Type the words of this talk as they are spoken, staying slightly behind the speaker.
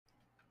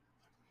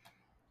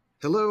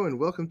Hello and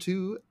welcome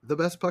to the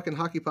Best Puck and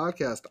Hockey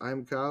Podcast.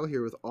 I'm Kyle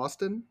here with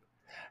Austin.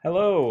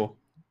 Hello.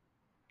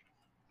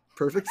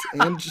 Perfect.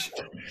 And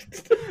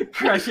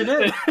Crushing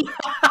it.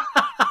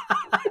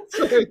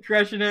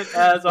 Crushing it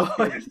as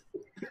always.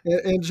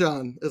 and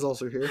John is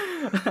also here.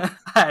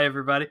 Hi,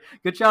 everybody.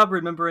 Good job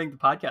remembering the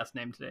podcast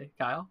name today,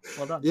 Kyle.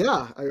 Well done.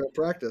 Yeah, I got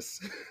practice.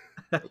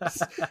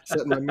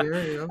 Set in my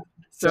mirror, you know.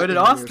 So did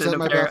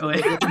Austin,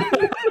 apparently.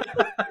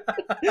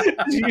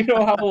 Do you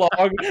know how long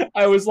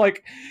I was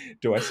like,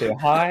 do I say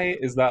hi?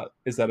 Is that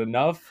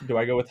enough? Do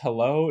I go with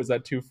hello? Is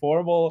that too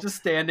formal? Just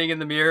standing in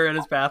the mirror in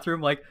his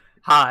bathroom like,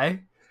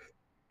 hi.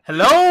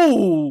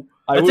 Hello.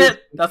 That's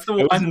it. That's the I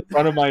was one. in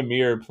front of my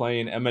mirror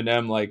playing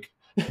Eminem like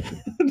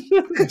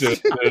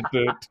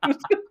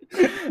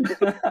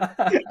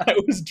I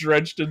was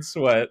drenched in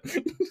sweat.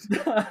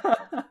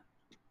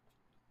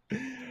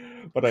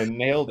 But I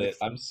nailed it.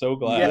 I'm so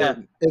glad. Yeah.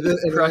 And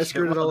then I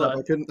screwed it all up.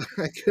 I couldn't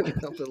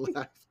help but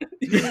laugh.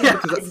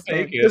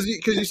 Because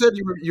you said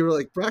you were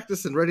like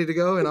practiced and ready to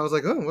go, and I was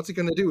like, oh, what's he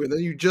gonna do? And then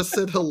you just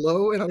said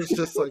hello, and I was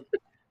just like,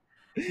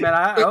 Man,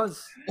 I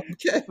was.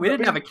 okay. We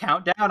didn't have a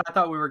countdown. I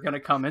thought we were going to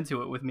come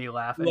into it with me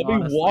laughing. Let me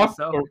honestly, walk,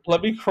 so. or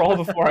let me crawl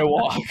before I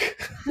walk.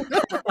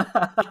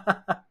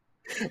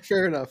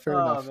 Fair enough. Man.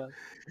 All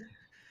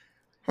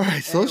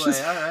right, so Anyway, let's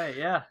just. all right,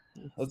 yeah.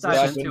 Let's Dive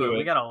dive into into it. it.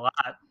 We got a lot.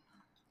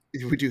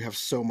 We do have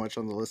so much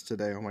on the list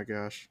today. Oh my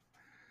gosh.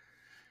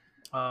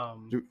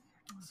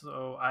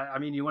 So I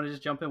mean, you want to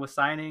just jump in with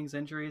signings,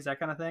 injuries, that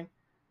kind of thing?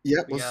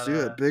 Yep, We let's got, do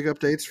it. Big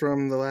updates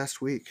from the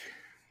last week.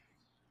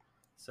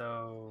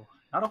 So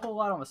not a whole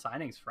lot on the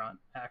signings front,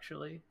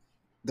 actually.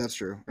 That's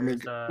true. I mean,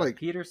 There's, like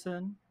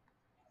Peterson.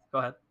 Go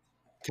ahead.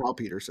 Cal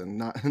Peterson,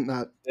 not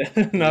Not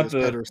Elias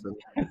the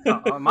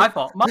Pettersson. My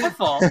fault. My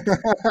fault.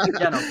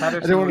 Yeah, no,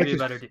 Pedersen would be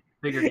a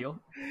bigger deal.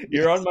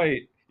 You're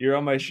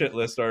on my shit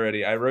list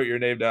already. I wrote your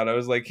name down. I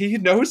was like, he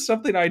knows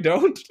something I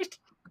don't.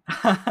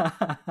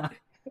 I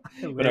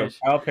But no, wish.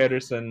 Kyle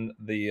Peterson,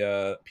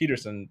 the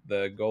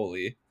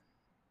goalie.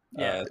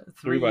 Yeah,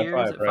 3 3 by years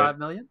 5, at right? $5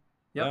 million.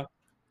 Yep. Yeah.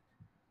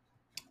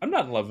 I'm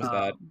not in love with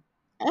that.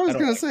 I was I don't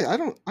gonna like say I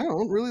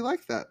don't really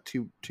like that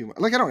too much.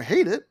 Like I don't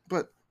hate it,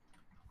 but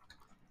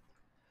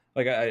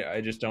Like I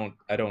just don't.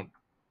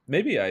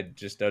 Maybe I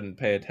just didn't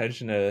pay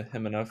attention to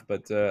him enough.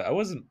 But I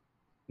wasn't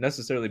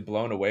necessarily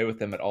blown away with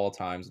him at all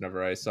times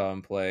whenever I saw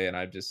him play, and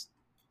I just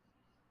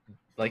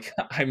like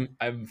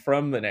I'm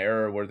from an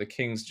era where the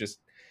Kings just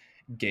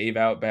gave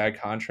out bad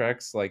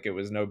contracts like it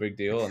was no big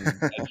deal,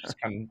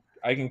 and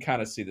I can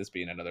kind of see this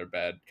being another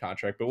bad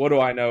contract. But what do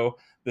I know?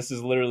 This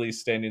is literally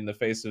standing in the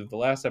face of the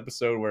last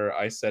episode where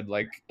I said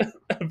like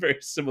a very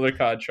similar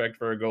contract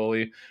for a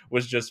goalie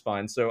was just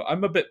fine. So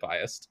I'm a bit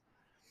biased.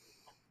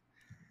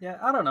 Yeah,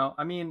 I don't know.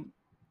 I mean,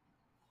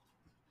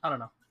 I don't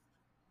know.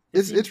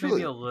 it's Seems really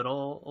maybe a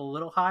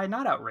little high,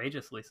 not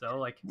outrageously so.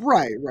 Like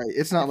right.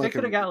 It's not if like it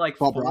could have got like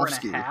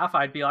Bobrovsky. 4.5,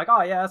 I'd be like,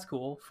 oh yeah, that's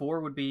cool. 4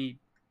 would be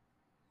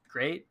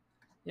great.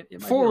 It might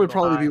be Four a would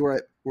little probably high.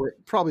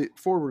 be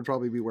four would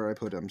probably be where I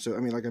put him. So I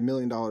mean, like $1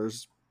 million,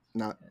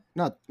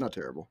 not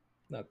terrible.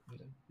 Not,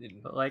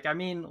 But like, I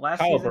mean, last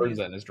Kyle season. burns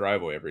that in his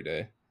driveway every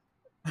day.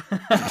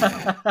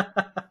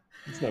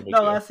 It's no big No,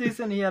 deal. last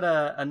season he had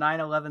a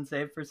 911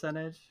 save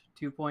percentage,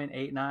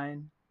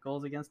 2.89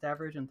 goals against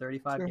average in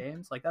 35 Sure.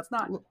 games. Like that's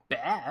not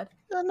bad.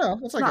 Yeah, no,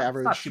 that's like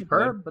average. It's not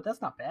superb, but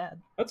that's not bad.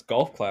 That's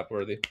golf clap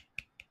worthy.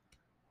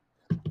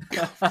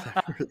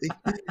 Really?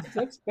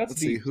 That's Let's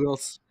see deep. who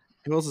else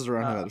is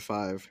around him at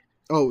 5.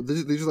 Oh,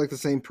 these are like the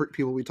same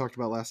people we talked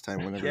about last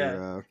time. Whenever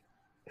Yeah.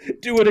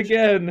 Do it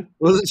again.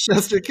 was it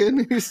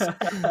Shesterkin?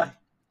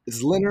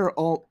 It's Leonard,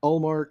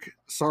 Ullmark,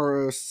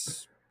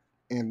 Saros,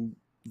 and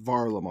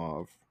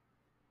Varlamov.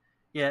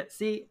 Yeah,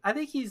 see, I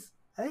think he's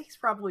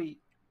probably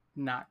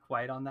not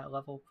quite on that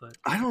level, but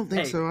I don't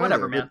think hey, so.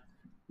 whatever, either, man.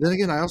 but then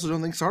again, I also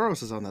don't think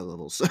Saros is on that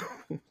level. So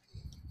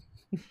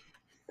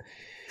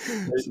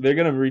They're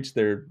gonna reach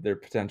their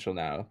potential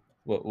now.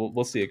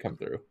 We'll see it come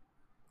through.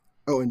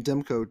 oh, and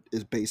Demko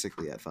is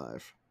basically at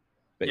 5.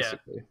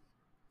 Basically,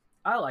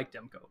 I like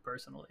Demko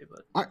personally,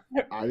 but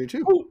I do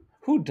too.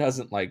 who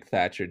doesn't like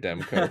Thatcher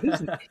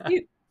Demko?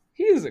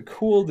 He is a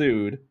cool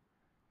dude.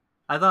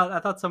 I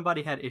thought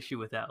somebody had issue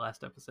with that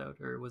last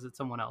episode, or was it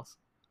someone else?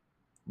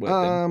 With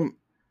him.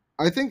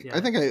 I think Yeah.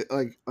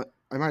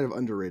 I might have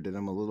underrated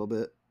him a little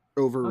bit.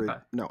 Overrated? Okay.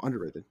 No,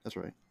 underrated. That's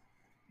right.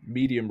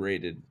 Medium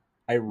rated.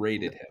 I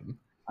rated him.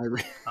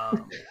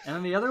 And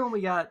then the other one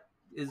we got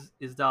is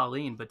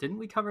Darlene, but didn't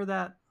we cover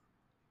that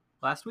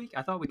last week?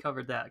 I thought we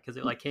covered that because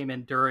it like came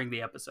in during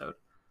the episode.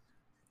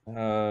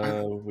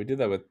 We did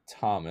that with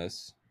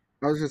Thomas.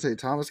 I was gonna say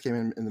Thomas came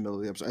in the middle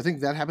of the episode. I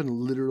think that happened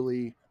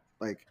literally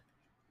like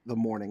the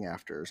morning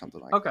after or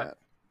something like Okay. that.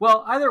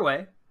 Well, either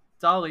way,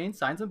 Darlene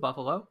signs in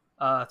Buffalo.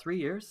 3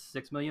 years,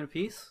 $6 million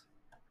apiece.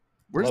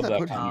 Where does Love that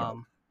that put him?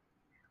 contract.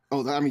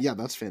 Oh, I mean, yeah,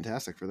 that's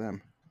fantastic for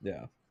them.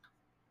 Yeah.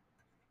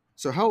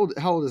 So how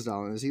old is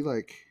Dolan? Is he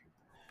like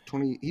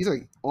 20? He's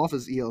like off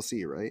his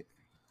ELC, right?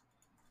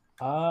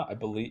 I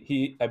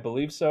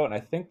believe so, and I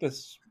think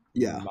this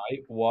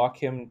might walk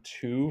him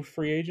to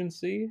free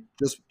agency.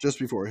 Just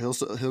before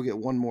he'll get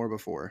one more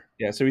before.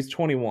 Yeah, so he's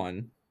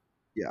 21.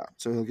 Yeah,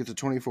 so he'll get to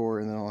 24,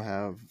 and then I'll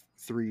have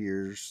 3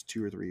 years,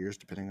 2 or 3 years,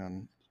 depending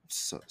on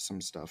some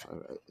stuff.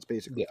 It's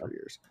basically 3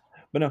 years.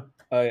 But no,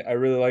 I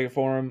really like it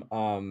for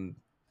him.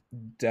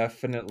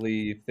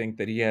 Definitely think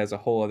that he has a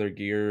whole other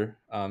gear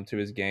to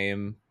his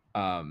game.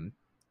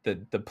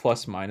 The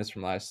plus minus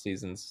from last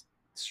season's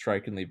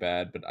strikingly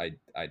bad, but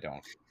I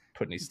don't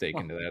put any stake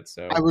into that.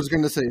 So I was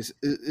going to say,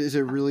 is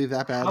it really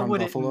that bad on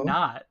Buffalo? It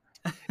not?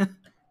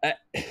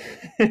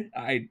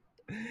 I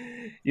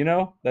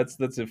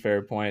that's a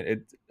fair point.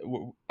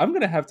 I'm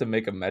gonna have to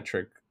make a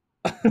metric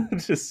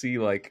to see,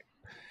 like,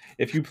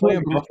 if you play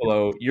in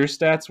Buffalo, your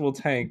stats will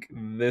tank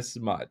this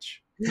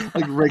much.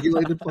 Like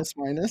regulated plus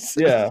minus.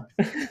 Yeah,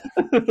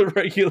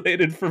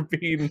 regulated for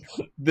being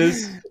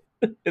this.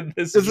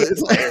 It's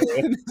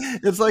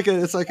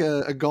like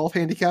a golf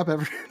handicap,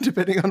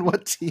 depending on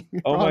what team.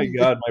 Oh my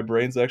god, my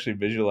brain's actually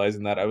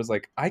visualizing that. I was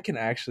like, I can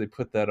actually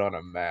put that on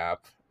a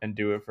map and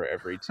do it for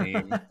every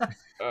team.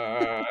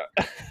 You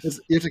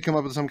have to come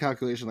up with some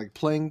calculation, like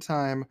playing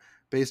time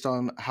based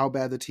on how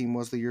bad the team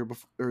was the year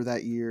before or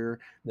that year.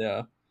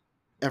 Yeah,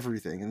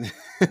 everything, and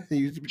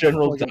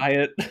general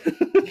diet.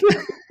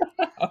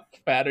 How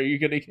fat are you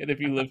gonna get if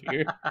you live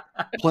here?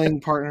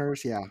 Playing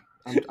partners, yeah.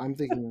 I'm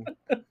thinking.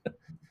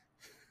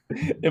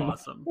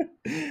 Awesome.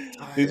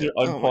 These are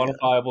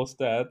unquantifiable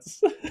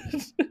stats.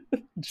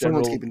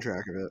 Someone's keeping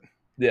track of it.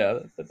 Yeah,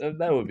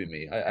 that would be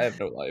me. I have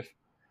no life.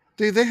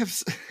 Dude, they have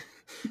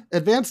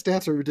advanced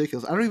stats are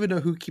ridiculous. I don't even know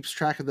who keeps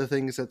track of the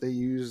things that they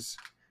use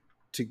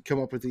to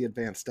come up with the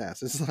advanced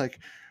stats. It's like,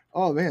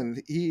 oh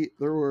man, they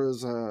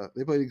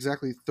played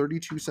exactly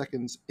 32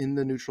 seconds in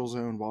the neutral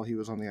zone while he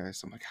was on the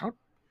ice. I'm like, how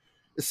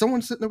is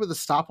someone sitting there with a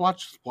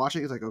stopwatch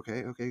watching? He's like,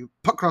 okay,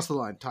 puck across the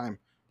line, time.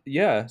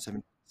 Yeah.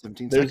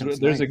 17 seconds.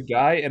 There's a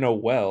guy in a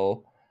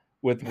well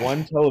with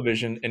one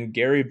television, and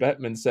Gary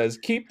Bettman says,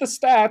 keep the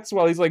stats,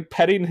 while he's like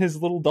petting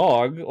his little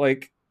dog.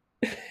 Like,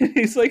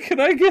 he's like, can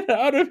I get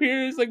out of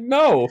here? He's like,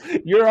 no,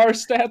 you're our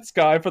stats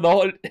guy for the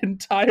whole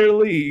entire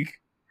league.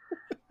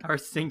 Our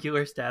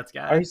singular stats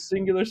guy.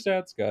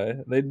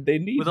 They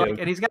need him.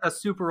 And he's got a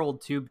super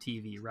old tube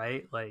TV,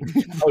 right? Like,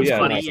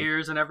 20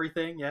 years and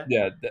everything. Yeah.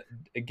 Yeah.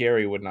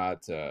 Gary would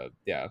not.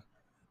 Yeah.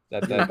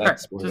 That's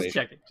just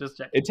check it.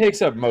 It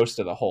takes up most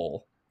of the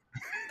hole.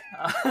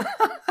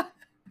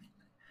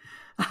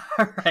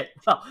 All right.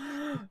 Well,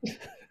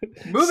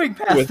 moving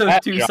past those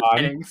two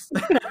signings,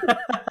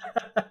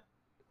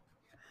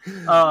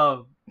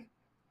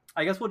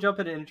 I guess we'll jump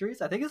into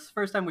injuries. I think it's the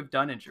first time we've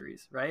done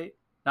injuries, right?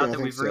 Not that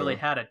we've really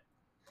had a.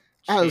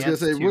 I was going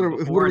to say, what are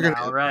we going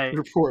to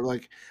report?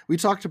 Like, we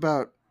talked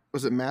about,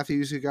 was it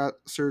Matthews who got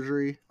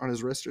surgery on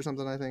his wrist or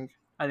something? I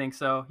think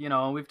so.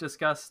 We've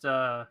discussed.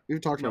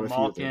 We've talked about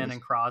Malkin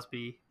and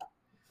Crosby.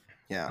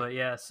 Yeah. But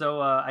yeah, so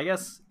I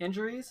guess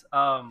injuries.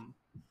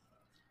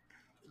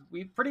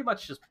 We pretty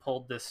much just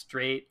pulled this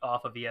straight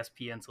off of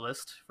ESPN's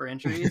list for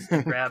injuries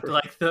and grabbed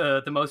like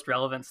the most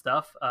relevant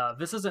stuff.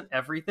 This isn't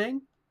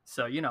everything,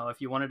 so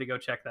if you wanted to go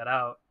check that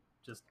out,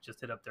 just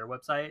hit up their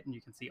website and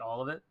you can see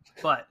all of it.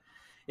 But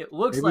it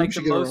looks like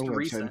the most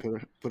recent.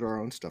 Put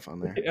our own stuff on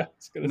there. Yeah, I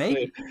was gonna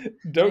say,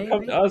 don't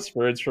come to us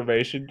for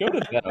information. Go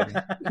to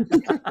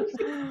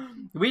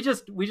them. we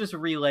just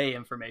relay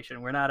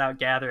information. We're not out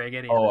gathering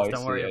any of this.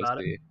 Don't worry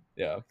about it.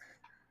 Yeah.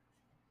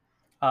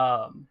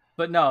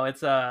 But no,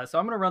 it's so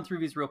I'm gonna run through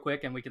these real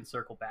quick and we can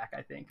circle back.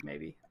 I think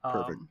maybe.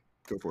 Perfect.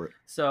 Go for it.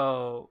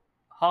 So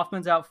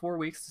Hoffman's out 4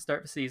 weeks to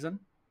start the season.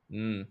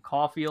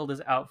 Caulfield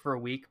is out for a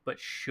week, but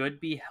should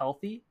be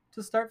healthy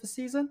to start the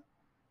season.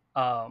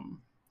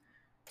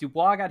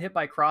 Dubois got hit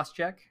by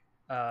cross-check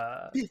in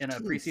a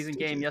preseason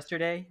game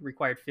yesterday.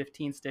 Required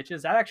 15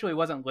 stitches. That actually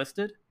wasn't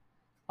listed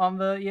on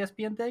the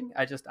ESPN thing.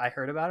 I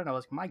heard about it and I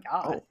was like, my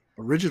God.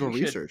 Original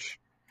research.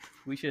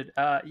 We should,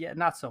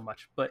 not so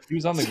much. But he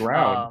was on the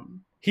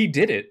ground. He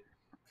did it.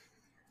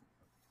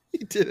 He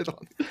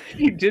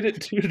did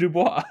it to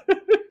Dubois.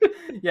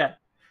 Yeah.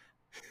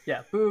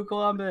 Yeah, boo,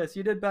 Columbus.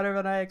 You did better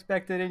than I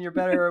expected in your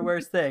better or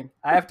worse thing.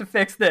 I have to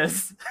fix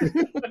this.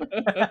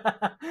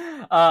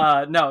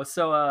 No,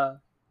 so...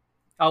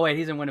 oh, wait,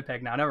 he's in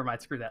Winnipeg now. Never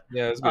mind, screw that.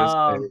 Yeah, I was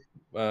going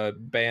to say,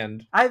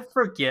 banned. I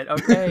forget,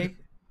 okay?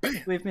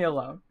 Leave me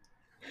alone.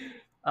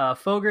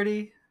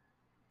 Fogarty,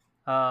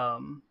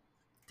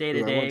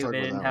 day-to-day,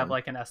 they didn't have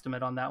like an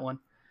estimate on that one.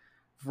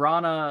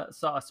 Vrana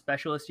saw a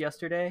specialist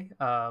yesterday.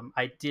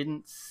 I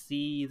didn't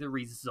see the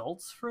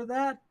results for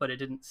that, but it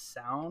didn't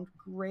sound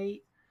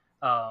great.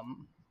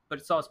 But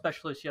it saw a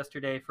specialist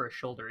yesterday for a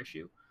shoulder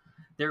issue.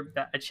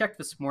 I checked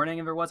this morning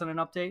and there wasn't an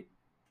update,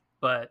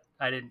 but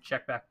I didn't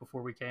check back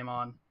before we came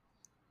on.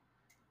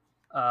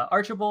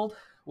 Archibald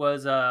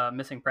was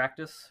missing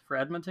practice for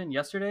Edmonton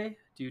yesterday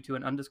due to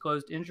an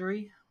undisclosed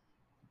injury.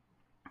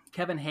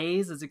 Kevin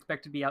Hayes is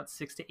expected to be out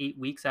 6 to 8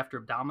 weeks after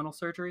abdominal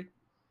surgery.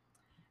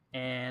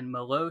 And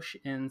Milosh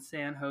in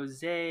San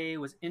Jose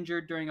was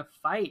injured during a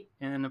fight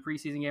in a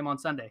preseason game on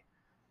Sunday.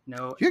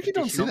 No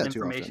additional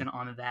information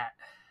on that.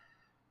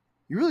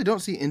 you really don't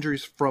see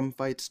injuries from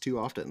fights too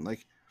often.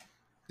 Like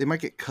they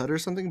might get cut or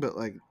something, but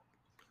like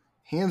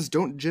hands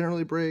don't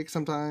generally break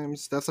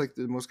sometimes. That's like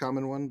the most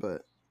common one,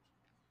 but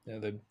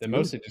yeah, they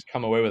mostly just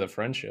come away with a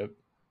friendship.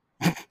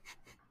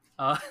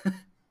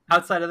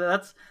 Outside of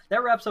that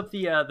wraps up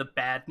the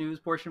bad news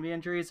portion of the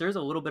injuries. There's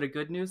a little bit of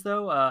good news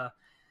though.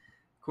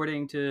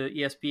 According to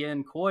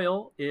ESPN,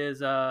 Coyle is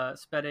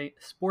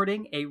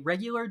sporting a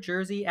regular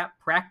jersey at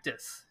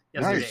practice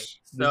yesterday. Nice.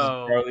 So This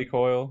is Charlie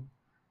Coyle.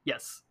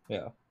 yes,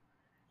 Yeah.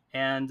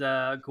 and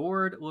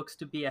Gord looks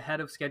to be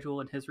ahead of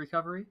schedule in his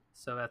recovery,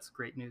 so that's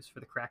great news for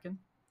the Kraken.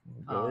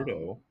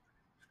 Gordo.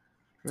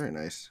 Very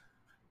nice.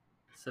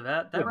 So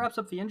that wraps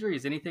up the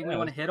injuries. Anything we Yeah,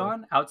 want to hit cool.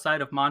 on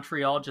outside of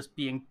Montreal just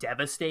being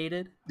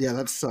devastated? Yeah,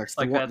 that sucks.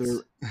 Like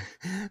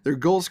Their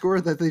goal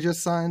scorer that they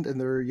just signed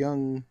and their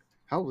young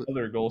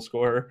Other goal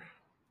scorer.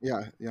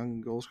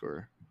 young goal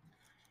scorer.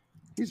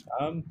 He's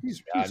I young,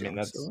 mean,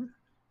 that's so,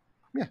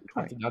 yeah,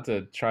 20. not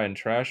to try and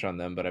trash on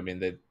them, but I mean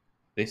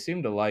they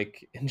seem to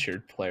like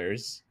injured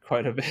players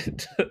quite a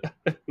bit.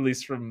 At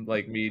least from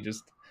like me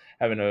just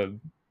having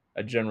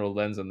a general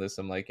lens on this.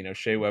 I'm like,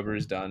 Shea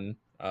Weber's done.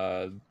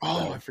 I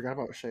forgot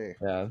about Shea.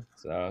 Yeah,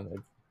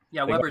 so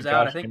yeah, they Weber's got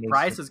out. Josh I think Anderson.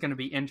 Price is going to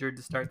be injured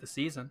to start the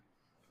season.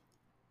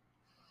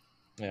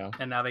 Yeah,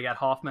 And now they got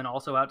Hoffman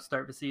also out to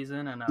start the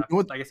season. And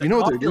what like I said,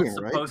 what they're Caulfield's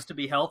doing, right? supposed to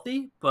be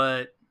healthy,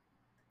 but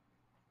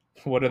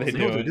what are they You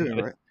know what doing? they're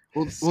doing, right?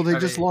 Well, they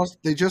just lost.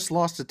 They just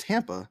lost to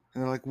Tampa,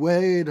 and they're like,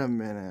 "Wait a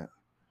minute,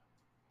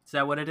 is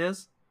that what it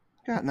is?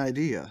 got an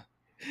idea."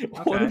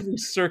 What if we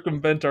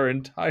circumvent our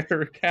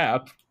entire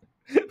cap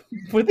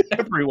with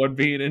everyone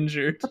being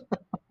injured?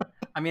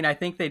 I mean, I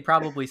think they'd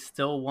probably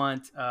still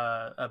want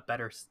a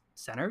better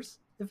centers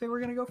if they were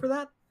going to go for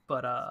that.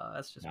 But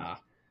that's just Nah.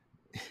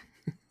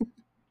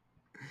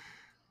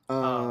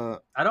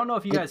 I don't know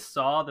if you guys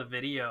saw the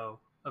video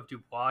of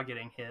Dubois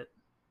getting hit.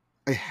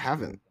 I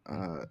haven't.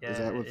 Yeah, is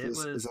that what it this?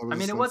 was. Is that what I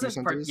mean, this it wasn't.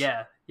 Center is?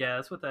 Yeah,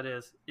 that's what that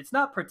is. It's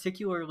not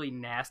particularly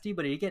nasty,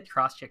 but he get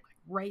cross-checked like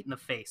right in the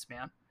face,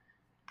 man.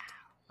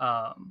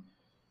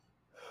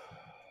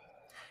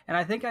 And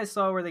I think I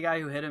saw where the guy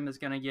who hit him is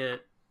going to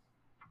get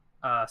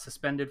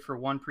suspended for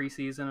one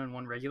preseason and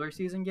one regular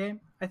season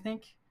game. I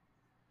think.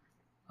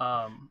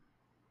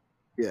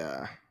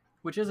 Yeah.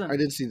 Which isn't. I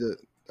did see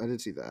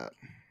that.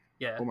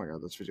 Yeah. Oh my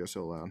god, this video's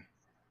so loud.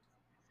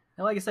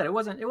 And like I said, it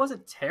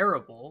wasn't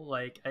terrible.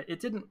 Like it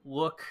didn't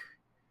look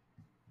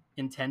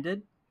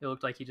intended. It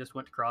looked like he just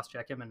went to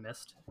cross-check him and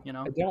missed.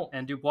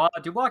 And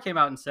Dubois came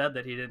out and said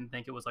that he didn't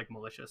think it was like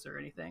malicious or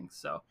anything.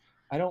 So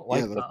I don't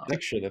like the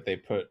picture that they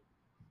put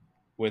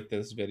with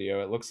this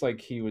video. It looks like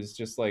he was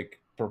just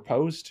like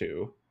proposed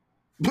to.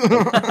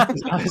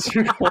 His eyes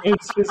are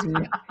closed, his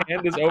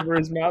hand is over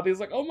his mouth. He's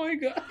like, "Oh my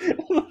god!"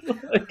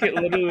 Like it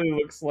literally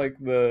looks like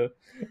the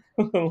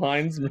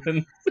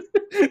linesman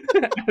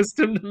asked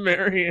him to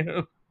marry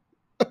him.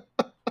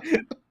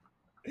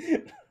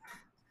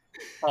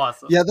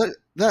 Awesome. Yeah,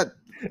 that's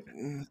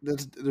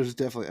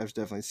I've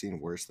definitely seen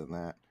worse than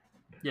that.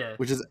 Yeah.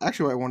 Which is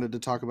actually why I wanted to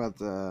talk about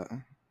the.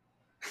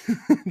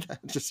 I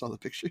just saw the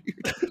picture here.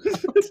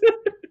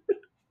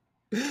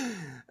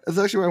 That's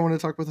actually why I want to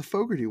talk about the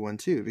Fogarty one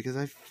too, because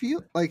I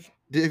feel like.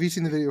 Have you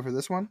seen the video for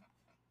this one?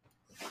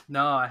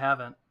 No, I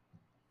haven't.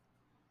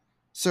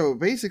 So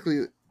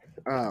basically,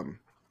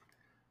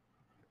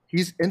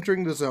 he's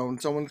entering the zone.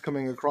 Someone's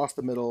coming across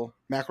the middle.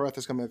 McElrath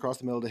is coming across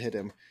the middle to hit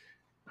him.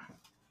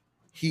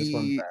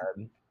 He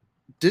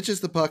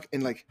ditches the puck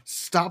and like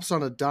stops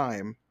on a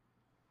dime.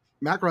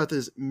 McElrath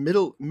is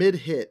mid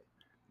hit,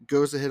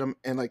 goes to hit him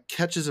and like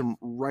catches him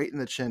right in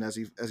the chin as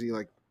he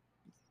like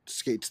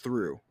skates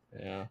through.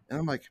 Yeah. And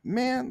I'm like,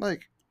 man,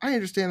 like I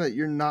understand that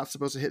you're not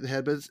supposed to hit the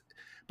head,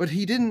 but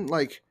he didn't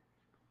like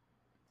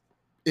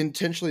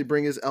intentionally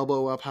bring his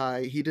elbow up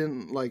high. He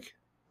didn't like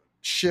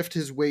shift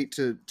his weight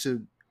to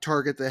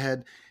target the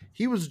head.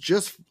 He was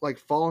just like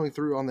following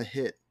through on the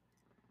hit.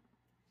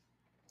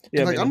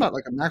 Yeah, like I'm not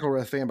like a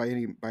McElrath fan by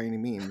any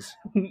means.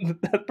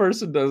 That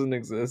person doesn't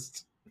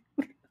exist.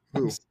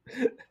 Who?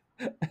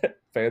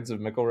 Fans of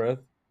McElrath.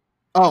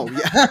 Oh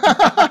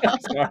yeah.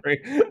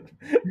 Sorry.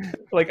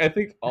 Like I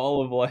think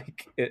all of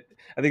like it.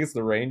 I think it's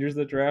the Rangers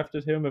that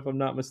drafted him, if I'm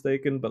not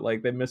mistaken. But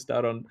like they missed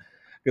out on,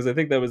 because I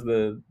think that was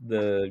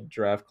the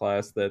draft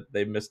class that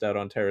they missed out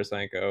on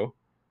Tarasenko.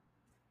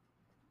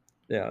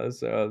 Yeah,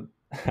 so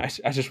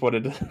I just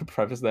wanted to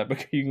preface that,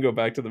 but you can go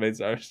back to the main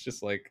side. I was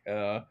just like,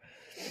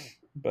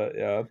 but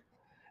yeah.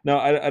 No,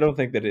 I don't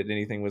think that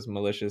anything was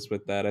malicious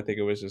with that. I think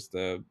it was just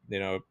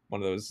one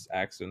of those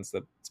accidents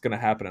that's going to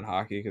happen in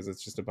hockey because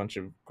it's just a bunch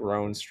of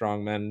grown,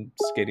 strong men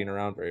skating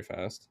around very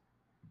fast.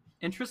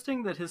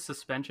 Interesting that his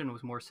suspension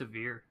was more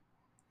severe.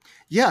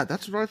 Yeah,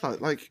 that's what I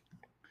thought. Like,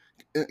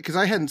 because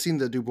I hadn't seen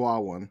the Dubois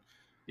one.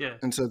 Yeah.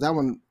 And so that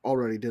one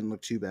already didn't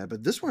look too bad.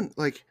 But this one,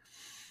 like,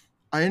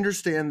 I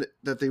understand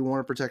that they want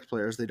to protect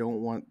players. They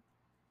don't want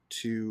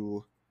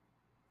to,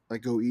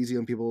 like, go easy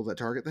on people that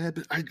target the head.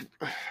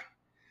 But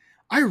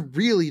I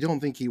really don't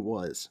think he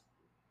was.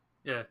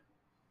 Yeah.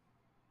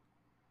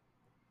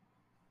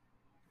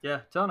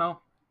 Yeah, don't know.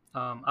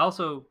 I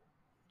also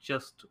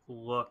just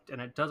looked,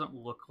 and it doesn't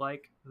look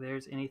like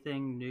there's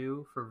anything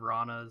new for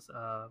Vrana's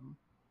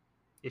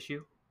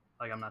issue.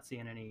 Like, I'm not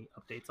seeing any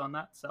updates on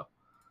that. So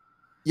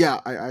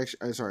Yeah, I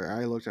sorry,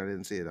 I looked. I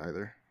didn't see it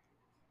either.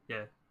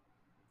 yeah.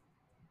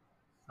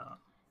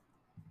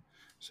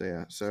 So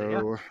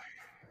yeah.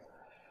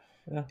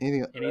 Yeah.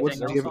 Anything else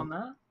on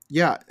that?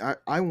 Yeah,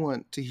 I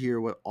want to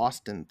hear what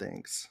Austin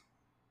thinks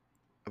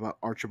about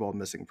Archibald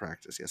missing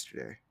practice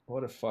yesterday.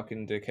 What a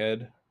fucking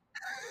dickhead.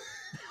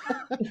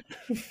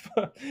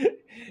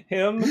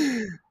 Him,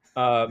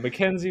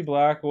 Mackenzie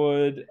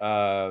Blackwood,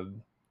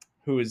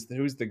 who's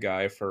the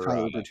guy for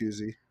Kyle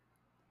Bertuzzi.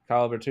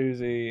 Kyle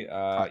Bertuzzi,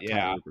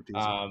 yeah.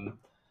 Bertuzzi.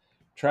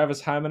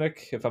 Travis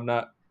Hamonic, if I'm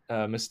not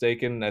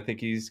mistaken, I think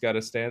he's got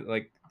to stand.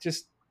 Like,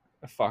 just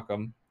fuck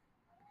him.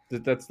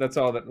 That's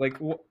all that. Like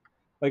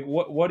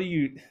what do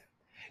you?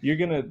 You're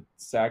gonna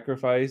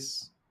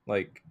sacrifice,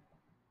 like,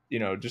 you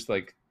know, just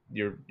like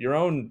your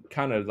own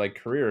kind of like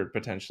career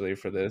potentially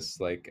for this.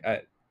 Like,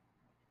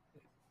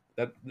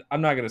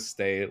 I'm not gonna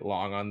stay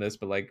long on this,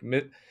 but like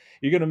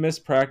you're gonna miss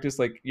practice.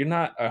 Like, you're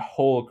not a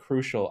whole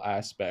crucial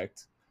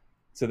aspect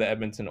to the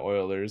Edmonton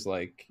Oilers,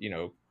 like, you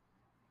know,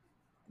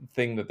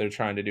 thing that they're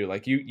trying to do.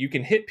 Like, you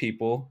can hit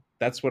people.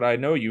 That's what I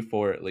know you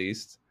for, at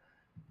least,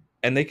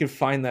 and they could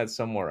find that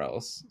somewhere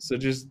else. So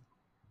just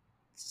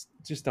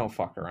don't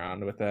fuck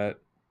around with that.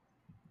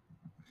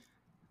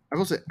 I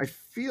will say, I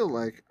feel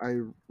like I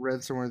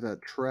read somewhere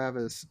that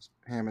Travis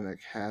Hamonic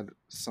had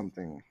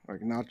something,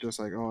 like, not just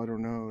like, oh, I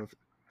don't know if.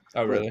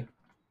 Oh, really?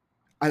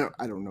 I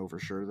don't know for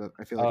sure. That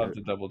I feel like I'll have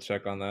to double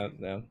check on that.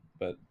 Yeah,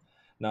 but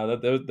no,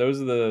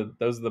 those are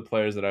the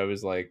players that I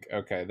was like,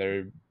 okay,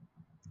 they're.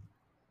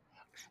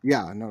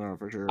 Yeah, no,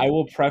 for sure. I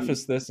will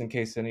preface this in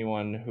case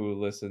anyone who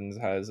listens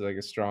has like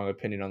a strong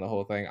opinion on the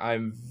whole thing.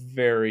 I'm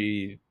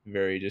very,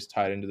 very just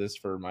tied into this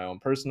for my own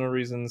personal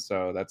reasons,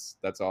 so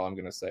that's all I'm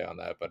gonna say on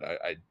that. But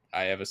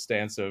I have a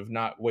stance of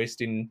not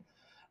wasting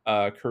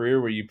a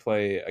career where you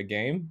play a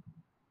game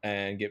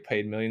and get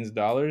paid millions of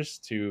dollars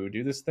to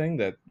do this thing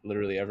that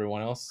literally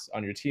everyone else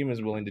on your team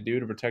is willing to do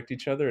to protect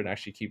each other and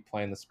actually keep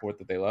playing the sport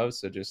that they love.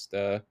 So just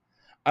I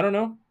don't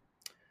know,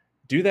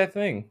 do that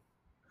thing.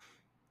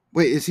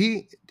 Wait, is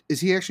he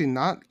actually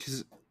not?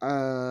 Because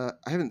I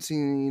haven't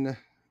seen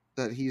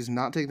that he's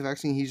not taking the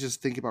vaccine. He's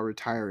just thinking about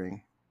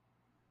retiring.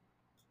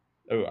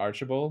 Oh,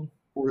 Archibald?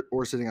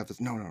 Or sitting out this.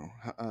 No.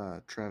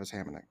 Travis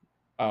Hamonic.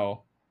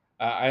 Oh,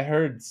 I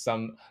heard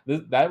some.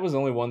 That was the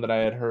only one that I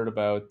had heard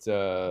about.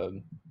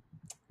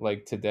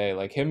 Like today,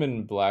 like him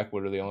and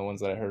Blackwood are the only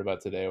ones that I heard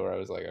about today. Where I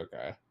was like,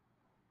 okay,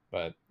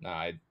 but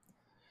I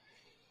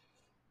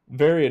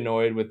very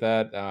annoyed with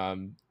that.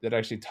 That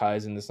actually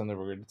ties into something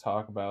we're going to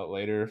talk about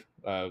later,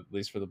 at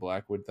least for the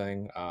Blackwood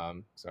thing.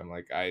 So I'm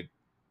like, I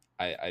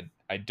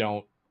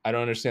don't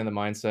understand the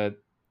mindset.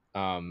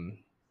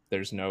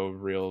 There's no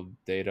real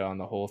data on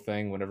the whole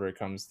thing whenever it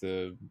comes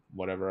to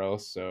whatever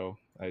else. So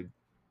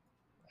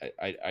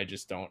I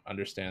just don't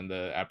understand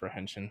the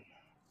apprehension.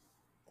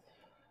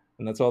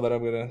 And that's all that I'm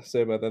going to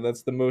say about that.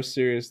 That's the most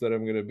serious that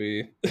I'm going to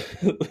be,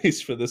 at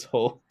least for this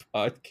whole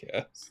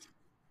podcast.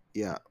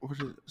 Yeah.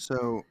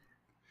 So,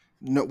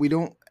 no, we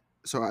don't.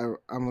 So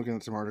I'm looking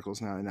at some articles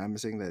now, and I'm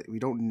saying that we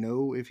don't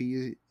know if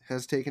he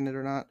has taken it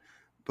or not,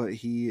 but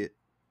it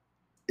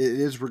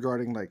is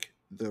regarding like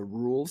the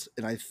rules,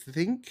 and I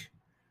think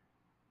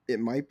it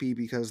might be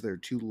because they're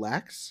too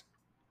lax.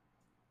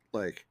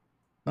 Like,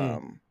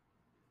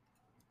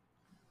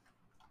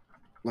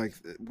 like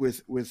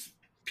with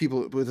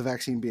people, with the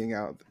vaccine being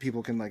out,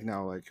 people can like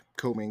now like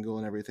commingle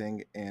and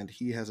everything, and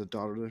he has a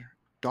daughter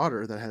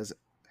that has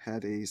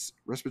had a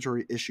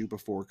respiratory issue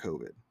before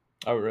COVID.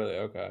 Oh, really?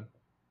 Okay.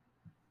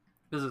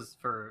 This is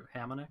for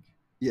Hamonic?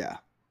 Yeah.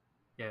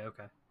 Yeah,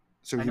 okay.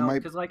 So I he know, might,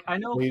 because like I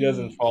know he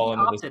doesn't fall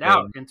into opted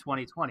out in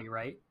 2020,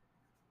 right?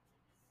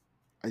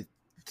 I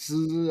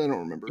don't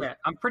remember. Yeah,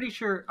 I'm pretty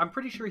sure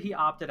he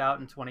opted out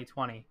in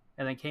 2020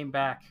 and then came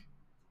back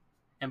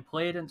and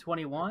played in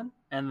 21,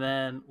 and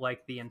then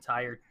like the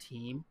entire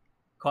team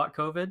caught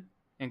COVID,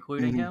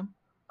 including him.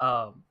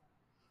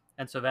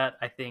 And so that,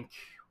 I think,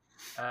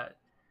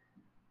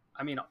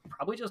 I mean,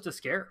 probably just a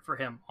scare for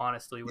him,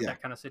 honestly, with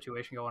that kind of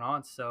situation going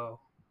on. So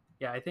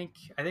yeah, I think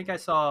I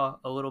saw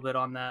a little bit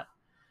on that,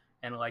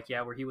 and like,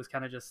 yeah, where he was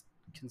kind of just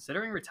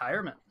considering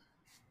retirement.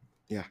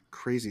 Yeah,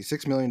 crazy.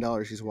 $6 million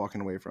he's walking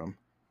away from.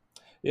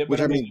 Yeah,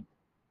 which I mean,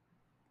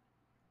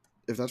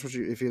 if that's what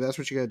you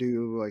gotta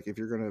do, like if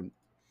you're gonna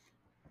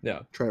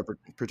try to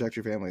protect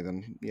your family,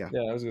 then yeah.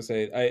 I was gonna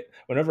say,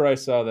 whenever I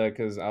saw that,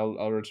 because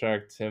I'll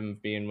retract him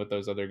being with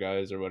those other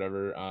guys or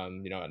whatever,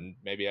 you know, and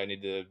maybe I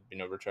need to, you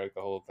know, retract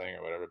the whole thing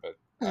or whatever,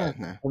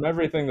 but from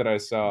everything that I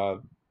saw,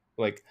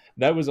 like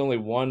that was only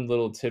one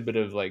little tidbit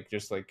of like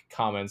just like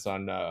comments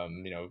on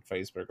you know,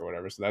 Facebook or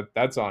whatever, so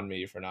that's on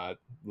me for not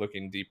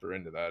looking deeper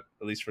into that,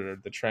 at least for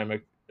the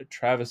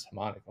Travis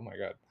Hamonic, oh my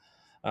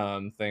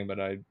god, thing. But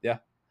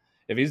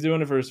if he's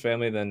doing it for his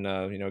family, then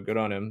you know, good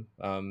on him.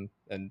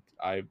 And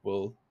I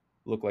will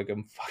look like a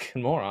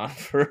fucking moron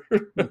for a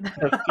few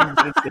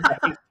minutes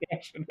of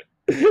discussion,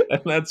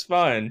 and that's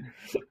fine.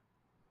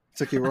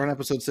 It's okay. We're on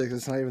episode 6.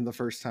 It's not even the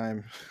first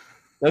time.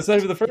 That's not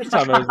even the first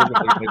time I was looking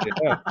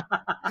at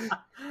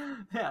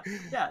it.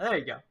 Yeah, there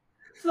you go.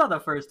 It's not the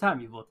first time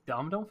you've looked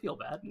dumb. Don't feel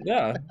bad.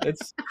 Yeah,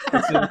 it's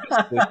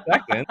the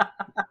second.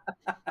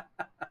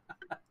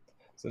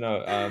 So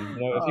no,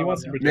 if he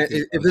wants to predict,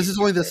 if this is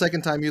only the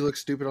second time you look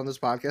stupid on this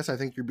podcast, I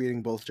think you're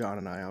beating both John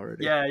and I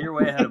already. Yeah, you're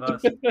way ahead of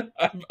us.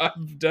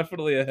 I'm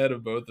definitely ahead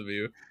of both of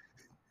you.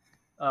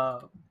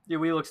 Do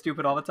we look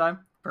stupid all the time?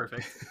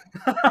 Perfect.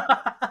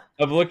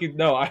 I'm looking.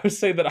 No, I was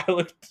saying that I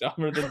look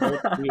dumber than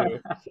both of you.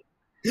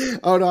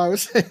 Oh no, I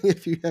was saying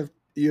if you have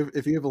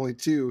only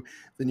 2,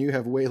 then you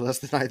have way less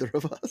than either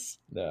of us.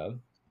 No.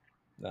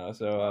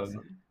 So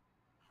awesome.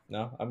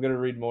 No, I'm gonna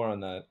read more on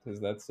that because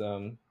that's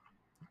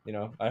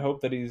I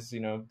hope that he's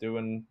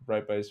doing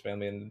right by his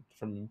family, and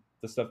from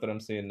the stuff that I'm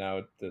seeing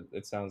now,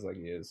 it sounds like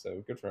he is.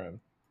 So good for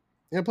him.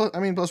 Yeah,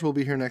 plus we'll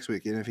be here next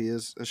week, and if he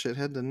is a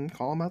shithead, then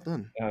call him out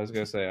then. I was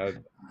gonna say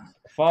I'd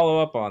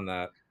follow up on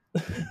that.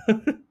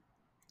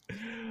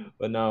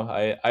 But no,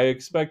 I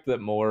expect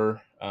that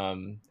more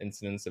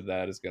incidents of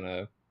that is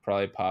gonna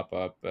probably pop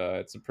up.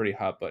 It's a pretty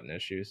hot button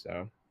issue,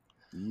 so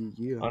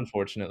yeah.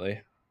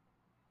 Unfortunately.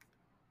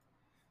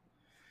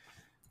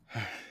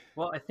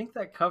 Well, I think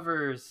that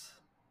covers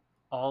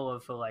all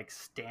of the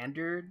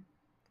standard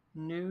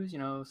news,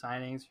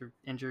 signings or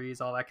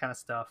injuries, all that kind of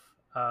stuff.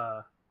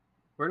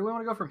 Where do we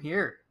want to go from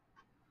here?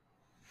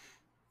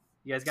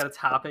 You guys got a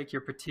topic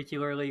you're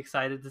particularly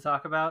excited to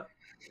talk about?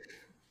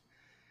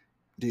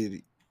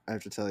 Dude, I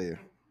have to tell you,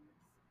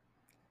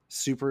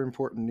 super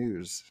important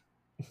news,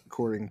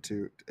 according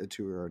to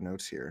our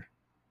notes here.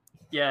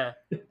 Yeah,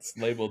 it's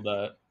labeled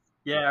that.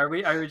 Yeah, are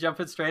we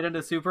jumping straight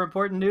into super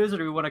important news, or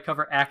do we want to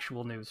cover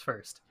actual news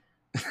first?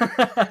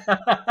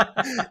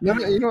 No,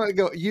 you know what?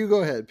 Go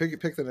ahead.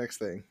 Pick the next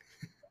thing.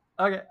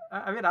 Okay.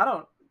 I mean,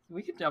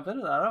 we can jump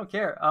into that. I don't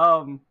care.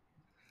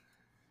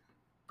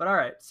 But all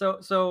right. So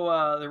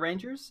the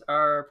Rangers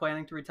are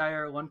planning to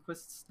retire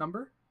Lundqvist's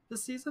number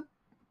this season.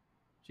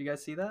 Did you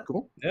guys see that?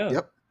 Cool. Yeah.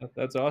 Yep.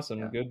 That's awesome.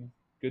 Yeah.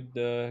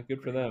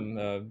 Good for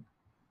them.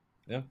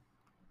 Yeah.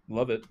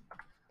 Love it.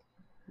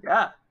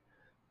 Yeah.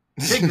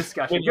 Big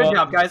discussion. Good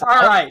job, guys.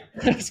 All right.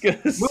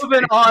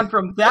 Moving on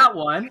from that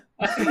one.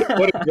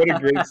 what a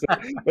great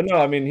set. But no,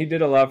 I mean, he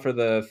did a lot for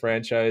the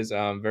franchise.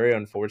 Very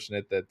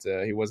unfortunate that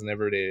he wasn't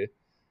able to,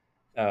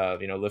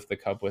 lift the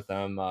cup with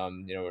them,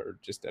 or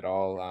just at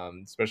all,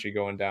 especially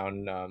going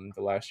down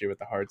the last year with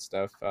the heart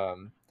stuff.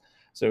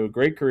 So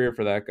great career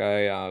for that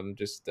guy. I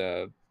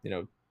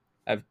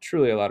have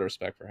truly a lot of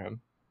respect for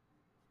him.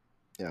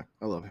 Yeah,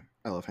 I love him.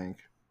 I love Hank.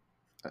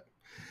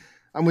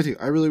 I'm with you.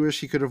 I really wish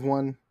he could have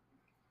won.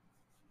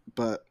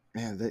 But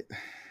man,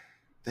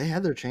 they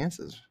had their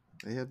chances.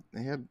 They had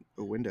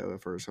a window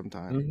for some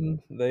time.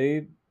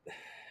 Mm-hmm.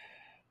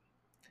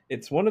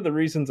 It's one of the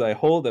reasons I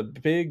hold a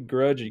big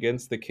grudge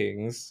against the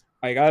Kings.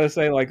 I gotta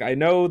say, I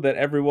know that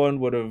everyone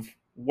would have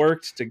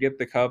worked to get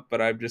the cup,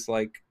 but I'm just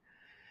I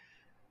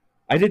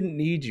didn't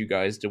need you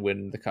guys to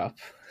win the cup.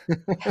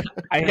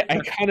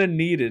 I kind of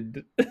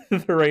needed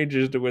the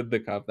Rangers to win the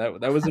cup.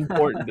 That was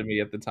important to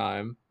me at the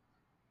time.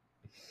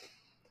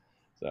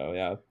 So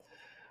yeah.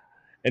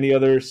 Any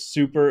other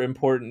super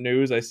important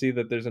news? I see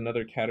that there's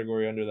another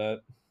category under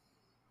that.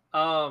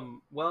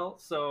 Well,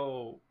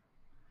 so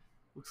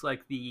looks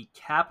like the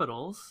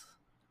Capitals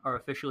are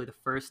officially the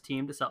first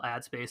team to sell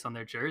ad space on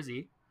their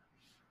jersey.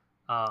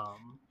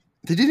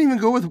 They didn't even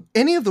go with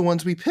any of the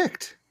ones we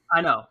picked.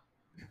 I know.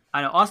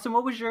 Austin,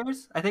 what was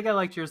yours? I think I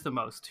liked yours the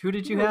most. Who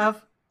did you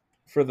have?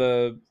 For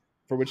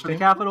which team? The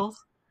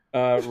Capitals?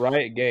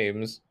 Riot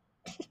Games.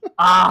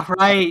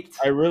 Right.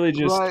 I really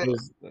just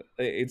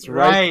it's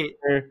right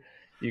there.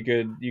 You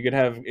could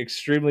have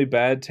extremely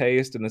bad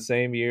taste in the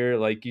same year.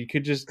 You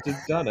could just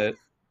have done it.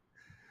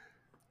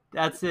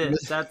 That's it.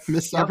 That's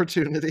missed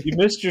opportunity. You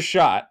missed your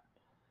shot.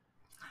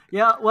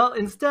 Yeah, well,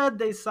 instead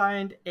they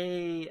signed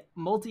a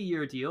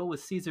multi-year deal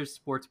with Caesars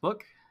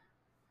Sportsbook.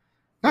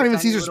 Not even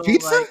Caesars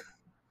Pizza?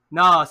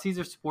 No,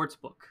 Caesars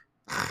Sportsbook.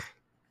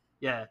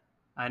 Yeah,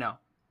 I know.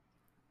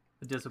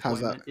 The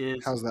disappointment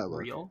is how's that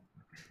real. Look?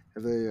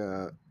 Have they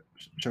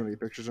shown any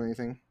pictures or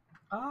anything?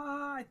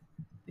 I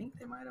think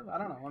they might have. I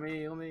don't know. Let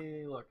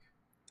me look.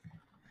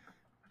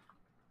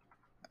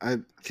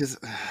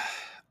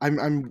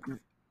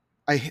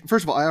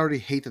 First of all, I already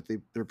hate that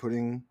they're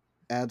putting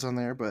ads on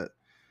there, but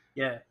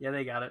yeah,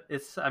 they got it.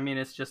 It's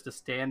just a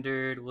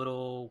standard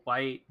little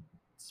white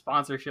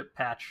sponsorship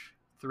patch,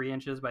 3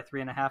 inches by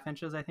 3.5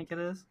 inches, I think it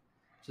is,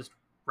 just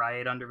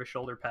right under the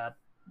shoulder pad.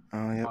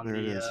 Oh yeah, there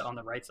it is on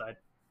the right side.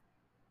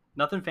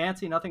 Nothing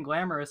fancy, nothing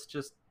glamorous.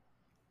 Just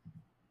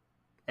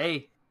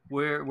hey,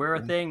 we're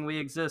a thing. We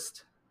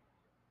exist.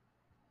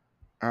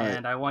 All right.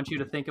 And I want you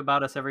to think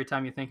about us every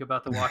time you think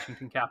about the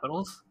Washington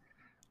Capitals.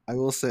 I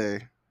will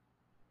say,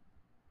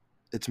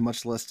 it's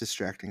much less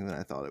distracting than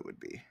I thought it would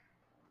be.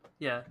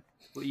 Yeah.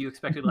 What, you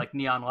expected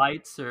neon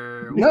lights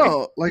or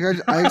no?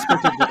 I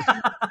expected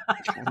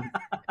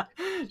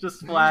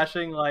just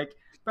flashing bah,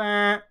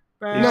 bah.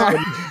 No,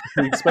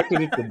 you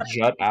expected it to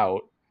jut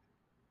out.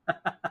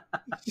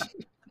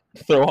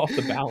 throw off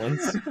the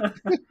balance.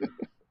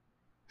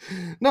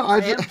 No, I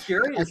am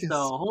curious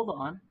though. Hold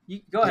on.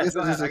 Go ahead.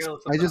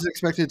 I just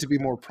expected it to be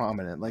more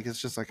prominent. Like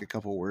it's just like a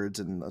couple words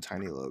and a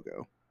tiny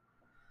logo.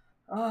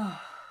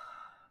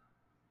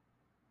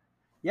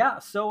 Yeah.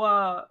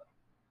 So,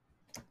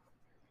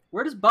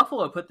 where does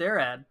Buffalo put their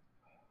ad?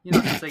 You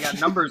know, since they got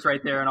numbers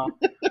right there and all.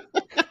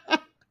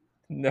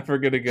 Never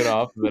gonna get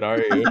off of it, are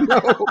you?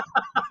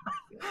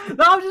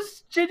 No, I'm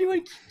just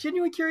genuine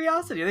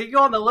curiosity. They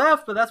go on the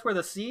left, but that's where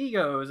the C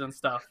goes and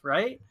stuff,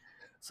 right?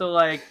 So,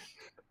 like,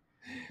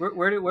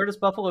 where does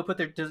Buffalo put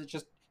their? Does it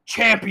just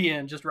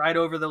champion just right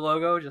over the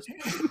logo? Just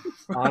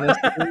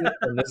honestly,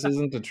 and this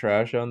isn't to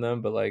trash on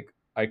them, but like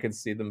I could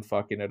see them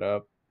fucking it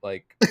up.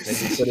 Like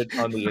maybe put it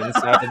on the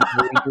inside of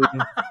the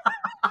jersey.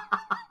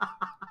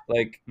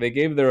 Like they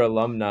gave their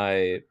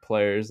alumni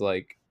players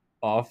like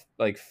off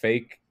like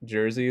fake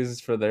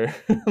jerseys for their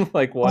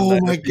like one. Oh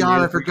my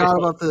god, I forgot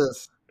about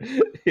this.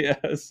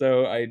 Yeah,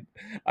 so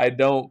I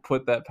don't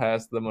put that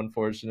past them.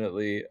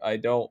 Unfortunately, I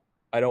don't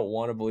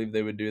want to believe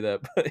they would do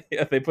that. But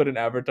yeah, if they put an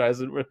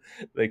advertisement where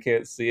they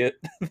can't see it,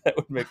 that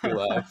would make me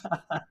laugh.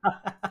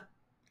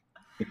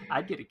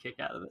 I'd get a kick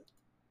out of it.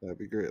 That'd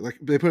be great. Like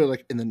they put it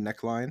like in the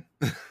neckline.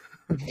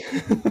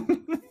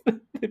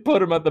 They put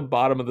them at the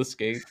bottom of the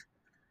skate.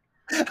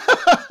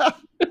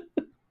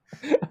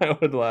 I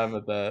would laugh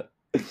at that.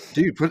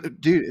 Dude,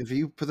 if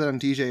you put that on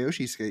DJ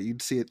Oshi's skate,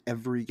 you'd see it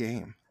every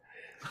game.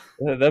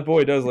 Yeah, that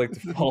boy does like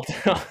to fall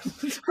down.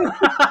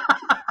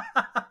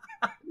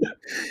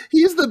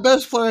 He's the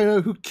best player I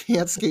know who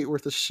can't skate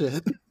worth a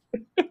shit.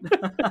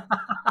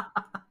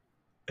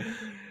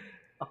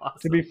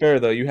 Awesome. To be fair,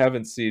 though, you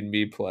haven't seen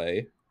me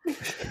play.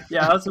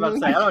 Yeah, I was about to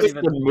say, I don't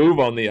even move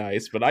on the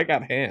ice, but I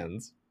got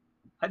hands.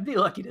 I'd be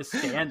lucky to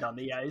stand on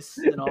the ice,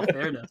 in all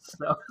fairness.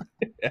 So.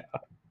 Yeah.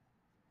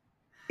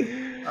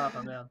 Oh,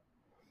 man.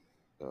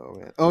 Oh,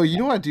 man. Oh, you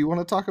know what I do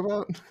want to talk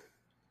about?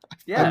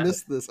 Yeah. I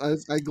missed this.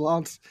 I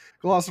glossed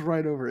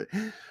right over it.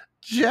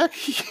 Jack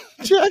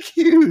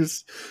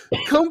Hughes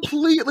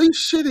completely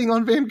shitting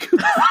on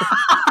Vancouver.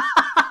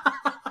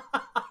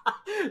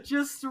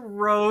 Just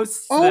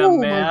roast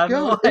them, man. My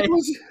god. Like...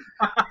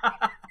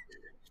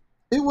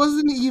 It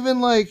wasn't even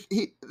like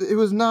it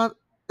was not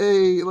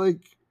a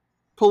like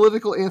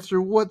political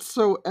answer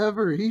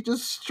whatsoever. He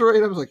just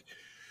straight up was like,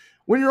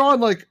 when you're on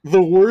like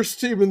the worst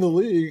team in the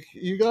league,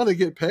 you gotta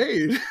get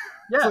paid. Yeah.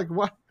 It's like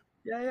what?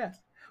 Yeah.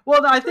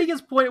 Well, I think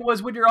his point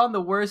was when you're on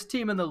the worst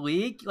team in the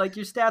league, like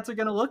your stats are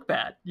gonna look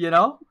bad, you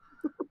know?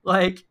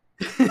 Like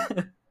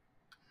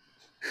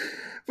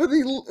But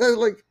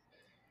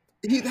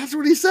that's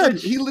what he said.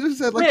 He literally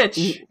said like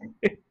Mitch,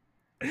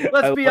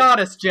 let's be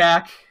honest,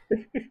 Jack.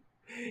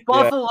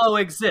 Buffalo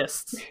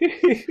exists.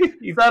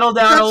 Settle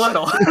down a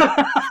little.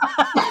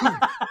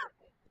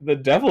 The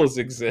Devils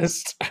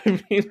exist. I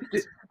mean,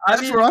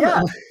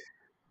 yeah.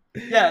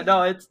 Yeah,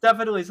 no, it's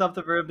definitely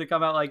something for him to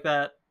come out like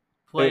that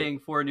playing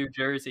for New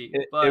Jersey.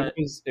 But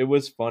it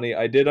was funny.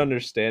 I did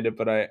understand it,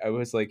 but I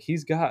was like,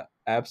 he's got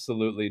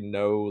absolutely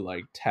no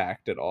like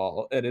tact at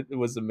all, and it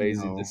was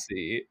amazing to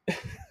see.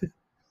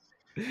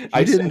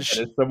 I didn't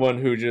as someone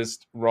who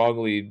just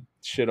wrongly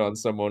shit on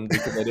someone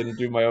because I didn't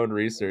do my own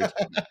research.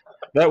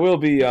 That will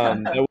be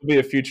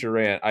a future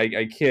rant.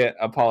 I can't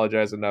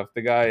apologize enough.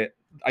 The guy,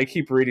 I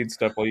keep reading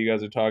stuff while you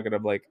guys are talking.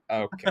 I'm like,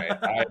 okay,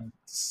 I'm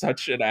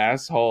such an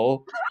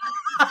asshole.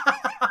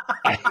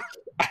 I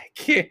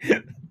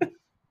can't.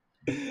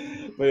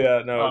 But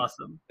yeah, no.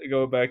 Awesome.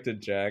 Going back to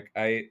Jack,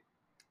 I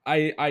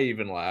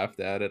even laughed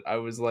at it. I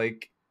was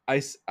like,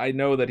 I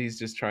know that he's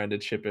just trying to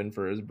chip in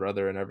for his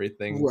brother and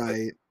everything.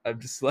 Right. I'm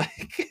just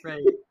like,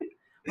 right.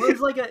 Well,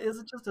 it's like is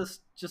it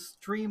just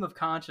stream of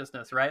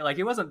consciousness, right? Like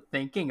he wasn't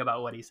thinking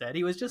about what he said;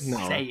 he was just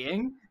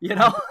saying, you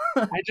know.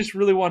 I just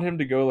really want him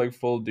to go like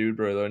full dude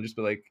bro though, and just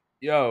be like,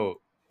 "Yo,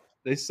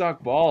 they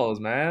suck balls,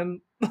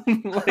 man."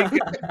 Like,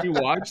 you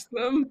watch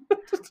them,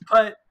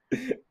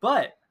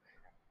 but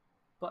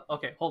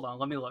okay, hold on,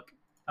 let me look.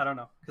 I don't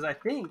know because I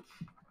think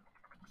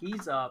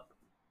he's up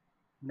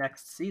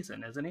next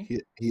season, isn't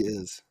he? He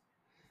is.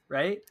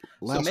 Right?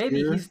 Last so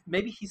year?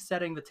 maybe he's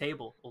setting the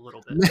table a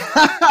little bit.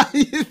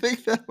 You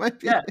think that might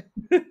be?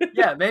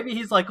 Yeah, maybe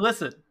he's like,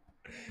 listen,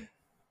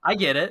 I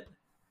get it.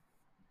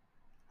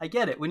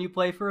 When you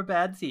play for a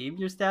bad team,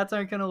 your stats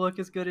aren't going to look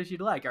as good as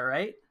you'd like, all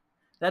right?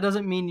 That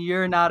doesn't mean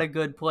you're not a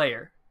good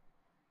player.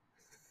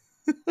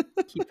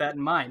 Keep that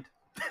in mind.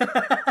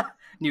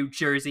 New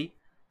Jersey.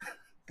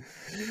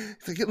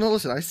 Like, no,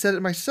 listen, I said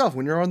it myself.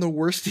 When you're on the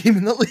worst team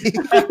in the league.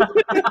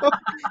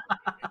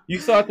 You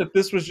thought that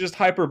this was just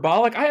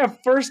hyperbolic? I have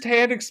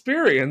firsthand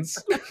experience.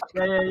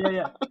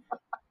 Yeah.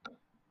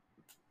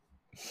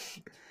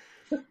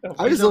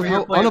 I just love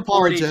how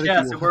unapologetic.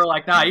 Yes, and we're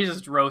like, nah, he's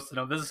just roasting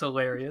him. This is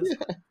hilarious.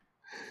 Yeah.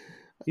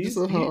 I just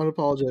love how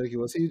unapologetic he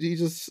was. He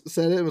just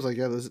said it. It was like,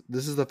 yeah,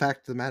 this is the fact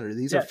of the matter.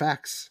 These are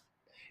facts.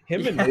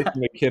 Him and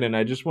Nathan McKinnon,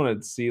 I just want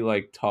to see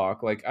like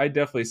talk. Like, I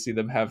definitely see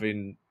them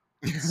having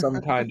some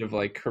kind of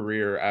like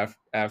career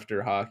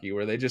after hockey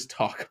where they just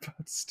talk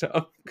about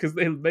stuff because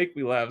they make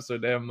me laugh so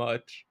damn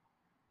much.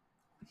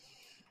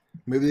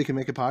 Maybe they can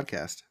make a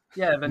podcast.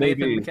 Yeah, the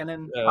Maybe, Nathan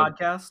McKinnon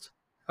podcast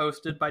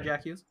hosted by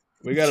Jack Hughes.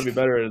 We got to be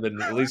better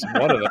than at least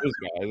one of those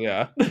guys.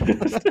 Yeah.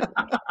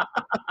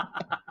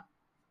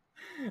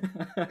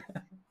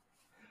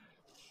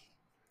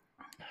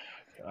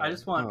 I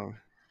just want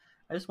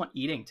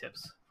eating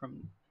tips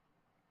from.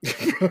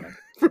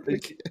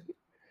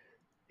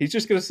 He's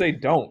just gonna say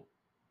don't.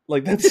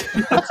 Like that's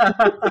just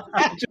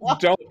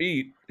don't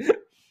eat.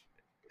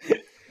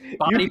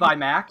 Body by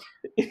Mac,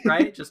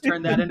 right? Just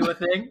turn that into a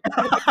thing.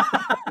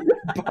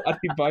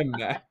 Body by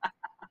Mac.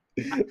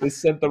 They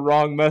sent the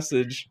wrong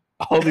message.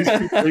 All these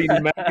people are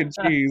eating mac and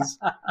cheese.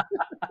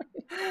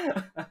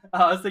 I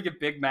was thinking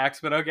Big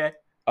Macs, but okay.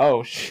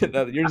 Oh shit!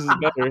 Yours is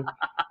better.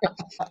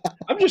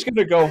 I'm just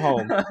gonna go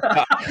home.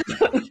 Not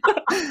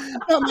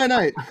my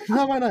night.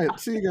 Not my night.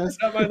 See you guys.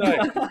 Not my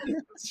night.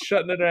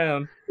 Shutting it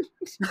down.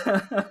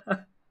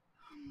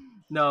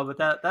 No, but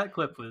that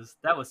clip was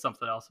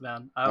something else,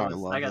 man. I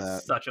got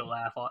that. such a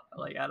laugh out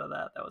of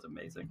that. That was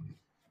amazing.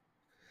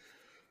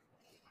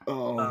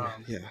 Oh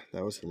yeah,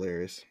 that was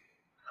hilarious.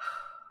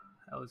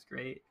 That was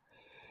great.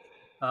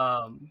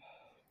 I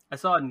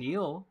saw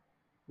Neil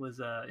was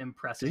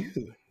impressive.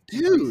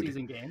 Dude,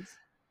 preseason games.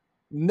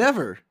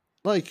 Never.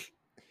 Like,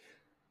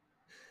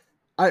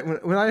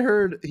 when I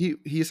heard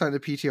he signed a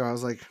PTO, I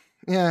was like,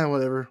 yeah,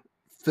 whatever,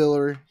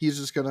 filler. He's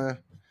just gonna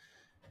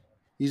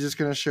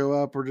show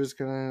up. We're just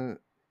gonna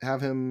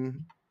have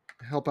him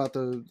help out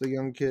the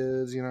young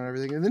kids, and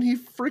everything. And then he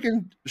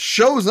freaking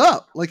shows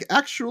up, like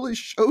actually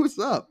shows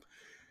up.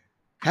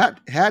 Had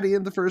he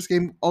in the first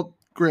game?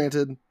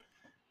 Granted,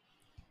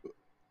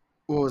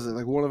 what was it?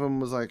 Like one of them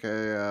was like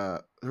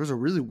there was a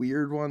really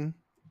weird one.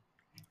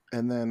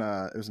 And then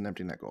it was an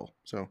empty net goal.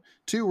 So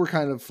 2 were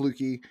kind of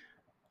fluky,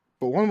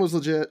 but 1 was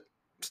legit.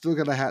 Still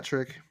got a hat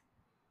trick.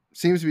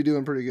 Seems to be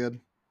doing pretty good.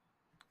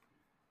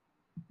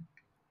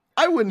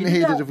 I wouldn't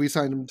hate it if we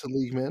signed him to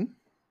League Min.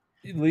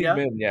 League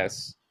Min,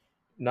 yes.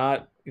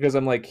 Not because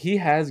I'm like, he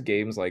has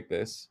games like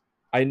this.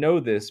 I know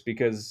this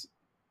because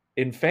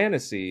in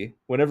fantasy,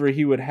 whenever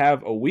he would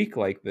have a week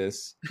like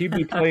this, he'd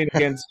be playing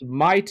against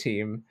my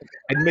team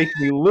and make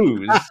me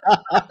lose.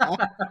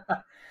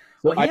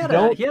 Well, he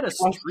had a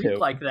streak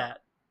like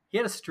that. He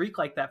had a streak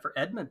like that for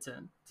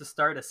Edmonton to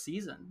start a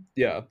season.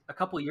 Yeah, a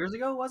couple years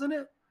ago, wasn't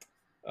it?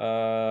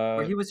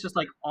 Where he was just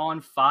like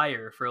on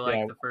fire for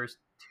like the first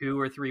 2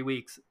 or 3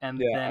 weeks, and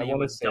then he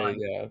was done.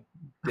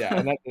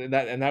 Yeah,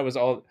 and that was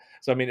all.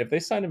 So I mean, if they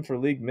signed him for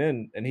League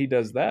Min and he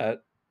does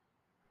that,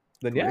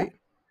 then yeah,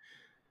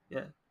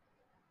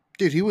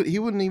 dude, he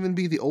wouldn't even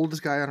be the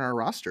oldest guy on our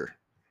roster.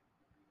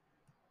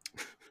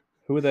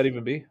 Who would that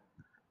even be?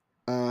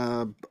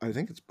 I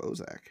think it's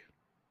Bozak.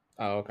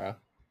 Oh, okay.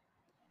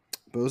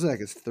 Bozak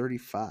is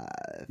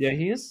 35. Yeah,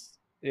 he is.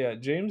 Yeah,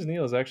 James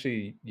Neal is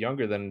actually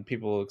younger than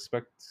people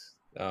expect.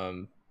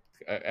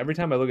 Every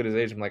time I look at his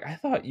age, I'm like, I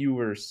thought you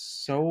were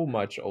so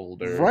much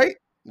older. Right?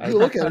 You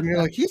look at him, you're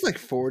like, he's like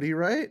 40,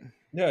 right?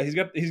 Yeah,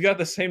 he's got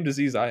the same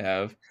disease I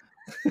have.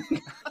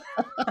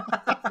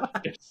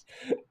 It's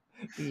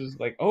just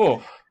like,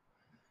 all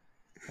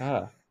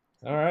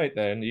right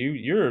then.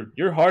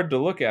 You're hard to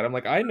look at. I'm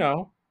like, I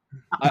know.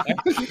 I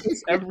do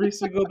this every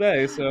single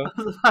day, so.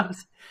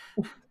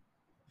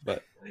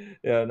 But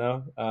yeah,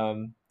 no.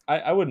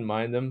 I wouldn't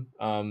mind him.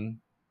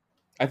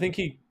 I think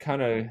he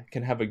kind of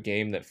can have a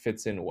game that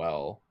fits in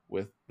well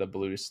with the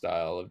Blues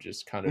style of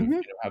just kind of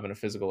having a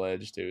physical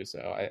edge too.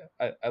 So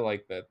I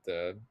like that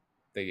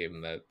they gave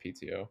him that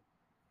PTO.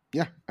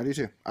 Yeah, I do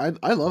too. I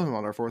love him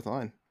on our 4th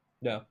line.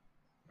 Yeah.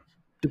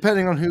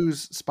 Depending on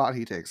whose spot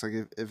he takes. Like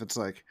if it's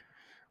like,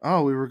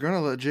 oh, we were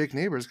gonna let Jake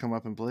Neighbors come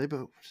up and play,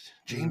 but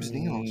James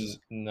Neal.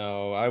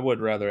 No, I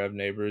would rather have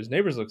Neighbors.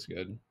 Neighbors looks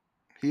good.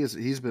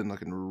 He's been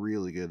looking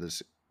really good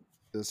this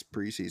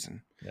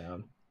preseason. Yeah.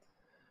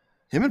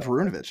 Him and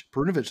Perunovic.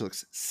 Perunovic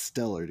looks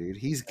stellar, dude.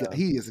 He has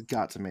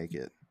got to make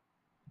it.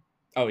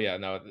 Oh yeah,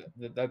 no,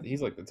 that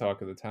he's like the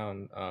talk of the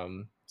town.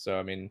 So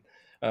I mean,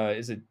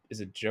 is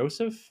it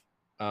Joseph?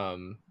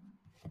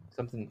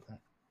 Something.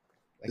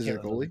 Is it a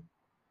goalie?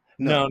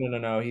 No.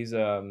 He's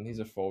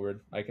a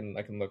forward. I can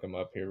look him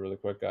up here really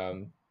quick.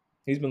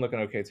 He's been looking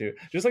okay too.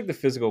 Just like the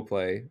physical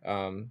play,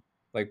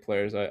 like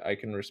players I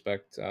can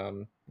respect.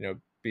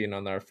 Being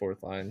on our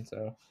 4th line.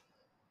 So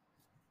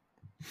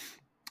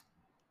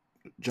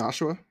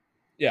Joshua.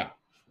 Yeah.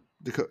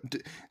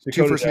 Dakota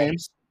 2 first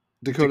names.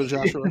 Dakota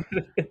Joshua.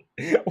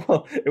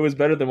 Well, it was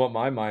better than what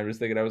my mind was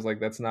thinking. I was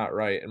like, that's not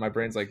right. And my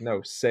brain's like,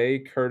 no, say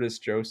Curtis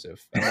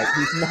Joseph. I'm like,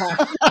 he's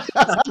not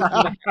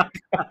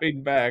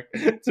coming back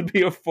to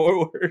be a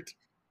forward.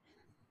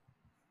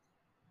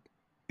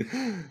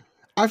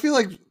 I feel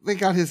like they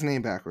got his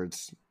name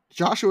backwards.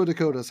 Joshua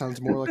Dakota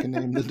sounds more like a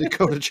name than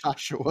Dakota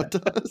Joshua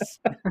does.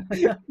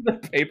 The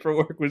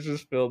paperwork was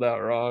just filled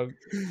out wrong.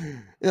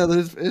 Yeah,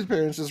 his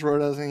parents just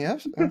wrote out saying,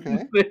 yes,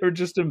 okay. They were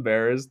just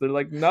embarrassed. They're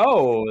like,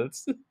 no,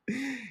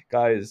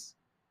 guys,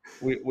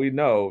 we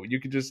know.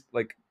 You could just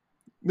like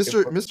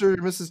Mr. and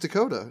Mrs.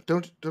 Dakota.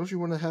 Don't you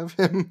want to have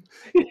him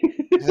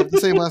have the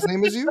same last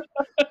name as you?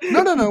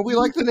 No. We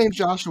like the name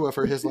Joshua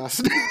for his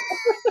last name.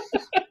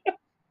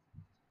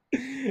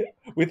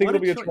 We think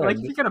it'll be a Like,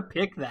 trend. you're gonna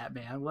pick that,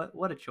 man.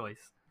 What a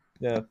choice.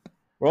 Yeah.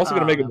 We're also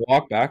gonna make him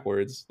walk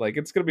backwards. Like,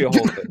 it's gonna be a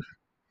whole thing.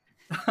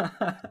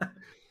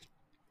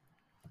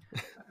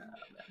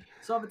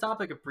 So on the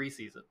topic of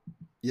preseason,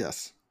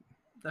 Yes.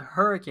 the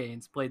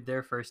Hurricanes played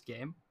their first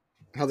game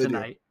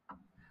tonight.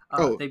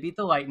 They beat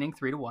the Lightning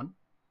 3-1.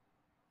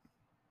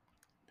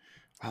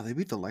 Oh, they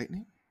beat the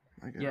Lightning?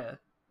 Okay. Yeah.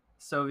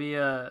 So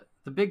the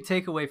big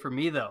takeaway for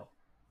me, though,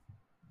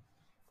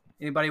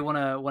 anybody want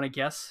to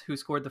guess who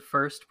scored the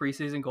first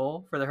preseason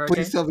goal for the Hurricanes?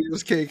 Please tell me it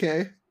was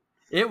KK.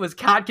 It was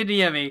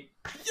Kotkaniemi.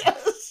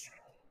 Yes!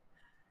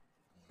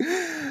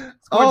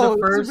 Scored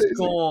the first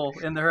goal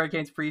in the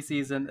Hurricanes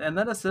preseason and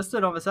then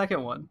assisted on the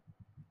second one.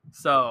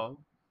 So...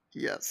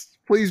 Yes.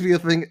 Please be a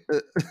thing.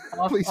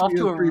 Off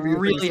to a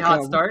really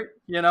hot start,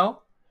 you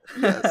know?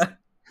 Yes.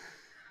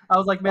 I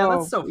was like, man,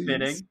 that's so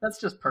fitting. That's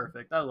just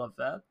perfect. I love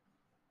that.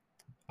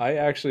 I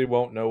actually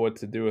won't know what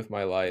to do with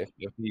my life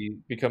if he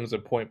becomes a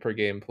point per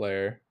game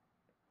player.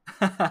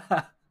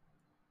 I'll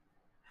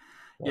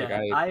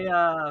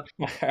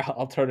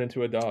turn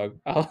into a dog.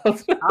 I'll be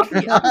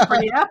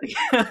pretty happy.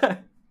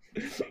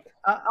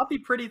 I'll be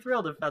pretty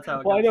thrilled if that's how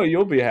it goes. Well, I know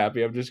you'll be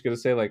happy. I'm just gonna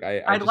say, like,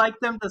 I'd like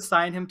them to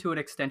sign him to an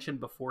extension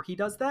before he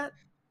does that.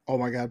 Oh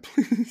my god,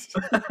 please!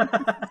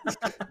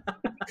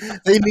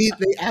 They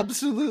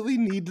absolutely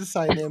need to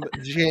sign him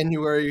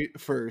January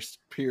 1st.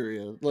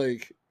 Period.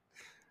 Like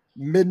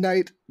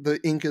midnight, the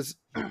ink is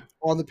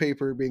on the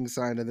paper being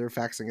signed, and they're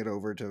faxing it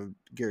over to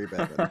Gary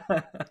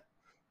Bettman.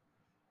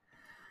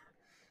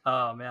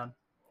 Oh man!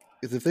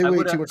 Because if they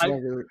wait too much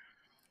longer,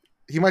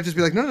 he might just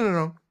be like,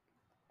 no.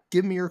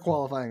 Give me your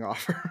qualifying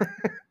offer.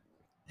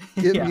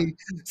 Give me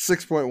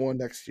 6.1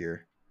 next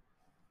year.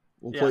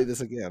 We'll play this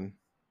again.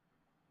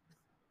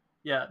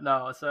 Yeah,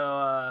 no. So,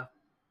 I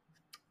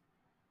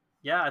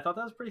thought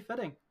that was pretty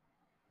fitting.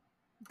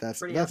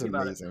 That's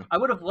amazing. I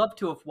would have loved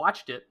to have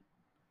watched it,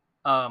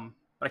 but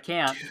I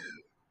can't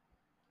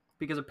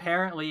because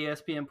apparently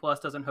ESPN Plus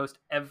doesn't host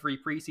every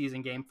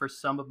preseason game for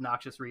some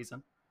obnoxious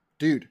reason.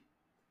 Dude,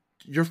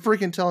 you're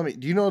freaking telling me.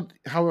 Do you know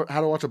how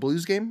to watch a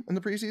Blues game in the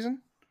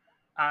preseason?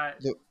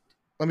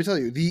 Let me tell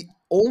you, the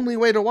only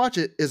way to watch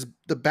it is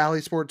the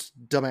Bally Sports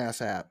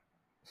dumbass app.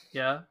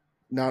 Yeah.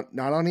 Not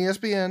on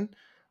ESPN,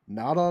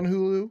 not on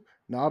Hulu,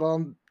 not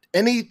on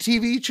any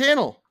TV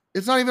channel.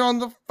 It's not even on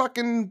the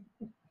fucking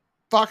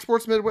Fox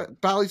Sports Midwest,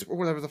 Bally Sports,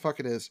 whatever the fuck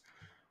it is.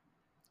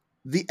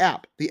 The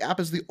app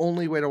is the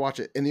only way to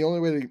watch it, and the only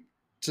way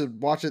to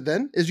watch it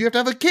then is you have to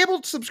have a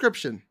cable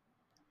subscription.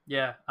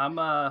 Yeah, And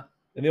the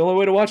only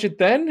way to watch it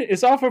then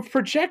is off a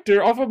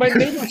projector off of my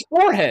neighbor's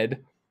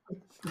forehead.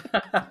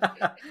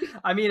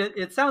 I mean,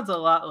 it sounds a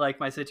lot like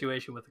my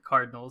situation with the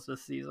Cardinals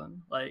this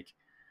season. Like,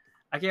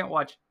 I can't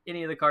watch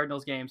any of the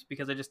Cardinals games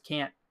because I just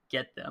can't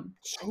get them.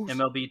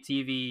 MLB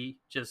TV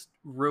just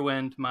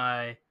ruined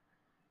my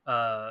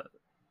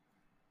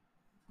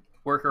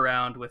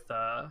workaround with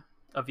a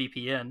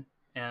VPN,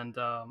 and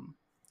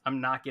I'm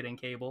not getting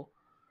cable.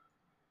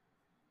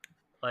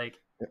 Like,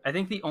 I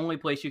think the only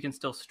place you can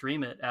still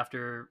stream it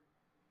after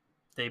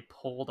they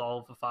pulled all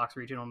of the Fox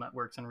regional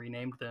networks and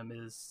renamed them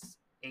is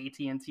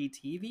AT&T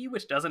TV,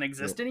 which doesn't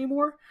exist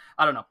anymore.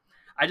 I don't know.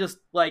 I just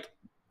like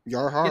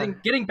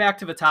getting back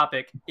to the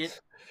topic.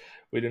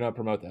 We do not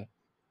promote that.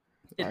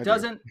 It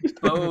doesn't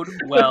bode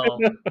well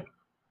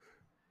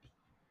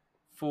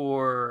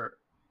for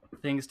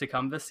things to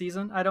come this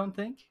season, I don't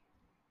think.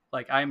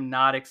 Like, I'm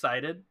not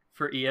excited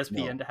for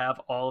ESPN to have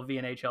all of the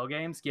NHL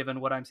games, given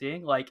what I'm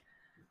seeing. Like,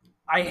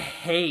 I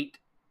hate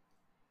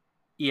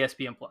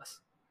ESPN Plus.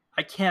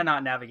 I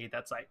cannot navigate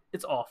that site.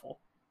 It's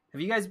awful.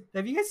 Have you guys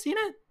seen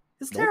it?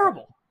 It's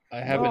terrible.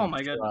 I haven't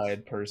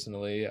tried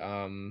personally.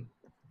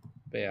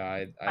 But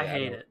yeah, I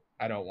hate it.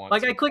 I don't want.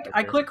 Like, I click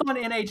on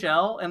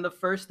NHL, and the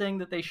first thing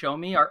that they show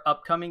me are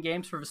upcoming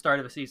games for the start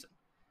of the season,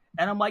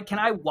 and I'm like, can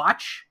I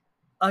watch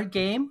a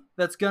game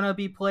that's gonna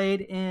be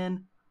played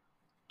in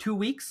 2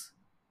 weeks?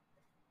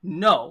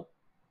 No,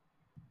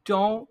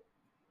 don't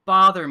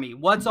bother me.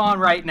 What's on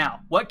right now?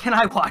 What can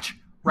I watch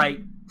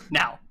right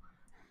now?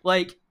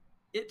 Like,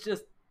 it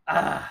just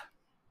and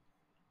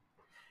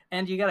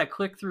you gotta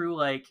click through,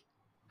 like,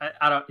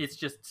 I don't, it's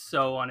just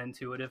so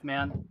unintuitive,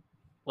 man.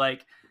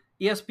 Like,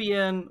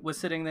 ESPN was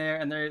sitting there,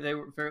 and they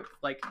were very,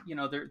 like, you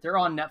know, they're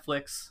on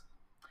Netflix,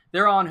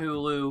 they're on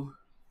Hulu,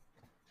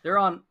 they're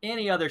on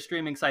any other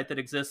streaming site that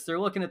exists. They're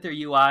looking at their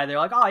UI. They're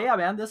like, oh yeah,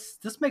 man, this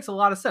makes a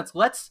lot of sense.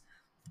 Let's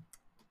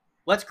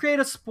create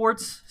a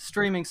sports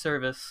streaming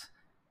service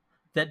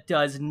that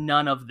does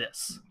none of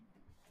this.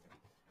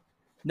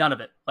 None of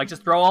it. Like,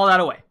 just throw all that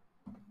away.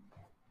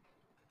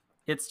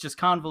 It's just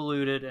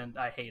convoluted, and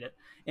I hate it.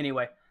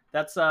 Anyway,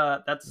 that's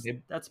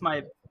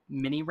my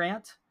mini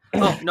rant.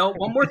 Oh no!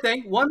 One more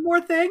thing.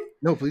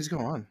 No, please go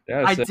on.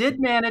 I did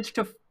manage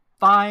to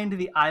find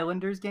the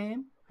Islanders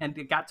game and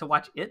got to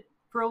watch it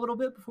for a little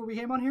bit before we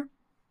came on here.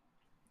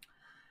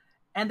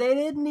 And they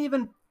didn't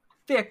even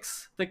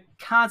fix the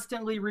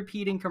constantly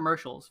repeating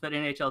commercials that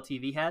NHL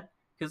TV had,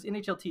 because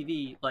NHL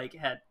TV like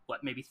had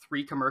maybe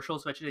 3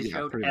 commercials that they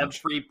showed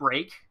every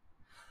break.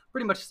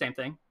 Pretty much the same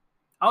thing.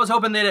 I was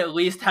hoping they'd at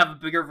least have a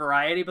bigger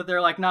variety, but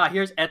they're like, nah,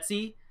 here's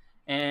Etsy,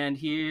 and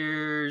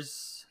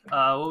here's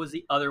what was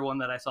the other one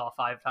that I saw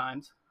 5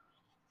 times?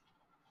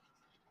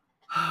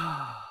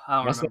 I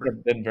don't Must remember.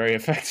 have been very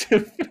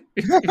effective.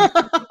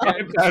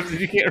 5 times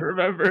you can't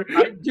remember.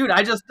 Dude,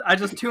 I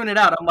just tune it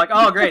out. I'm like,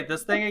 oh great,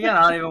 this thing again.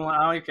 I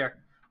don't even care.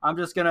 I'm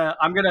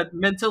gonna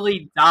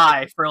mentally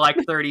die for like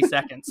 30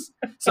 seconds,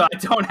 so I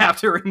don't have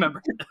to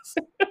remember this.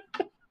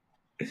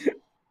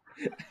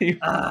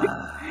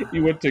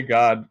 You went to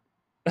God.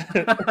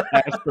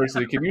 Asked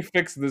personally, can you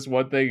fix this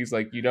one thing? He's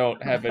like, you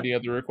don't have any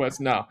other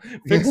requests? No.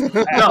 Fix it.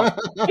 No.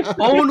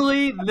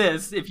 Only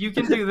this. If you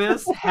can do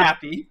this,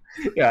 happy.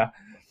 Yeah.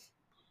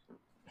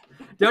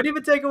 Don't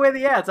even take away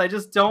the ads. I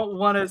just don't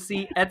want to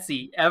see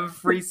Etsy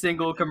every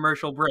single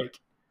commercial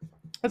break.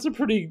 I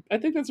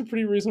think that's a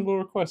pretty reasonable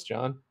request,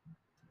 John.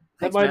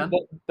 Thanks,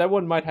 that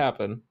one might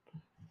happen.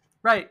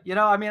 Right.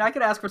 I mean, I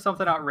could ask for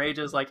something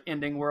outrageous like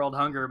ending world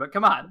hunger, but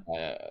come on.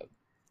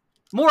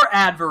 More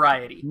ad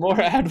variety. More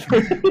ad.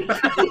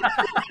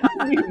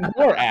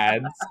 More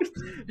ads.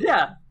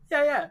 Yeah.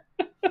 I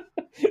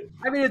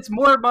mean, it's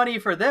more money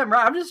for them,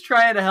 right? I'm just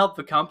trying to help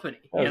the company,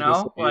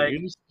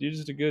 You're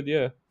just a good,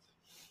 yeah.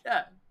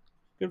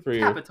 Good for you.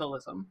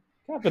 Capitalism.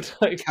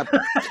 Capitalism.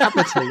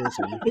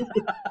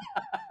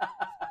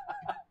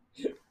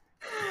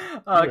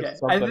 Okay,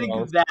 I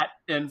think that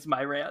ends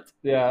my rant.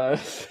 Yeah,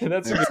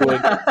 that's a good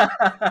one.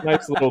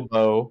 Nice little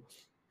bow.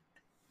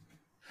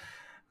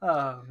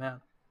 Oh man.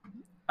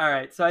 All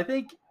right, so I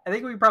think we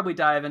can probably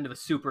dive into the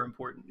super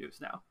important news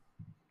now.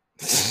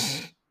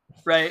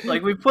 Right?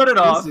 Like we put it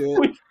off.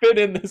 We've been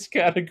in this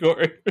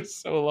category for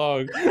so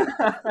long.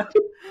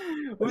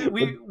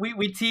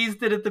 we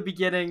teased it at the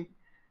beginning.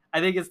 I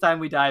think it's time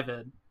we dive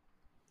in.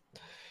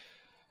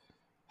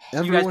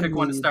 You guys pick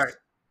one to start.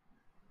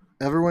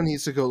 Everyone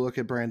needs to go look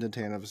at Brandon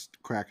Tanev's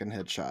Kraken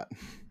headshot.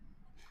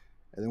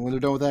 And then when they're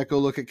done with that, go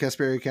look at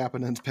Kasperi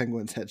Kapanen's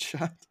Penguins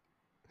headshot.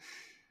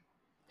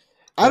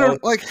 I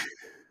don't like.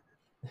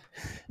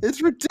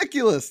 It's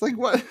ridiculous. Like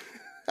what?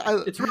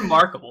 It's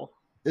remarkable.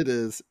 It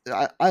is.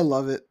 I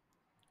love it.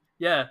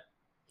 Yeah.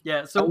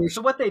 So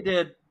what they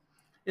did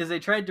is they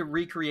tried to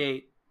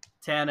recreate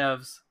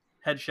Tanev's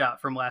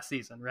headshot from last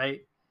season,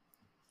 right?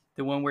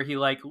 The one where he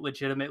like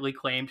legitimately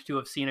claimed to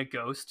have seen a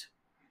ghost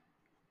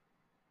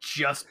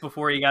just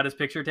before he got his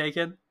picture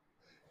taken.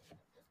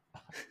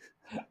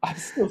 I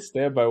still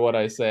stand by what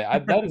I say.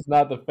 That is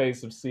not the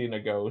face of seeing a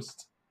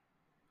ghost.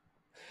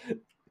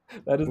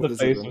 That is the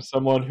face of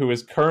someone who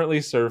is currently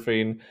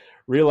surfing,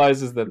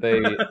 realizes that they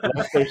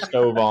left their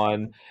stove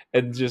on,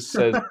 and just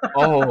says,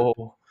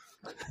 "Oh,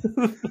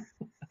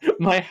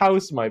 my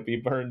house might be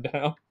burned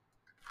down."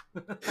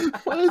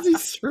 Why is he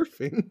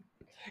surfing?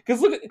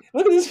 Because look at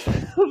this.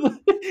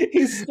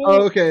 He's still.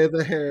 Oh, okay,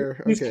 the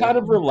hair. He's kind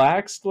of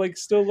relaxed, like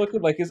still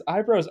looking like his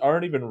eyebrows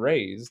aren't even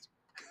raised.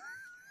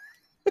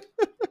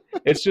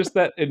 It's just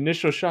that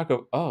initial shock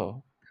of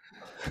oh.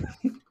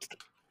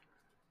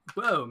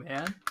 Whoa,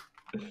 man.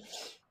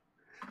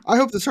 I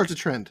hope this starts a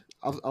trend.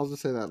 I'll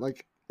just say that.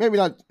 Like maybe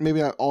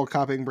not all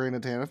copying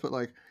Brandon Tanev, but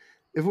like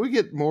if we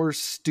get more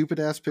stupid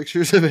ass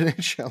pictures of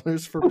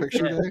NHLers for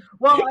picture day,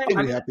 well,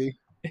 I'll be happy.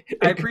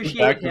 I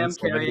appreciate him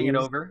carrying it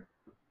over.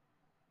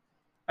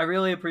 I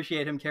really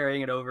appreciate him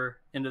carrying it over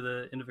into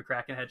the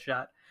Kraken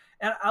headshot.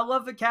 And I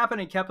love that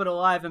Kapanen kept it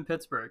alive in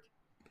Pittsburgh.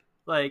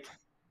 Like,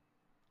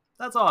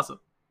 that's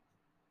awesome.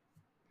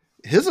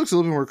 His looks a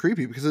little bit more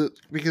creepy because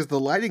the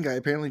lighting guy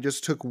apparently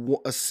just took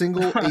a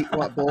single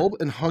 8-watt bulb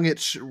and hung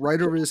it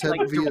right over his head,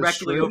 like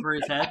directly over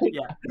his head.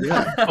 Yeah.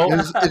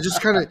 It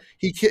just kind of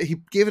he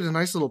gave it a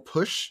nice little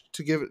push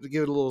to give it a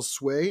little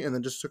sway, and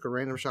then just took a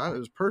random shot. It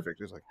was perfect.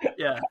 It was like,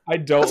 yeah, I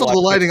don't. That's all the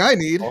lighting I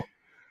need.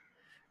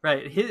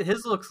 Right.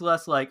 His looks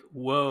less like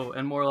whoa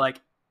and more like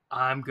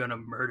I'm gonna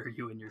murder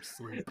you in your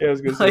sleep. Yeah, I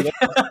was gonna say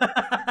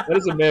that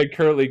is a man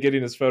currently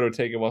getting his photo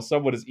taken while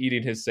someone is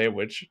eating his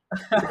sandwich.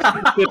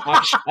 I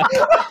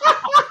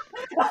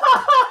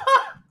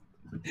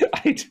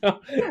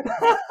don't.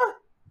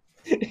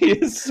 He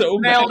is so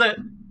nailed it.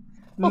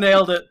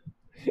 Nailed it.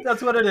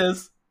 That's what it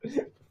is.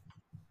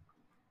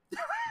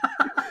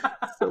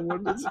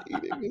 Someone is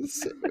eating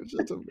his sandwich.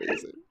 That's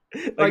amazing.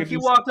 Like he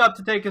walked up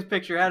to take his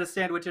picture, had a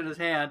sandwich in his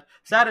hand,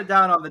 sat it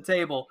down on the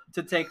table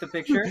to take the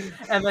picture,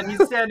 and then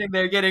he's standing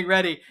there getting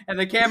ready, and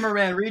the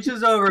cameraman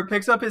reaches over,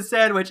 picks up his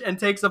sandwich, and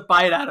takes a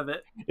bite out of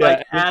it,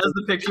 like as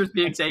the picture's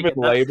being taken. It's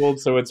been labeled,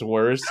 so it's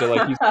worse. So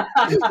like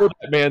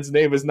that man's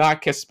name is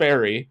not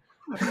Kasperi.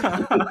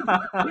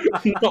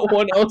 No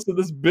one else in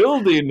this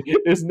building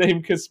is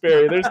named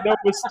Kasperi. There's no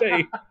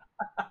mistake.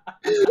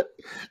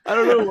 I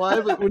don't know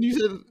why, but when you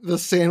said the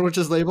sandwich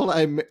is labeled,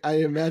 I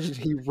imagined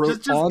he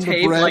wrote just on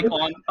the bread. Like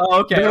on,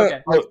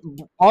 okay.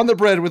 On the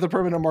bread with a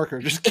permanent marker,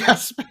 just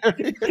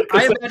Kasperi.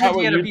 I imagined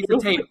he had a piece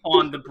of tape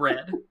on the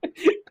bread.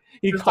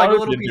 He just like a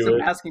little piece of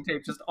masking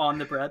tape just on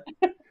the bread.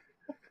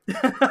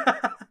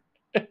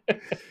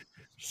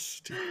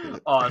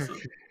 Awesome.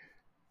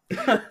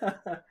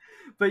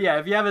 But yeah,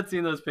 if you haven't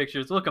seen those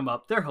pictures, look them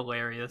up. They're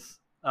hilarious.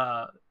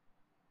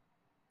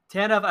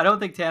 Tanev, I don't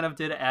think Tanev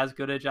did as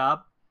good a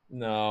job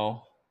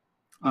No.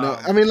 No,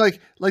 I mean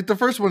like the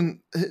first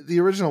one,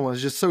 the original one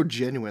is just so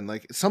genuine.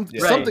 Like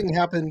something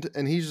happened,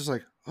 and he's just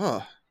like,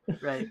 oh,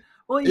 right.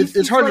 Well,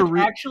 it's hard like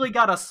to actually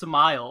got a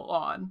smile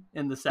on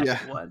in the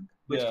second one,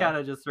 which kind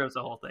of just throws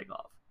the whole thing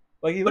off.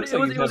 Like it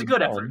was a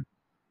good effort.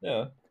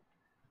 Yeah,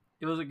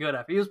 it was a good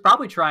effort. He was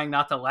probably trying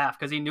not to laugh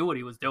because he knew what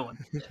he was doing.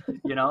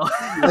 You know,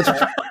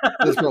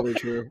 that's probably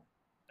true.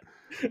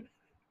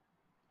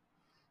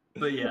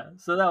 But yeah,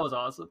 so that was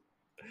awesome.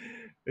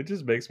 It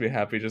just makes me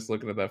happy just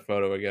looking at that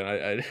photo again.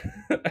 I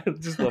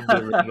just love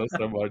the original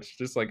so much,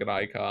 just like an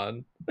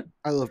icon.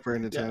 I love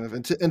Brandon Tanev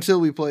until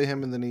we play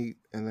him, and then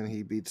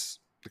he beats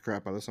the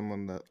crap out of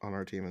someone that on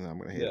our team, and then I'm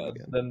gonna hate him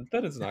again.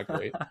 Then it's not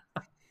great.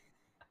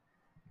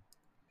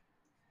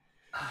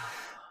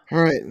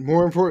 All right,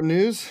 more important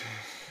news.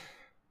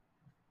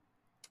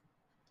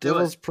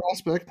 Devils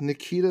prospect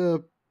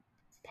Nikita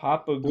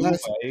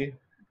Papagayev.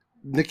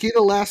 Nikita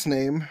last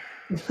name.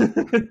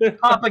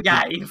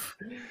 Papagayev.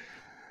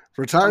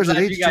 Retires at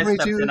age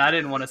 22. I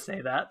didn't want to say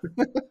that.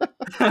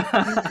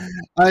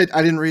 I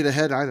didn't read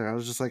ahead either. I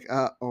was just like,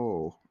 I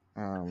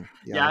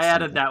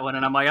added that one,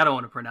 and I'm like, I don't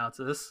want to pronounce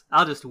this.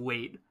 I'll just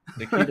wait.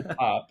 Nikita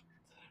Pop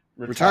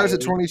retires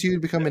at 22 to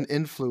become an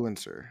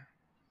influencer.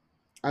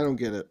 I don't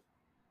get it.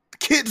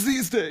 Kids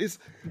these days,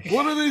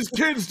 what are these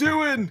kids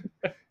doing?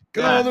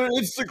 Go on their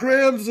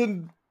Instagrams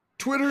and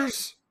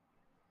Twitters.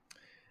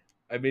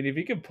 I mean, if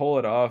he can pull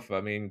it off, I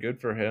mean, good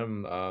for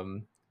him.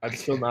 I'm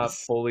still not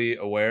fully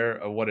aware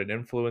of what an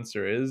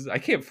influencer is. I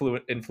can't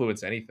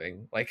influence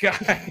anything. Like,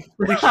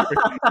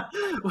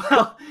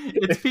 well,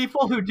 it's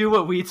people who do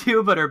what we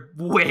do, but are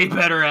way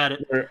better at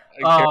it.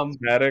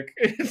 Charismatic.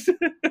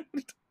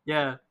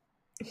 Yeah.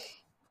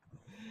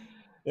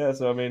 Yeah.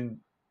 So I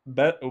mean,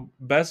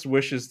 best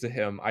wishes to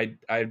him.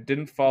 I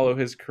didn't follow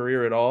his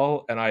career at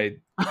all, and I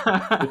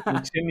will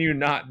continue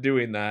not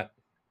doing that.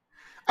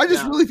 I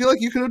just really feel like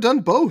you could have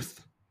done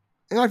both.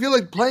 And I feel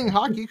like playing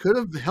hockey could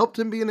have helped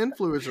him be an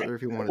influencer if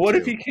he wanted to. What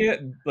if he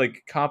can't,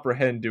 like,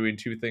 comprehend doing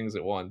two things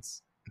at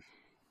once?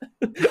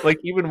 Like,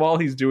 even while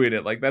he's doing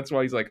it, like, that's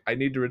why he's like, I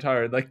need to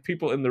retire. Like,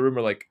 people in the room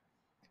are like,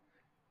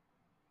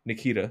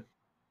 Nikita,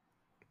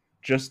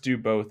 just do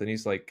both. And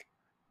he's like,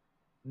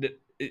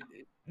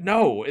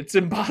 no, it's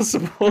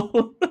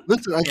impossible.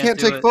 Listen, I can't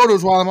take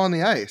photos while I'm on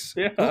the ice.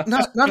 Yeah. Well,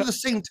 not at the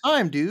same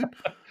time, dude.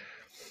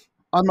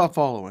 I'm not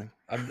following.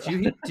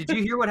 Did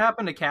you hear what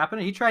happened to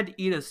Kapanen? He tried to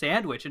eat a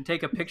sandwich and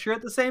take a picture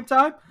at the same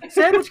time.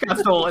 Sandwich got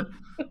stolen.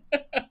 I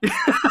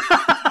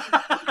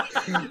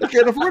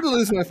can't afford to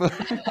lose my phone.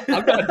 I'm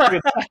not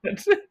doing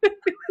that.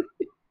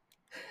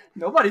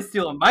 Nobody's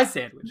stealing my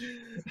sandwich.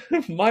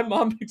 My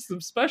mom makes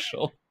them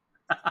special.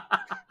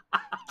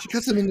 She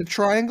cuts them into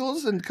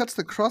triangles and cuts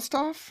the crust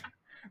off.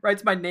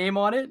 Writes my name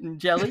on it and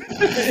jelly.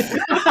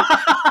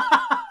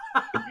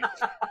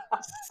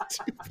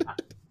 Stupid.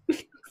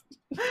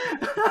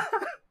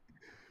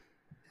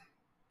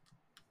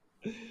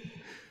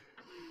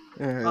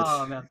 All right.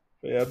 Oh man.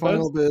 Yeah,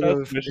 final bit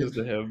of wishes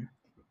to him.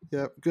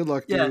 Yep. Good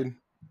luck, dude.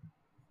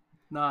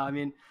 No, I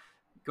mean,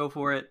 go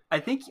for it. I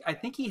think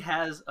he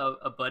has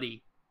a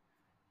buddy,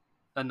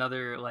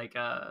 another like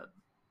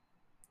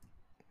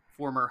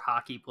former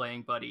hockey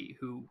playing buddy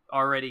who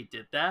already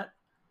did that,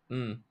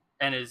 and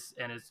is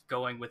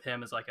going with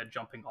him as like a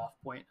jumping off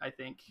point. I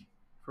think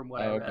from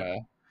what I read.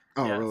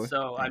 Oh, yeah, really?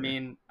 So, I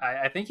mean,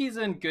 I think he's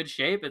in good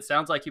shape. It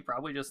sounds like he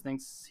probably just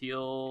thinks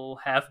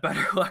he'll have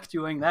better luck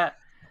doing that,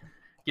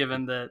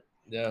 given that,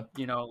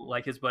 you know,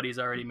 like his buddy's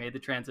already made the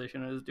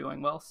transition and is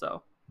doing well.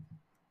 So,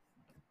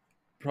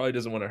 probably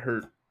doesn't want to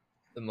hurt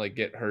and like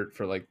get hurt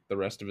for like the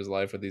rest of his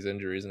life with these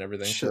injuries and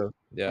everything. So,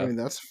 yeah, I mean,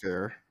 that's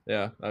fair.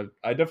 Yeah,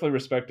 I definitely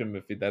respect him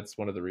if that's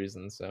one of the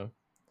reasons. So,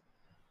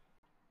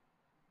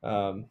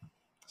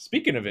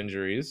 speaking of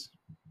injuries.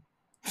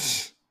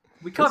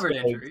 We covered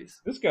injuries.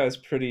 This guy's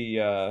pretty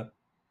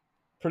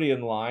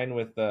in line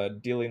with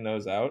dealing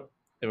those out.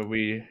 If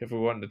we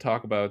wanted to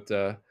talk about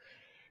good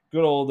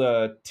old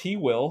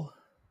T-Will.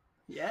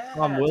 Yeah,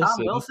 Tom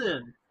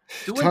Wilson.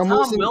 Doing Tom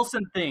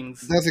Wilson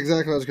things. That's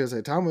exactly what I was going to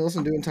say. Tom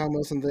Wilson doing Tom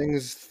Wilson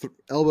things,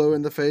 elbow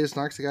in the face,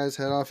 knocks the guy's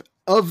head off.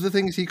 Of the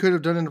things he could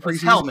have done in the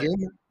preseason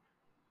game.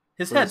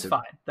 His head's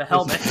fine. The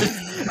helmet.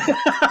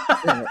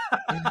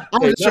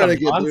 I'm just trying to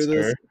get through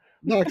this.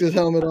 Knocked his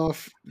helmet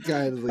off.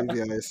 Guy had to leave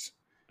the ice.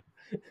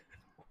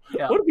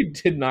 Yeah. What if he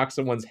did knock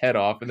someone's head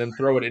off and then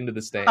throw it into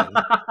the stand?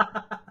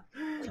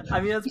 I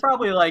mean, it's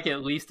probably like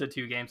at least a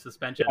 2-game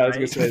suspension. Yeah, I was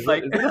going to say, is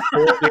it a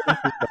 4-game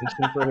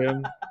suspension for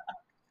him?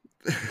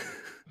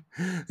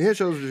 The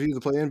NHL's reviewed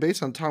the play, and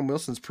based on Tom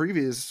Wilson's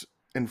previous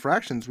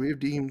infractions, we have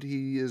deemed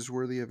he is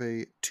worthy of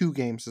a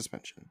 2-game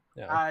suspension.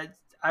 Yeah.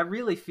 I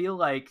really feel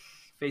like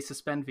they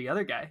suspend the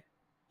other guy.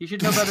 He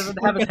should know better than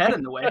to have his head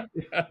in the way.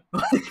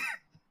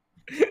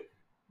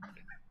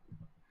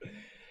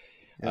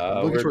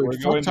 We're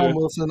going Tom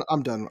Wilson.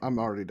 I'm done. I'm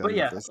already done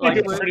with this. Like,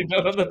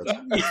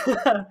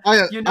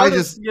 you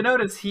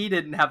notice he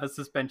didn't have a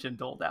suspension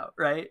doled out,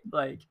 right?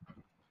 Like,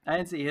 I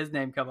didn't see his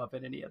name come up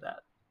in any of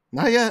that.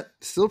 Not yet.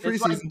 Still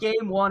preseason. It's like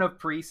game 1 of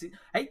preseason.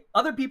 Hey,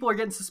 other people are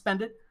getting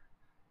suspended.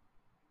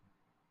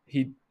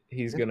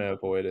 he's gonna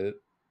avoid it.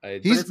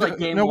 But it's like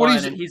game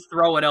one, and he's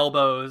throwing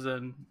elbows,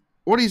 and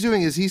what he's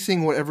doing is he's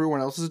seeing what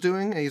everyone else is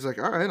doing, and he's like,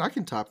 "All right, I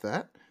can top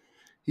that."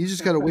 He's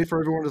just got to wait for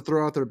everyone to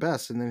throw out their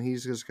best, and then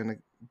he's just gonna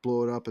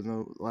blow it up in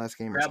the last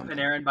game. Grab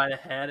Panarin by the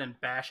head and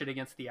bash it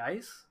against the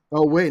ice.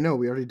 Oh wait, no,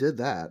 we already did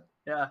that.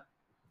 Yeah.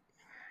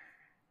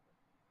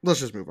 Let's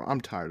just move on.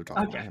 I'm tired of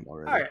talking about him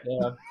already. All right.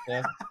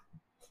 Yeah.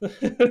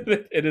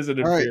 It is an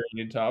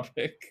infuriating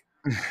topic.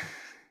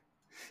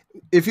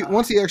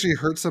 Once he actually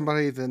hurts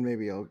somebody, then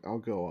maybe I'll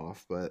go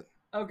off. But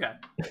okay,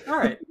 all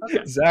right.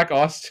 Okay. Zach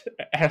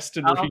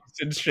Aston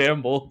Reese in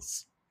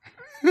shambles.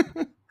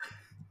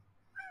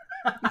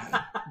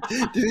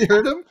 Did he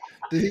hurt him?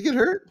 Did he get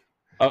hurt?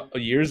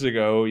 Years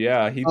ago,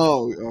 yeah.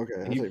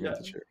 Okay.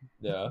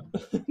 Yeah.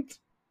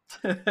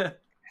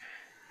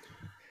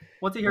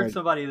 Once he hurt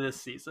somebody this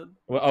season.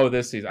 Well,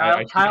 this season.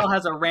 Kyle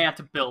has a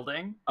rant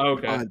building.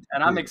 Okay.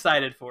 And I'm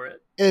excited for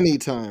it.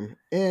 Anytime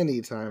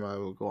I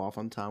will go off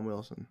on Tom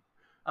Wilson.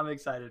 I'm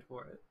excited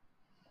for it.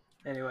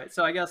 Anyway,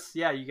 so I guess,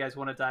 you guys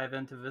want to dive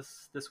into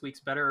this week's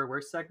better or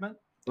worse segment?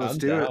 Let's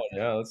do it.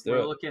 Yeah, let's do it.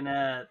 We're looking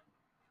at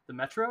the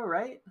Metro,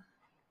 right?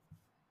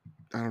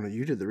 I don't know.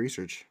 You did the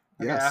research.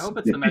 Okay, yes. I hope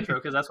it's the Metro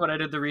because that's what I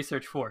did the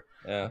research for.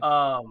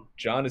 Yeah.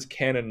 John is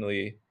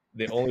canonly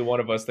the only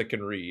one of us that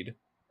can read.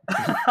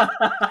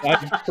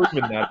 I've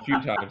proven that a few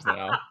times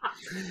now.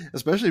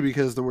 Especially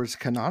because the word's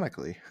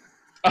canonically.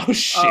 Oh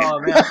shit! Oh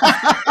man.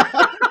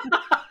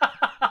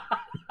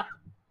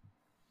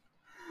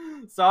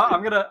 So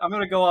I'm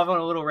gonna go off on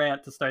a little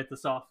rant to start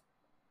this off.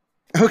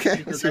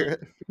 Okay, let's hear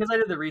it. Because I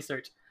did the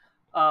research.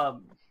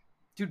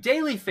 Dude,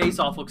 Daily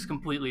Face-Off looks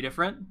completely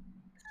different.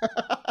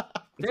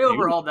 They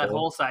overhauled that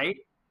whole site.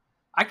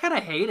 I kind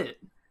of hate it.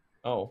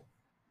 Oh.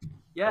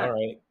 Yeah. All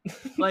right.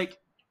 Like,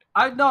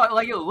 I know,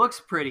 like it looks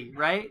pretty,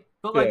 right?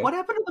 But like, what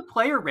happened to the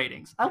player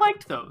ratings? I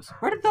liked those.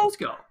 Where did those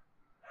go?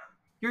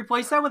 You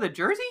replaced that with a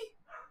jersey?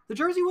 The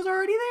jersey was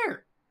already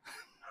there.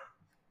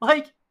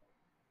 Like,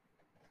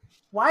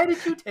 why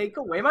did you take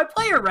away my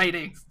player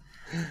ratings?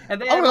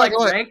 And they had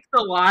ranked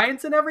the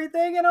lines and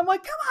everything, and I'm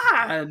like, come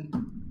on.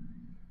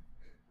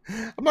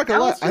 I'm not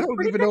gonna lie. I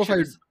don't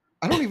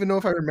even know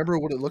if I remember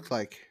what it looked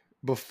like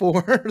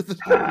before.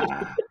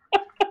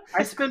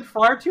 I spend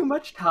far too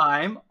much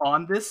time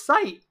on this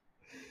site.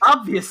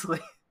 Obviously.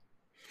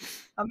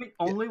 I'm the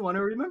only one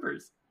who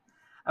remembers.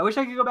 I wish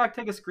I could go back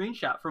and take a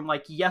screenshot from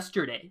like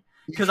yesterday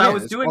because I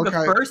was doing the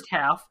first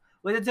half.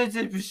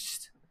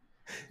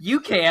 You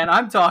can.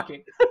 I'm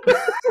talking.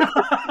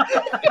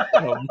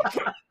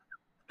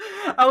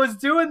 I was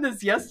doing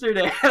this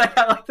yesterday and I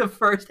got like the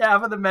first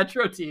half of the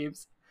Metro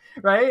teams,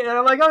 right? And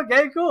I'm like,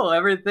 okay, cool.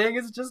 Everything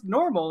is just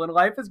normal and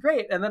life is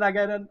great. And then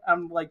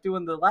I'm like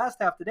doing the last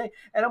half today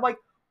and I'm like,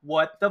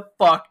 what the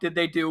fuck did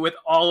they do with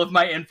all of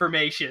my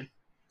information?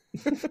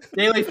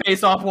 Daily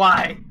Face-Off,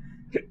 why?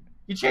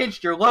 You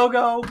changed your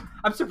logo.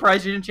 I'm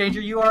surprised you didn't change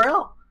your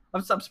URL.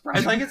 I'm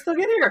surprised I can still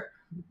get here.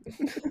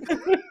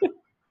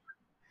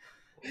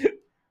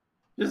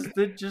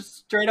 Just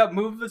straight up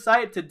move the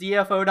site to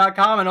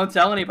dfo.com and don't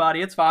tell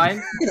anybody. It's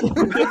fine.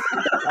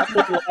 I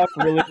will laugh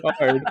really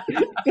hard.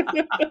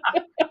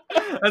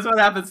 That's what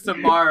happens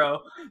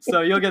tomorrow.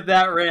 So you'll get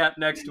that rant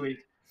next week.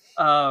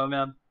 Oh,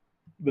 man.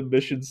 The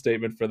mission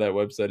statement for that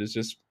website is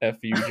just F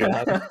you,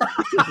 John.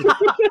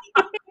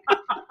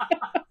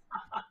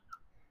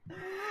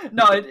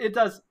 No, it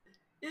does.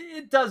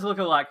 It does look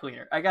a lot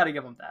cleaner. I got to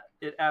give them that.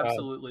 It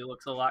absolutely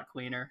looks a lot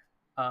cleaner.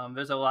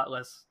 There's a lot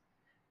less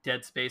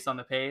dead space on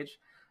the page,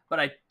 but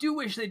I do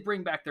wish they'd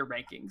bring back their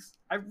rankings.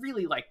 I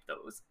really like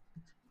those.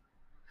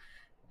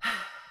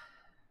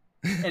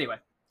 Anyway,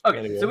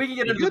 so we can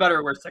get into the better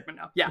or worse segment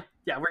now. Yeah,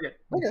 we're good.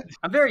 Okay.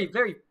 I'm very,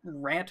 very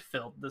rant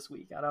filled this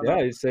week. I don't know.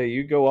 Yeah, you say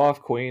you go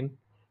off, Queen.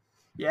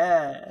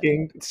 Yeah.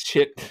 King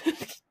shit.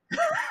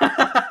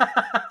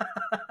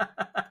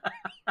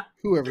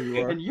 Whoever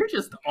you are. And you're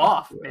just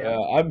off, man. Yeah,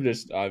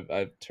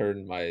 I've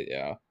turned my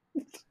All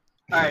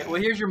right,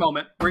 well, here's your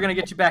moment. We're gonna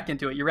get you back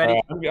into it. You ready?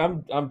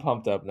 I'm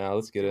pumped up now.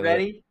 Let's get it.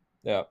 Ready?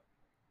 Yeah.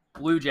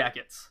 Blue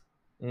Jackets.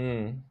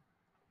 All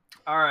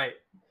right.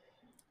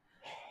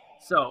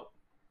 So,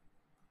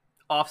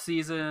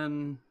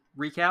 off-season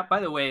recap.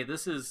 By the way,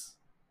 this is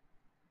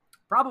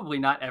probably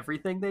not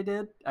everything they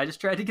did. I just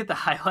tried to get the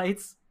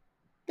highlights.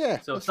 Yeah.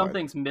 So if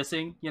something's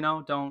missing,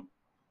 don't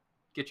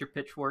get your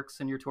pitchforks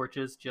and your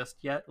torches just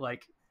yet.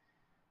 Like,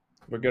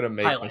 we're gonna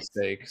make highlights.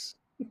 Mistakes.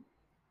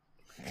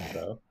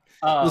 So.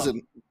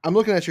 Listen, I'm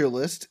looking at your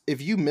list.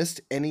 If you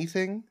missed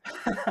anything,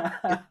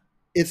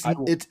 it's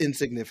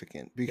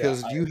insignificant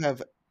because you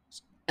have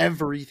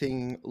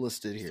everything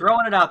listed here.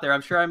 Throwing it out there.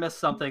 I'm sure I missed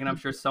something, and I'm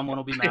sure someone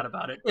will be mad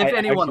about it. If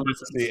anyone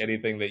listens. I didn't see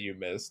anything that you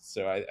missed,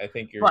 so I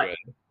think you're good.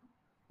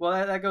 Well,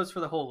 that goes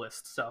for the whole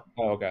list. So.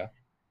 Oh, okay.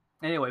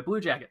 Anyway,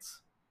 Blue Jackets.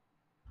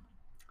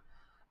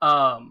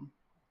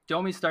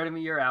 Domi started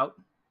the year out,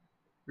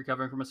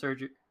 recovering from a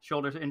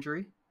shoulder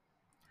injury.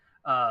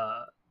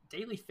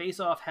 Daily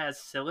Face-Off has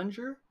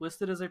Sillinger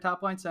listed as their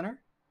top-line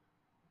center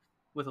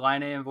with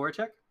Laine and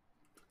Voracek.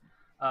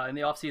 In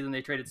the offseason,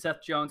 they traded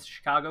Seth Jones to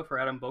Chicago for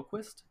Adam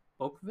Boqvist.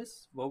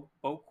 Boquist?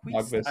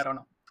 Boqvist. I don't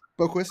know.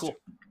 Boquist. Cool.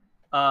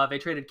 They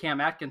traded Cam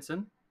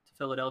Atkinson to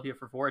Philadelphia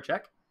for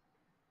Voracek.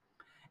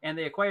 And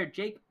they acquired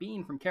Jake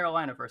Bean from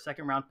Carolina for a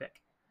second-round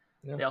pick.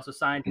 Yeah. They also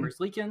signed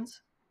Merzlikins,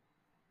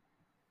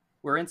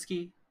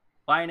 Werenski,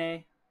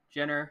 Laine,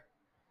 Jenner,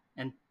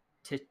 and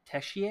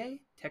Texier?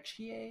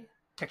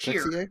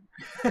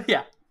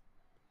 Yeah.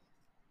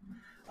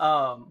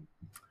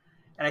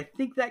 And I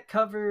think that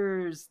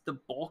covers the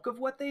bulk of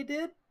what they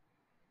did.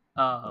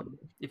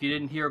 If you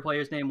didn't hear a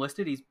player's name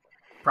listed, he's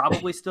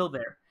probably still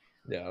there.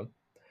 Yeah.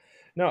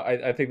 No,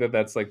 I think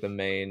that's like the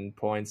main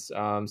points.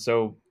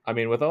 So, I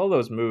mean, with all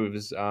those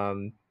moves,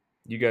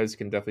 you guys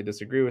can definitely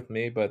disagree with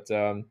me, but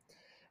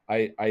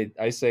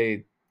I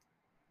say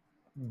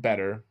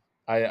better.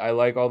 I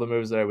like all the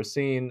moves that I was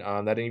seeing.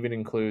 That even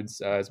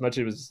includes as much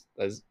as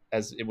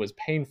it was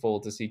painful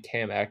to see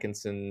Cam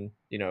Atkinson,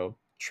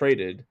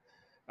 traded.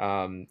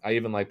 I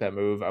even like that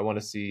move. I want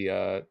to see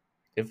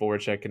if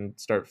Voracek can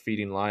start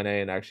feeding Laine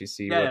and actually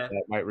see what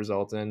that might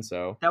result in.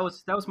 So that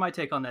was my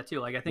take on that too.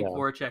 Like I think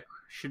Voracek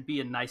should be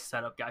a nice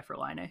setup guy for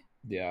Laine.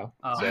 Yeah.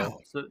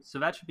 So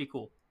that should be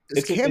cool.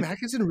 Is Cam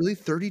Atkinson really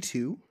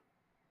 32?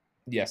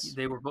 Yes.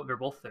 They're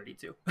both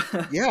 32.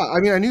 Yeah,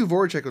 I mean I knew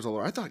Voracek was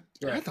older. I thought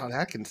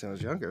Atkinson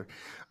was younger.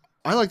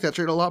 I like that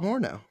trade a lot more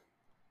now.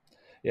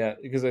 Yeah,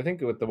 because I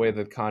think with the way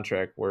the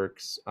contract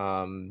works,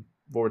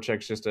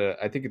 Voracek's just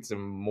I think it's a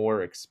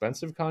more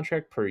expensive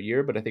contract per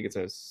year, but I think it's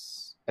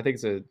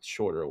a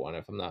shorter one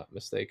if I'm not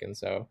mistaken.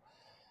 So,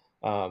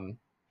 but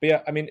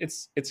yeah, I mean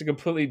it's a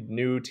completely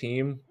new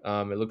team.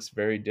 It looks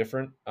very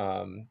different.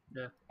 I'm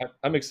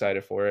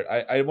excited for it.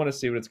 I want to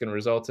see what it's going to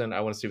result in.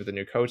 I want to see what the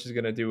new coach is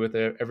going to do with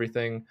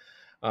everything.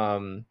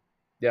 I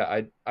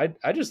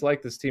just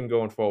like this team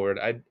going forward.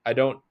 I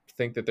don't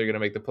think that they're going to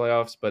make the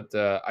playoffs, but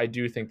I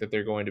do think that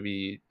they're going to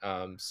be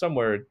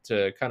somewhere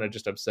to kind of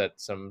just upset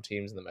some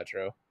teams in the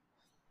Metro.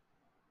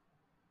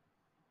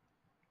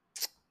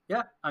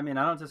 Yeah, I mean,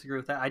 I don't disagree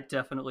with that. I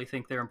definitely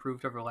think they're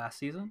improved over last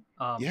season.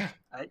 I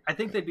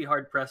think they'd be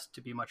hard pressed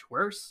to be much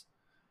worse.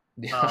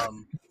 Yeah.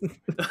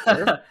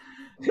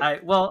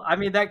 I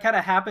mean, that kind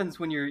of happens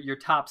when your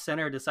top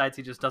center decides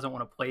he just doesn't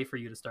want to play for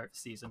you to start the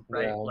season,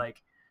 right? Yeah.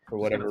 Like For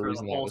whatever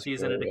reason, the whole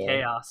season into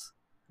chaos.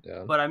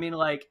 Yeah. But I mean,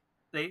 like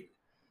they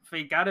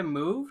got him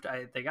moved.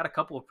 They got a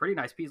couple of pretty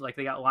nice pieces. Like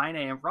they got Laine,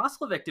 and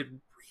Roslovic did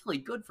really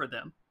good for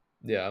them.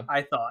 Yeah,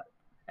 I thought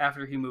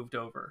after he moved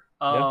over.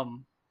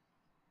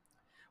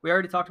 We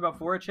already talked about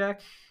Voracek.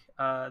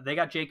 They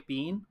got Jake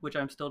Bean, which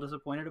I'm still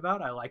disappointed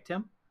about. I liked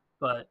him,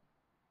 but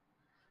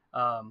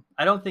I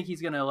don't think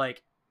he's gonna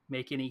like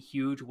make any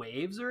huge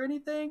waves or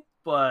anything.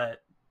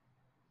 But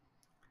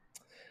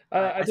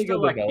I think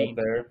he'll develop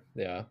there.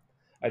 Yeah.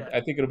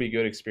 I think it'll be a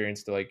good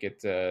experience to like get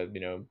some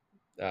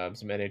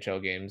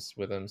NHL games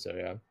with him. So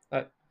yeah.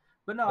 But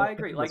no, I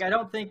agree. Like I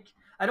don't think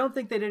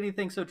they did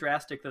anything so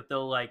drastic that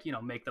they'll like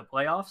make the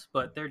playoffs,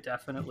 but they're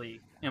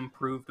definitely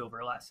improved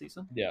over last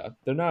season. Yeah,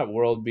 they're not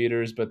world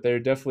beaters, but they're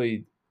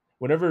definitely.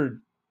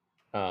 Whenever,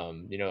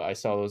 I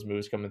saw those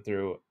moves coming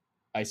through,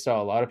 I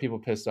saw a lot of people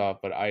pissed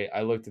off. But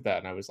I looked at that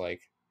and I was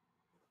like,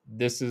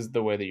 this is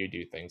the way that you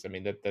do things. I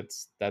mean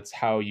that's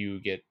how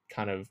you get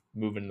kind of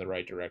moving in the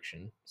right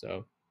direction.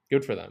 So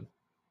good for them.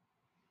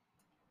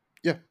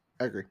 Yeah,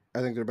 I agree.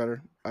 I think they're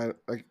better.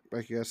 Like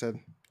you guys said.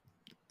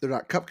 They're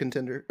not cup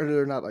contender, or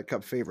they're not like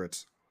cup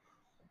favorites,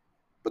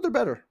 but they're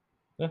better.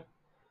 Yeah.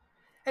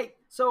 Hey,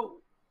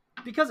 so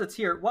because it's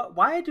here,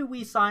 why do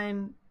we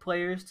sign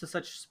players to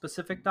such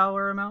specific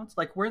dollar amounts?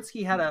 Like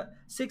Werenski had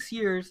 6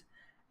 years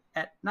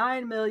at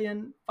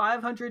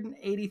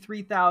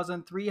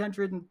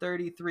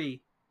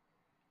 $9,583,333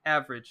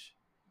 average,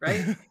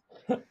 right?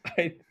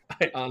 I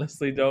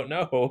honestly don't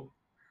know.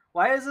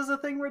 Why is this a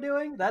thing we're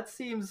doing? That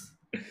seems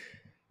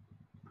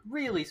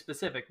really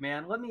specific,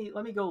 man. Let me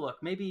go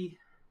look. Maybe.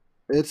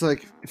 It's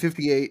like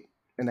 58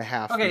 and a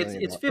half. Okay,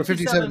 it's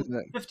 57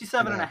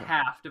 and a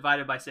half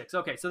divided by 6.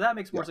 Okay, so that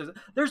makes more sense.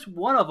 There's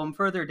one of them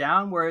further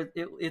down where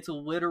it's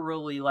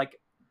literally like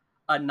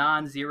a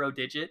non-zero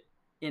digit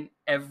in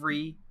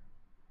every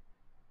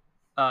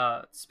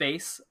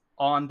space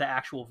on the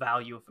actual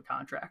value of the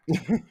contract.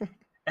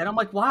 And I'm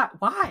like,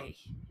 why?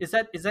 Is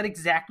that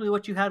exactly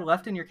what you had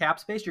left in your cap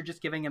space? You're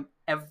just giving him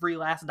every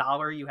last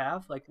dollar you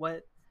have? Like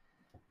what?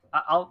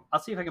 I'll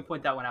see if I can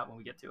point that one out when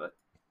we get to it.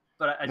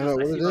 But I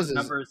see those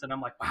numbers and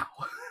I'm like, wow.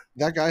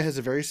 That guy has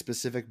a very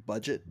specific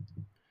budget,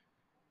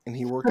 and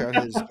he worked out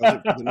his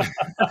budget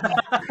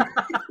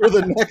for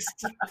the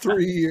next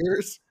 3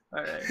 years.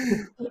 All right.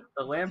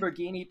 The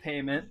Lamborghini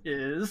payment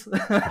is.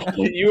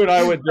 You and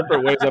I went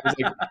different ways. I was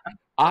like,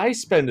 I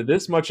spend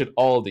this much at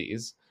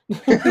Aldi's.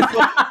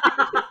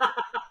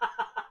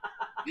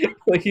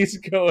 Like he's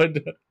going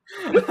to...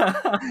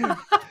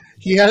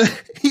 He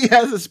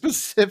has a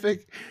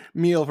specific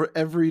meal for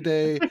every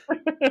day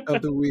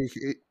of the week,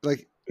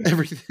 like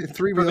every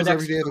 3 meals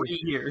every day of the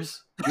week. 3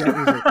 years.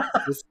 Yeah,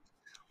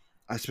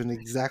 I spend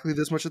exactly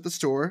this much at the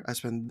store. I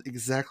spend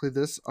exactly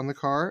this on the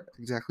car,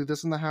 exactly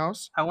this in the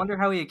house. I wonder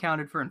how he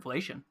accounted for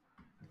inflation.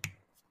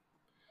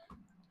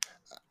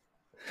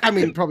 I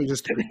mean, probably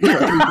just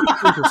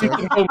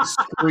 3%. I'm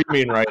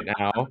screaming right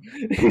now.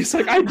 He's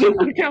like, I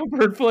didn't account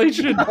for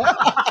inflation.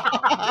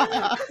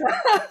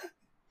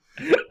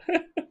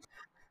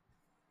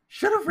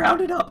 Should have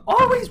rounded up.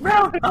 Always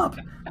round up.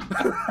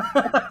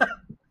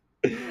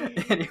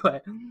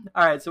 Anyway,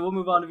 all right. So we'll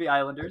move on to the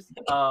Islanders.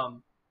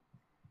 So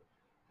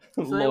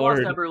they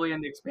lost up early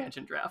in the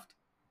expansion draft.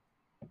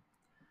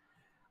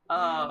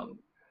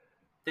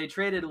 They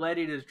traded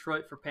Leddy to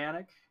Detroit for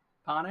Panik.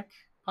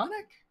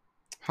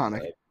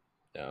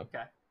 Yeah.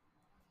 Okay.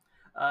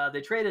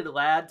 They traded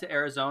Ladd to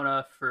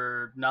Arizona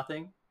for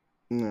nothing.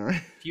 No.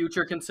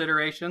 Future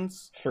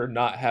considerations for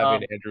not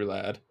having Andrew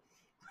Ladd.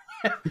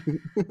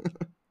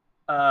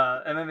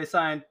 And then they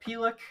signed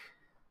Pelech,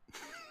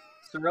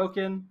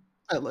 Sorokin.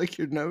 I like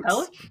your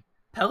notes.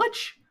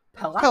 Pelech.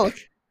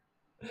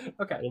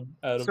 Okay.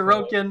 Adam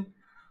Sorokin,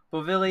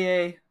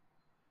 Beauvillier,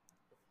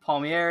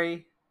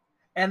 Palmieri,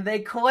 and they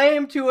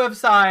claim to have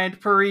signed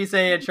Parise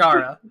and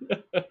Chara.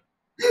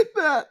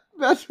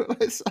 That's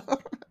what I saw.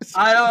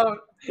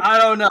 I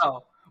don't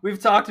know. We've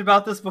talked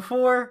about this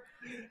before.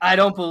 I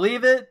don't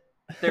believe it.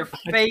 They're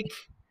fake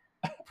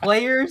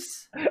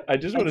players. I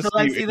just want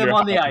to see them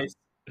on the ice.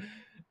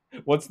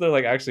 Once they're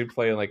like actually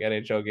playing like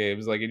NHL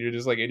games, like, and you're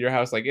just like in your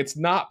house, like, it's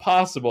not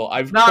possible.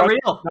 It's not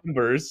real.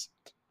 Numbers.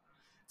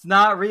 It's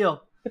not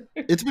real.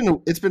 It's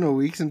been a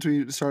week since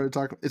we started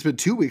talking. It's been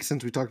 2 weeks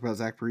since we talked about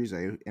Zach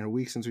Parise, and a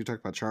week since we talked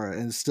about Chara,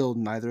 and still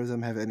neither of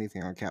them have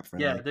anything on cap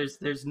friendly. Yeah,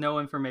 there's no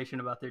information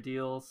about their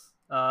deals.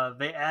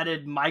 They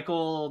added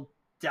Michael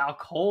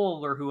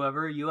Dalcole or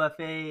whoever,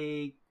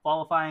 UFA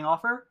qualifying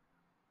offer.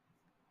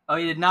 Oh,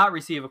 he did not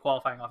receive a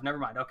qualifying offer. Never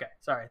mind. Okay,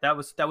 sorry. That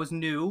was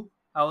new.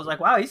 I was like,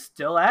 wow, he's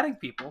still adding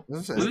people.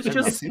 Who's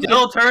just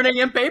still turning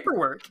in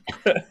paperwork?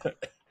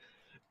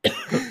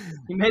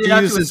 He made it out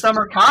to a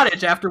summer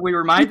cottage after we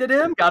reminded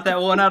him. Got that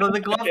one out of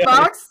the glove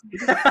box.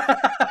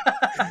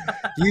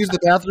 He used the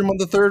bathroom on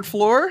the 3rd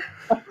floor.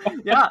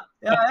 Yeah.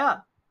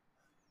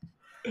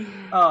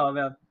 Oh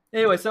man.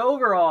 Anyway, so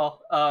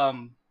overall,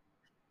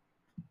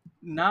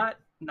 not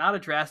a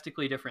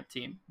drastically different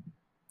team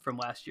from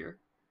last year.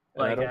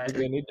 Like, I don't think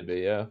they need to be.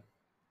 Yeah.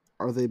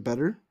 Are they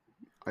better?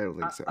 I don't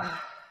think so.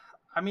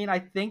 I mean, I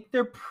think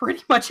they're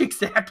pretty much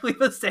exactly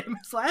the same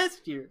as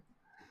last year.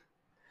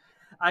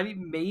 I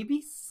mean,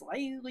 maybe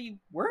slightly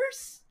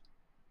worse.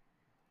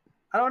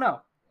 I don't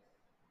know.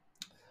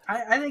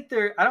 I think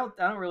they're. I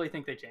don't really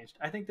think they changed.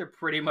 I think they're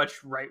pretty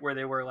much right where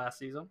they were last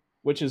season.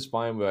 Which is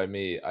fine by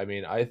me. I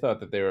mean, I thought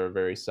that they were a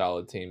very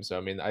solid team. So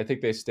I mean, I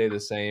think they stay the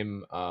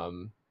same.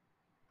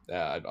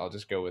 I'll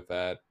just go with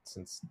that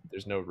since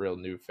there's no real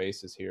new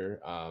faces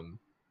here.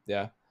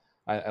 Yeah,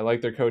 I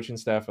like their coaching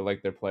staff. I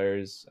like their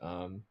players.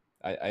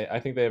 I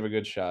think they have a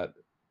good shot.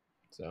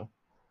 So.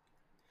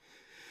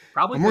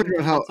 Probably I'm worried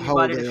about how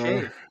old they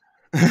are.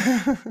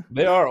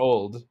 They are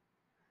old.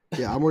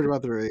 Yeah, I'm worried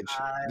about their age.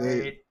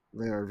 They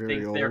are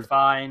very old. They're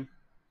fine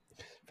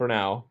for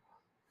now.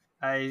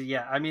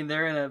 I mean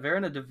they're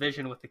in a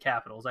division with the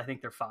Capitals. I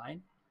think they're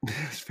fine.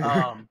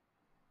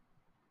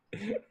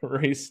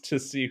 Race to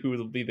see who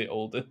will be the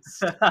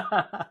oldest.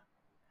 All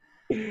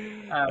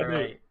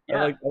right.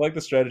 Yeah. I like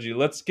the strategy.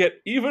 Let's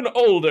get even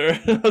older.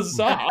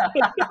 Huzzah!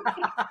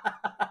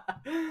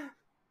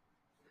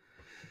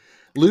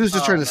 Lou's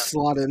just trying to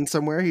slot in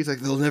somewhere. He's like,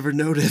 they'll never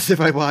notice if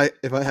I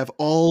have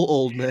all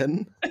old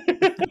men.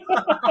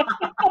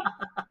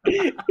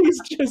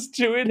 He's just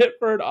doing it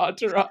for an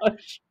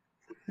entourage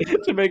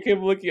to make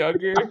him look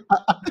younger.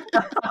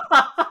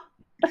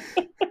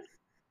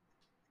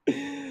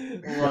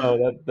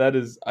 Wow, that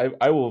is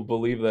I will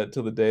believe that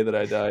till the day that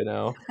I die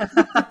now.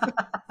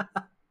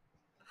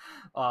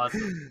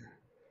 Awesome.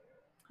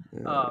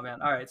 Oh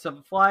man. All right. So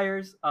the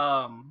Flyers,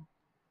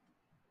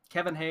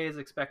 Kevin Hayes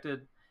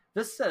expected.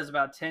 This says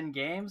about 10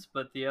 games,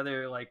 but the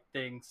other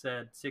thing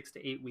said 6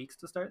 to 8 weeks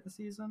to start the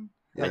season.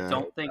 Yeah, I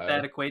don't think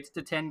that equates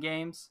to 10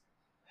 games.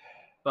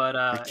 But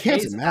I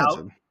can't Hayes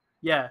imagine. Out.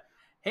 Yeah,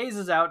 Hayes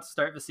is out to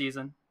start the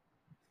season.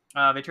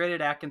 They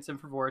traded Atkinson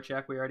for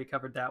Voracek. We already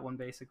covered that one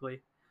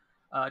basically.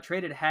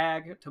 Traded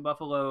Hag to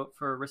Buffalo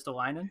for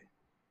Ristolainen.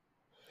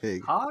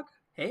 Haig?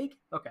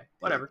 Okay,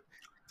 whatever.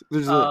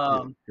 There's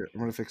I'm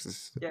gonna fix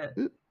this. Yeah.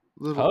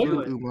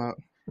 Umlaut.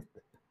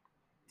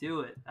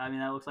 Do it. I mean,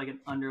 that looks like an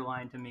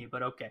underline to me,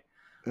 but okay.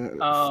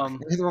 There.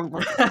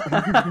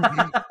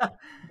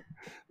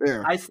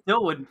 I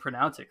still wouldn't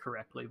pronounce it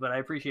correctly, but I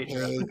appreciate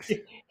your effort.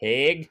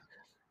 Haig.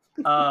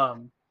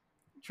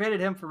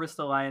 Traded him for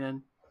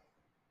Ristolainen.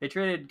 They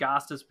traded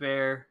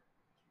Gostisbehere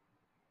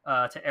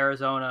to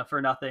Arizona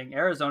for nothing.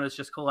 Arizona's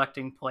just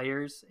collecting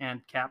players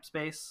and cap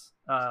space.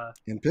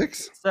 And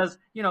picks? It says,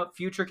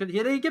 future.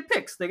 They get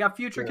picks. They got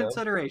future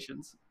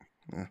considerations.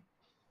 Yeah.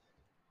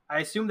 I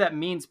assume that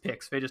means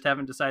picks. They just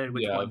haven't decided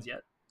which ones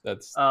yet. I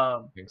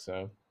think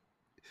so.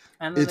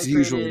 And then it's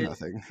usually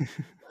nothing.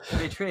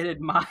 They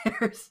traded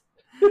Myers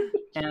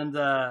and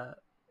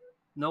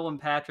Nolan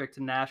Patrick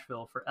to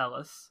Nashville for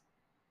Ellis.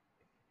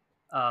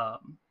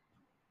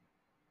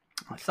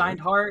 Signed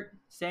Hart,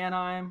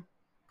 Sanheim,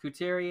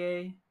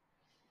 Couturier,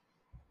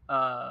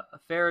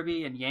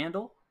 Farabee and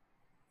Yandel.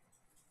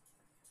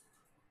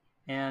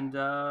 And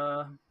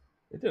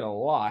They did a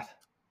lot.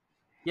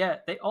 yeah,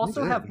 they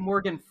also have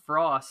Morgan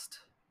Frost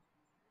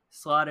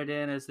slotted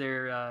in as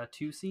their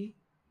 2C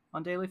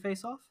on Daily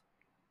Faceoff,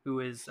 who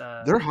is...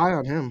 They're high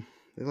on him.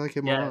 They like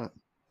him a lot.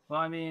 Well,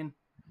 I mean,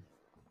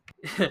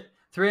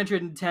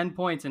 310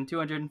 points in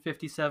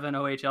 257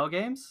 OHL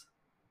games.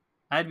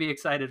 I'd be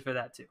excited for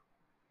that too.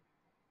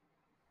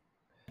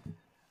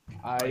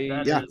 I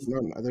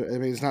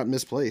mean, it's not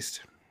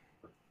misplaced.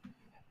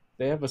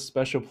 They have a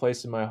special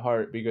place in my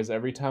heart because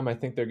every time I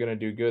think they're gonna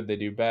do good, they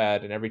do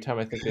bad, and every time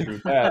I think they do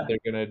bad,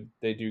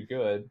 they do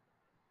good.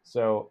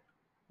 So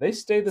they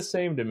stay the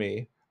same to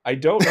me. I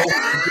don't know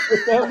what to do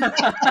with them.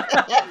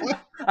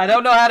 I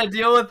don't know how to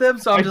deal with them,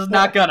 so I'm just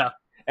not gonna.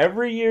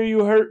 Every year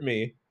you hurt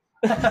me.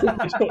 I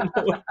don't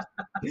know.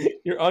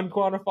 You're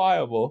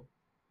unquantifiable.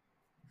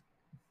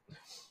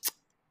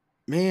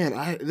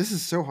 Man, this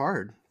is so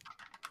hard.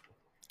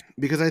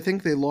 Because I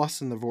think they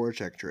lost in the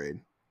Voracek trade.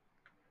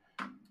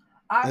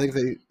 I think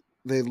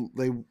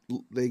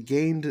they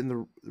gained in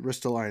the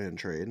Ristolainen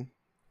trade.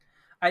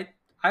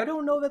 I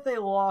don't know that they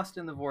lost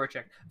in the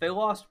Voracek. They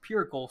lost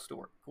pure goal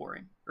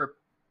scoring or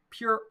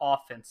pure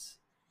offense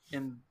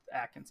in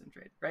Atkinson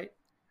trade, right?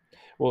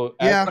 Well,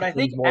 yeah, but I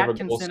think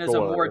Atkinson is a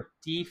more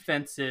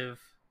defensive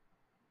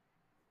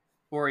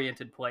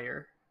oriented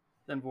player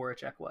than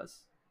Voracek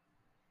was.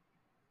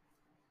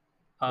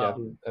 Yeah,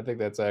 I think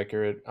that's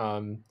accurate.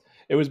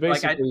 It was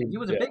basically he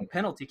was a big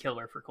penalty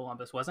killer for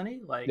Columbus, wasn't he?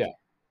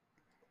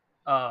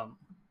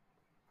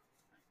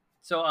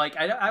 So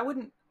I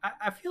wouldn't.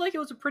 I feel like it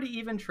was a pretty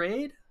even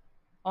trade.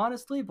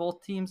 Honestly,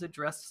 both teams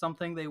addressed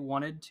something they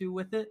wanted to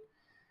with it.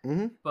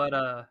 Mm-hmm.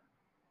 But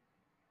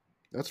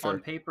that's fair. On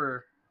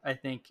paper, I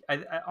think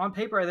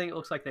it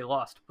looks like they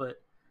lost, but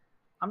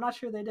I'm not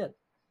sure they did.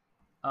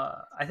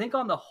 I think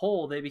on the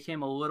whole they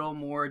became a little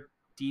more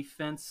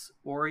defense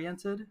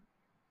oriented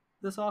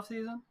this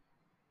offseason.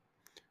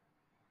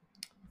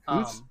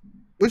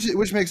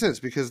 Which makes sense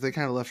because they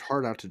kind of left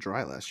Hart out to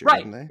dry last year, right?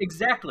 Didn't they?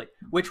 Exactly.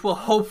 Which will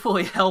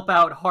hopefully help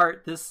out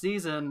Hart this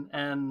season,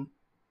 and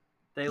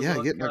they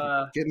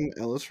getting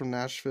Ellis from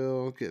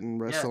Nashville, getting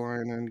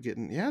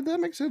Ristolainen, that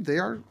makes sense. They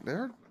are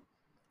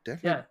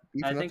definitely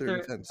beefing up their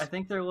defense. I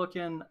think they're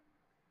looking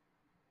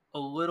a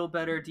little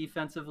better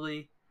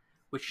defensively,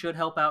 which should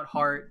help out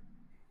Hart.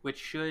 I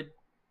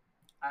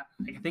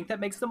think that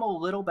makes them a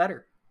little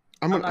better.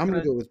 I'm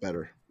gonna go with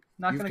better.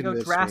 Not going to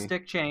go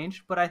drastic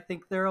change, but I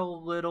think they're a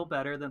little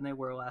better than they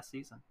were last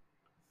season.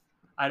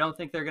 I don't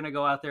think they're going to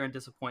go out there and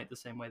disappoint the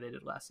same way they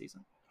did last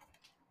season.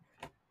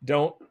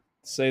 Don't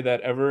say that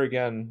ever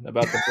again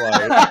about the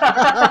Flyers.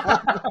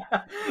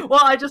 Well,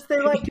 I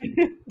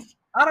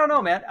don't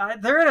know, man.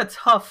 They're in a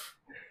tough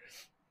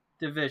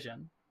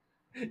division.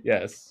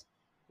 Yes.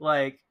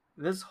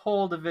 This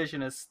whole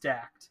division is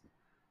stacked.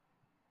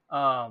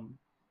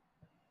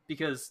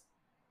 Because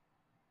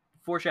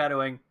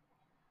foreshadowing,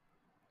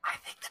 I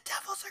think the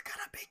Devils are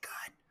gonna be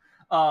good.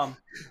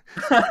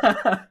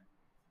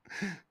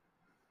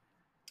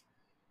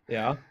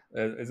 Yeah,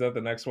 is that the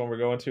next one we're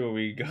going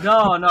to?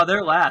 No,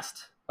 they're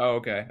last. Oh,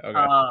 okay.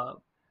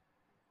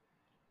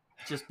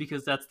 Just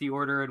because that's the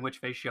order in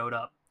which they showed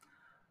up.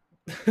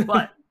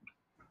 But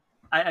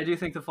I do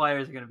think the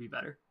Flyers are gonna be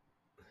better.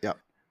 Yep.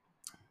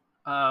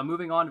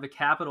 Moving on to the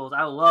Capitals,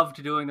 I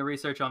loved doing the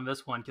research on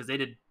this one because they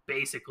did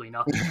basically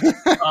nothing.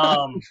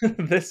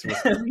 This was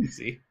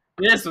easy.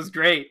 This was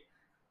great.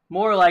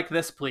 More like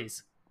this,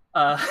 please.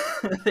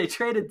 They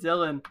traded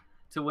Dylan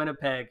to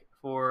Winnipeg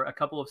for a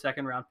couple of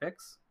second-round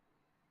picks.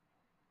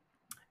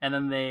 And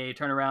then they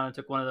turned around and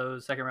took one of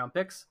those second-round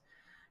picks,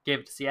 gave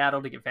it to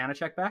Seattle to get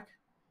Vanacek back.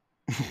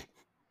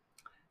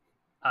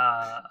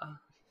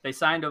 They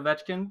signed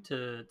Ovechkin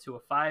to a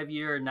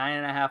 5-year,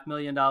 $9.5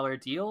 million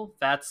deal.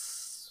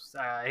 That's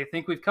I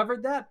think we've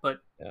covered that,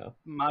 but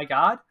my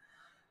God.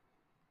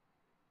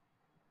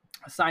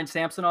 Signed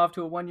Samsonov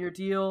to a 1-year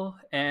deal,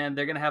 and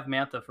they're going to have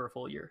Mantha for a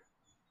full year.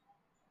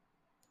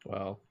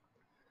 Wow.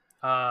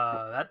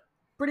 That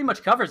pretty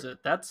much covers it.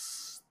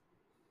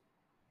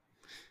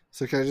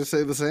 So can I just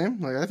say the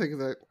same? I think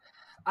that...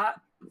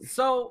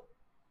 So,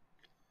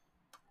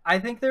 I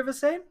think they're the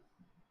same,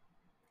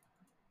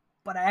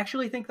 but I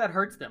actually think that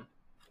hurts them.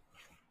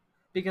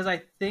 Because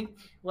I think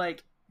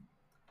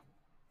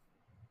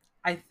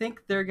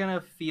they're going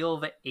to feel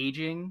the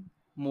aging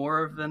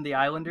more than the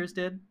Islanders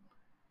did.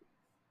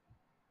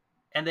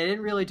 And they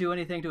didn't really do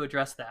anything to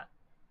address that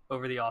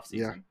over the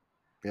offseason.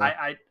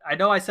 Yeah. I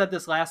know I said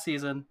this last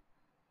season,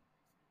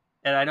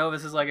 and I know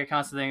this is a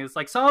constant thing.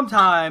 It's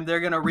sometime they're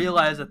going to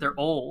realize that they're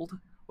old.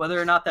 Whether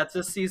or not that's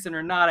this season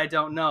or not, I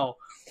don't know.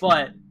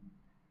 But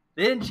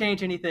they didn't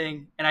change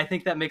anything, and I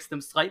think that makes them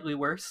slightly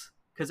worse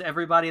because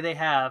everybody they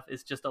have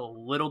is just a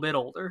little bit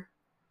older.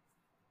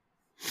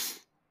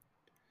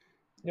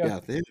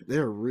 Yeah,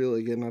 they're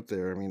really getting up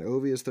there. I mean,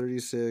 Ovi is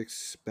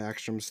 36,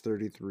 Backstrom's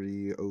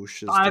 33,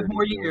 Osh's 34. 5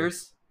 more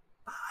years.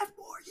 5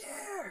 more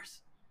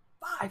years.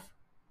 5.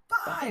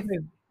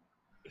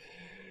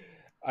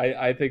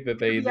 I think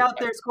that He'll be out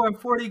there scoring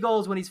 40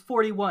 goals when he's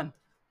 41.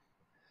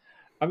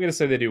 I'm gonna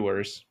say they do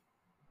worse.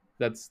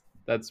 That's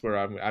where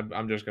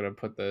I'm just gonna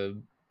put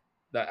the.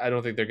 I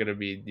don't think they're gonna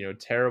be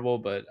terrible,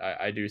 but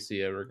I do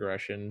see a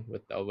regression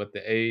with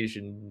the age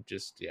and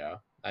just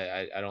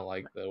I don't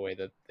like the way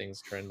that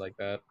things trend like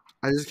that.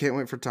 I just can't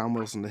wait for Tom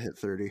Wilson to hit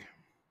 30.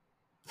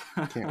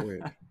 Can't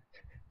wait.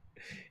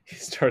 He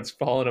starts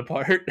falling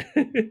apart.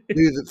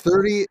 Dude,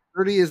 30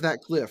 is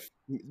that cliff.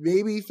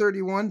 Maybe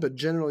 31, but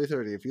generally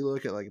 30. If you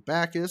look at like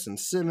Backus and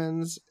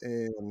Simmons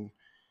and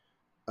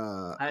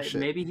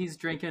maybe he's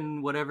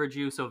drinking whatever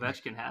juice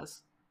Ovechkin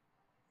has.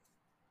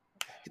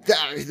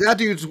 That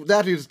dude's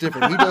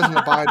different. He doesn't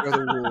abide by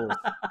the rules.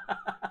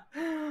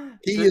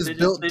 He is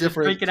built different. Just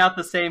drinking out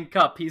the same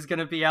cup. He's going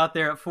to be out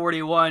there at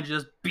 41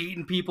 just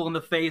beating people in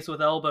the face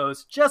with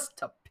elbows just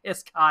to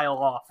piss Kyle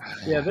off.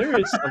 Yeah, there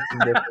is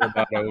something different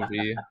about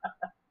Ovi.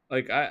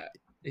 Like,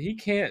 he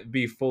can't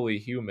be fully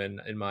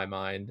human in my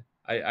mind.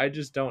 I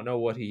just don't know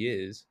what he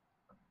is.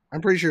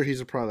 I'm pretty sure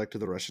he's a product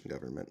of the Russian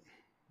government.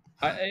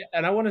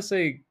 I want to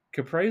say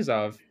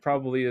Kaprizov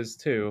probably is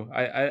too.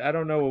 I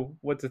don't know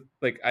what to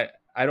like.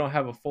 I don't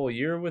have a full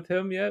year with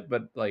him yet,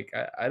 but like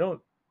I don't.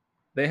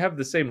 They have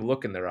the same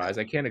look in their eyes.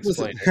 I can't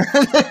explain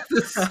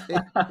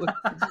it.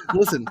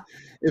 Listen,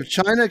 if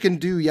China can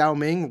do Yao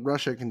Ming,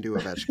 Russia can do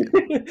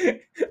Ovechkin.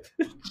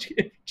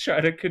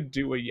 China could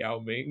do a Yao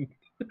Ming.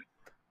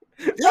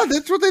 Yeah,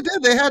 that's what they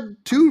did. They had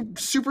two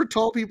super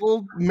tall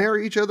people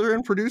marry each other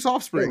and produce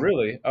offspring. Oh,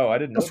 really? Oh, I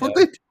didn't know that's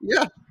that.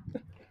 Yeah.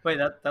 Wait,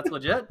 that's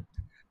legit?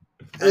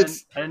 I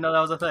didn't know that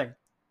was a thing.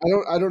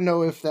 I don't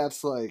know if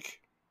that's like...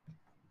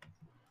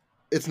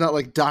 It's not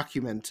like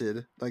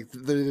documented. Like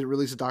they didn't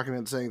release a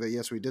document saying that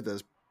yes, we did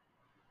this.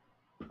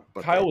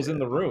 But Kyle was in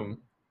the room.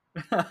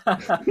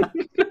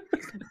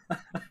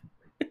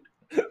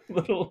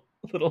 little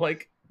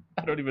like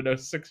I don't even know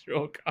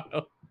 6-year-old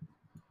Kyle.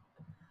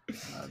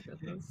 Oh,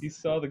 goodness. He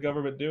saw the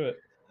government do it.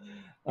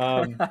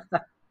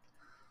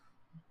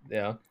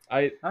 Yeah, all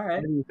right.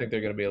 I do think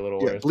they're going to be a little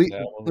worse.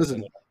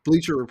 Listen,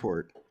 Bleacher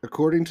Report.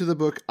 According to the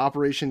book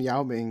Operation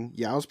Yao Ming,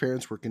 Yao's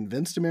parents were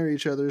convinced to marry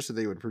each other so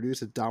they would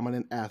produce a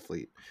dominant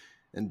athlete.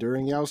 And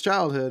during Yao's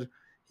childhood,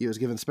 he was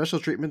given special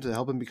treatment to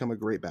help him become a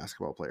great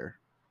basketball player.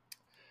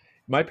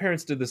 My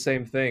parents did the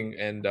same thing,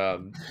 and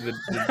it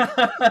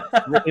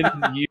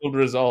didn't yield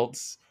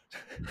results.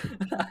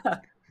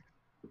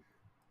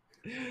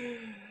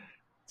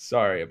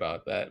 Sorry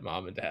about that,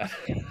 Mom and Dad.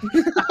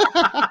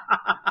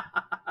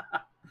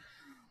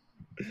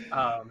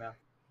 Oh, man.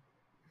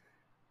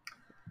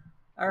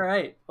 All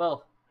right.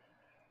 Well,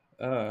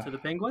 to the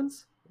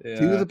Penguins? Yeah.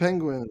 To the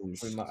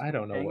Penguins. I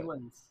don't know.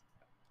 Penguins.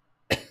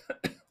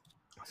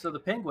 So the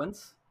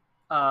Penguins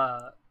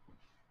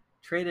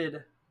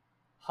traded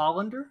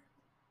Hollander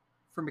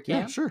for McCann.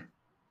 Yeah, sure.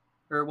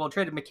 Or,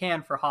 traded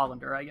McCann for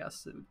Hollander, I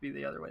guess. It would be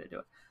the other way to do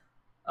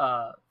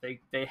it.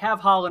 They have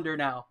Hollander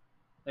now.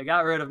 They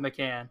got rid of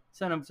McCann,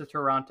 sent him to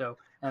Toronto,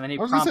 and then he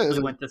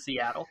promptly went to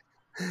Seattle.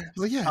 I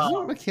was like, yeah,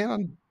 isn't McCann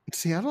on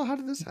Seattle? How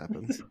did this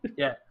happen?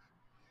 Yeah.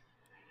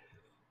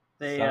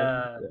 They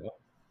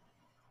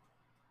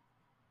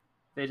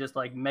just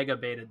like mega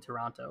baited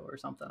Toronto or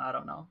something. I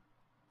don't know.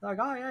 Like,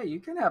 oh yeah, you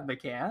can have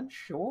McCann,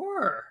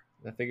 sure.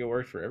 I think it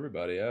worked for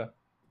everybody, yeah.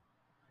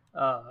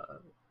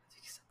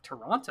 Except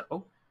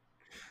Toronto.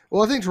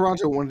 Well, I think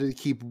Toronto wanted to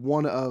keep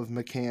one of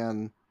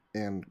McCann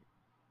and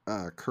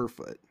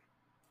Kerfoot.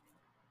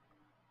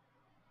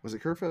 Was it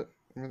Kerfoot?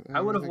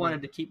 I would have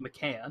wanted to keep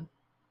McCann.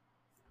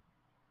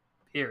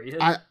 Period.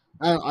 I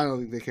don't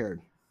think they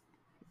cared.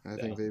 I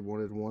think they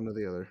wanted one or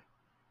the other.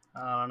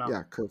 I don't know.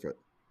 Yeah, Kerfoot.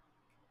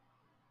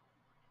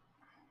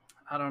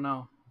 I don't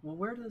know. Well,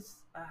 where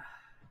does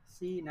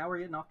see now we're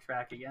getting off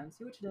track again.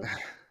 See what you did.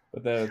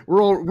 But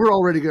we're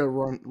already gonna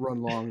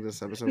run long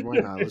this episode. Why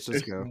not? Let's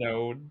just go.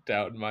 No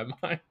doubt in my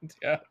mind.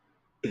 Yeah.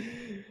 Do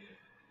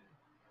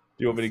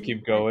you want me to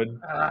keep going?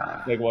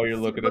 Like while you're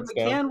looking at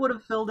stuff? McCann would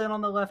have filled in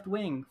on the left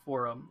wing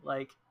for him.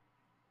 Like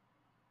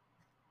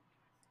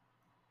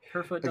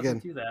Kerfoot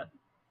doesn't do that.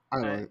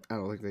 I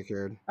don't think they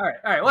cared. All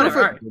right, whatever.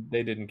 All right.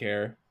 They didn't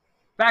care.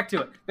 Back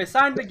to it. They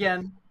signed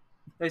McGinn.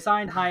 They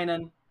signed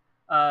Heinen.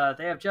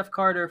 They have Jeff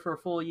Carter for a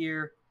full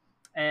year.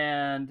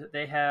 And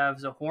they have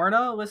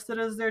Zahorna listed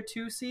as their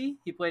 2C.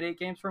 He played 8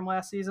 games for him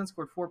last season,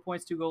 scored 4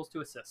 points, 2 goals,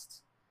 2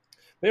 assists.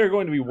 They are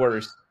going to be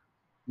worse.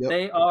 Yep.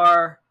 They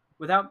are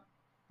without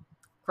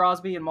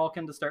Crosby and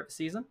Malkin to start the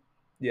season.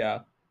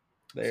 Yeah.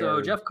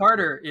 Jeff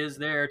Carter is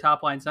their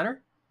top line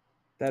center.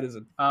 That is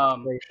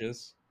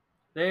atrocious.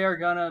 They're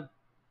gonna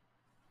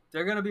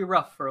be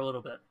rough for a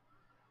little bit.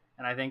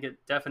 And I think it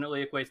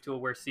definitely equates to a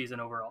worse season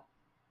overall.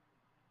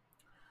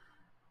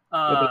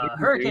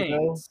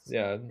 Hurricanes.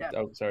 Yeah.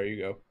 Oh, sorry, you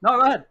go. No,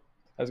 go ahead.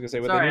 I was gonna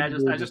say. Sorry, I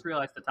just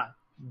realized the time.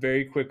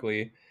 Very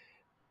quickly,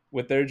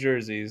 with their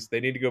jerseys, they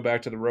need to go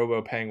back to the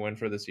Robo Penguin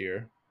for this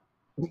year,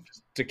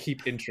 just to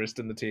keep interest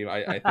in the team.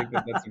 I think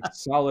that's a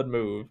solid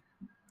move.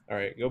 All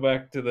right, go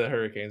back to the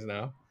Hurricanes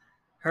now.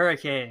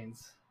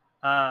 Hurricanes.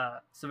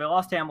 So they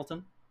lost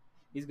Hamilton.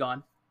 He's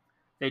gone.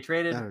 They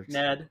traded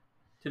Ned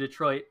to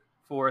Detroit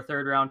for a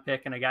 3rd-round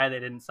pick and a guy they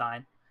didn't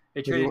sign.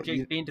 They traded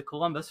Jake Bean to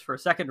Columbus for a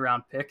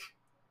 2nd-round pick.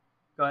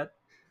 Go ahead.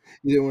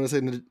 You didn't want to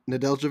say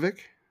Nedeljkovic?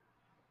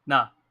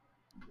 Nah.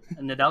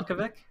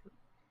 Nedeljkovic?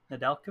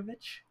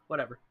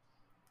 Whatever.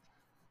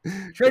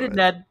 Traded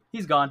Ned.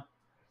 He's gone.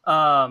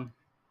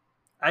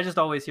 I just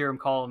always hear him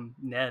call him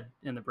Ned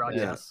in the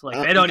broadcast. Yeah.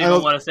 Like they don't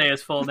even want to say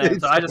his full name,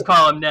 so I just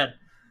call him Ned.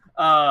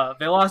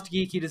 They lost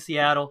Geeky to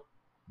Seattle.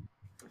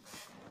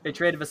 They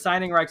traded the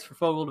signing rights for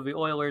Fogle to the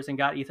Oilers and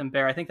got Ethan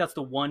Bear. I think that's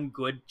the one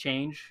good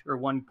change or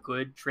one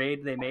good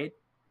trade they made.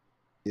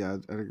 Yeah,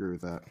 I'd agree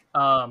with that.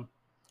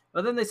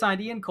 But then they signed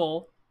Ian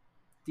Cole,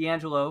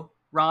 DeAngelo,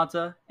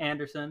 Ronta,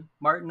 Anderson,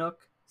 Martinook,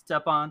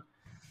 Stepan.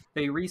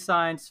 They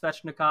re-signed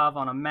Svechnikov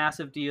on a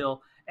massive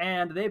deal,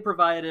 and they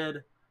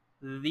provided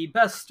the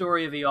best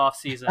story of the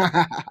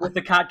offseason with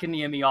the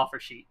Kotkaniemi offer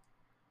sheet.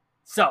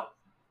 So,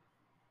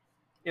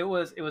 it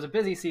was a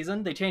busy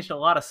season. They changed a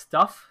lot of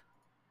stuff.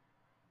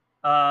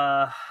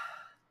 I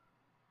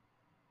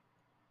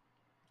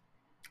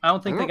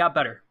don't think they got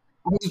better.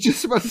 I was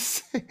just about to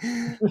say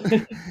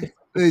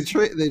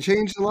they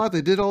changed a lot.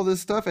 They did all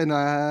this stuff, and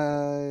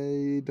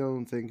I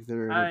don't think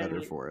they're any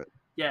better for it.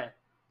 Yeah,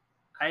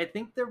 I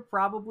think they're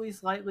probably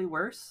slightly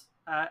worse.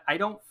 I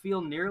don't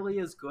feel nearly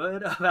as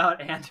good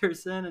about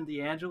Anderson and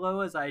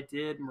DeAngelo as I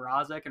did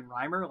Mrazek and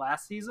Reimer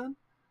last season.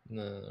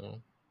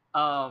 No.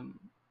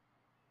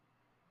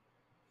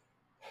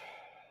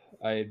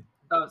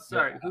 Oh,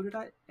 sorry. Who did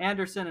I?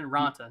 Anderson and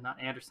Ronta,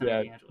 not Anderson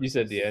and DeAngelo. You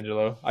said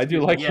DeAngelo. I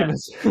do like him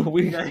as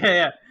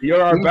yeah.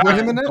 You're our back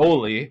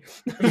goalie.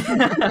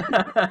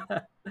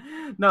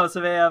 No,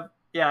 so they have.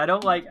 Yeah, I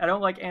don't like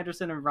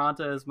Anderson and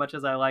Ronta as much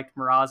as I liked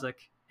Mrazek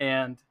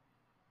and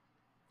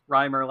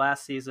Reimer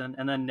last season,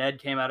 and then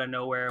Ned came out of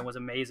nowhere and was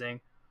amazing.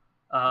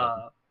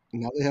 Now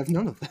they have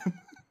none of them.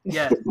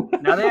 Yeah,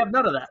 now they have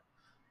none of that,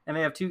 and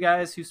they have 2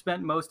 guys who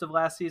spent most of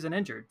last season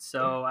injured.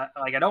 So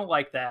I don't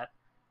like that.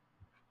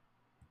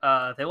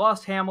 They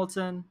lost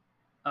Hamilton.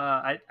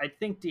 I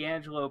think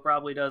DeAngelo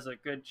probably does a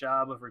good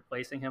job of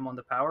replacing him on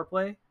the power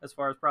play as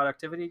far as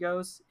productivity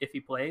goes. If he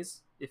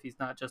plays, if he's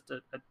not just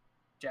a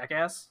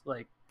jackass,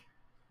 like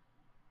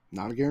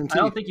not a guarantee. I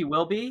don't think he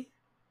will be,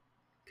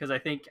 because I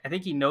think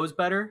he knows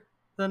better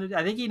than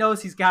I think he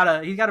knows he's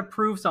gotta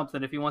prove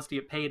something if he wants to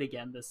get paid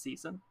again this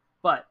season.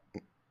 But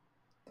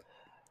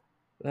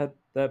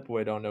that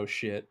boy don't know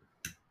shit.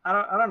 I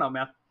don't know,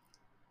 man.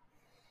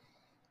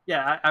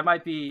 Yeah, I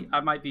might be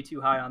too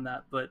high on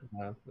that, but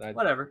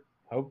whatever.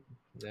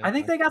 I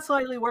think they got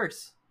slightly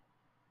worse.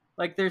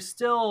 Like they're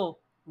still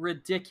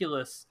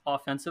ridiculous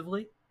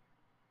offensively.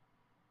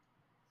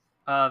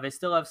 They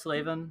still have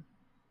Slavin.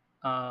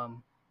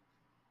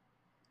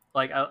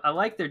 Like I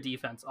like their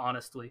defense,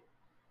 honestly.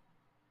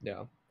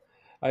 Yeah,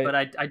 but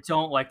I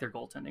don't like their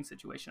goaltending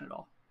situation at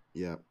all.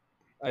 Yeah,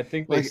 I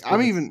think like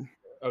I'm even.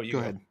 Oh, you go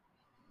ahead.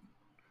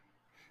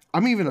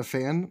 I'm even a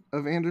fan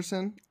of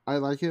Anderson. I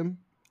like him.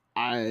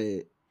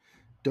 I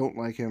don't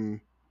like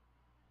him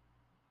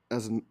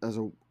as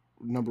a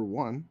number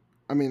 1.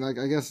 I mean, like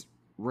I guess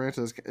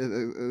Ranta's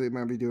they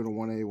might be doing a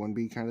 1A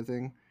 1B kind of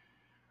thing,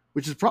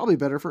 which is probably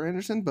better for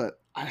Anderson. But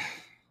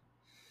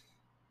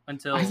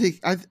until I think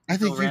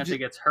Ranta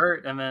gets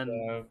hurt, and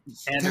then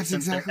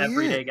Anderson's their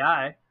everyday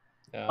guy.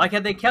 Yeah. Like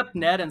had they kept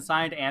Ned and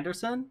signed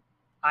Anderson,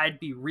 I'd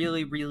be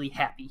really, really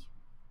happy.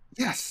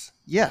 Yes.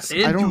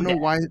 I don't know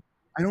why.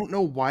 I don't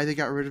know why they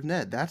got rid of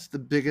Ned. That's the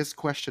biggest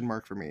question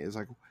mark for me. Is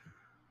like,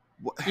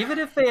 even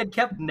if they had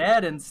kept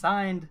Ned and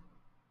signed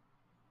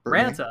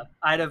Ranta,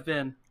 I'd have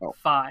been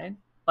fine.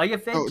 Like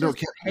if they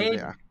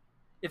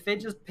if they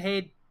just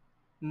paid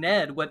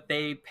Ned what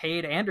they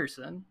paid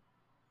Anderson,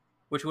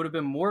 which would have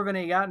been more than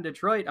he got in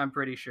Detroit, I'm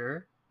pretty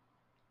sure.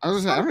 I don't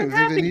even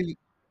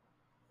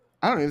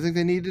think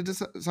they needed to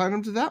sign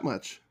him to that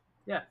much.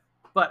 Yeah,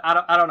 but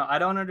I don't know. I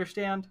don't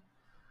understand.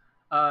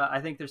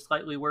 I think they're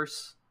slightly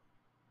worse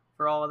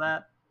for all of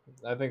that.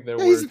 I think they're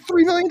worse. He's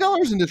 $3 million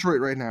in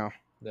Detroit right now.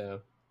 Yeah.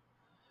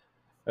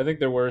 I think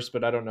they're worse,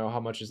 but I don't know how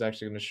much is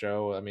actually going to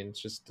show. I mean,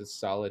 it's just a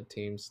solid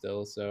team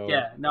still. So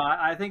yeah, no,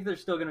 I think they're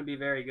still going to be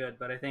very good,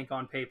 but I think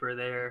on paper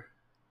they're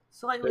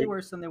slightly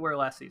worse than they were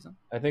last season.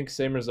 I think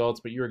same results,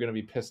 but you were going to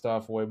be pissed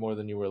off way more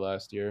than you were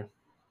last year.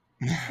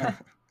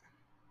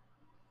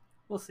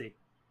 We'll see.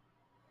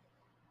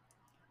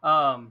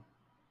 So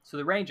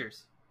the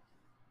Rangers.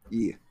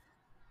 Yeah.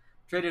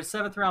 Traded a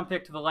 7th-round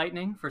pick to the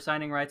Lightning for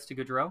signing rights to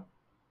Gaudreau.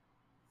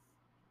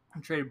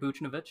 And traded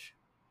Buchnevich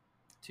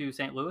to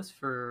St. Louis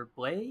for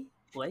Blais?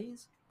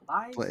 Blais.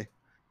 Okay.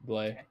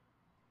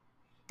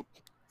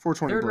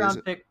 420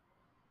 3rd-round pick.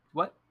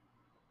 What?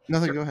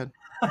 Nothing. Sure. Go ahead.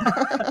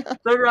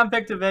 3rd-round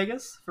pick to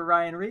Vegas for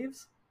Ryan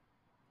Reeves.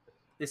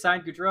 They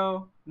signed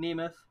Gaudreau,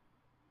 Nemeth,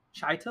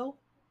 Chaitil.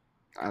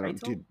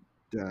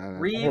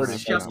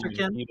 Reeves,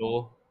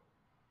 Shesterkin.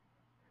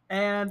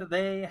 And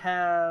they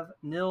have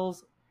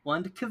Nils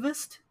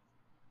Lundqvist.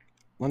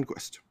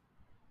 Lundqvist.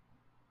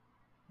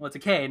 Well, it's a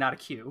K, not a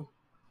Q.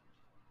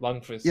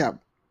 Lundqvist. Yeah.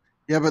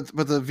 Yeah,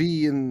 but the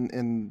V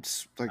and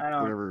like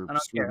I whatever. don't care.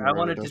 Sweden I area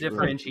wanted to doesn't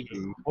really have the differentiate.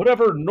 V.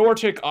 Whatever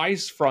Nordic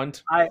ice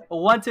front. I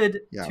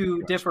wanted Yeah, to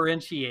gotcha.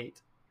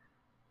 differentiate.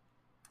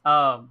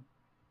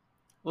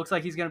 Looks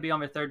like he's going to be on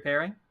their third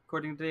pairing,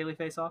 according to Daily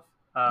Faceoff.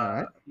 All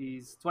right.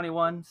 He's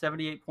 21,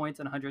 78 points,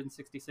 and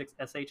 166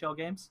 SHL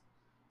games.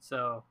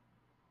 So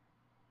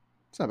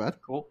It's not bad.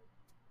 cool.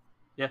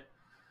 Yeah.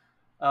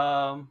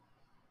 I'll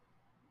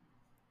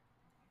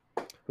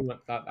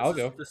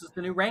go. This is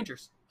the new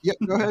Rangers. Yeah,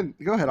 go ahead.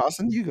 Go ahead,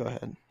 Austin. You go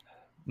ahead.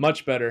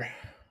 Much better.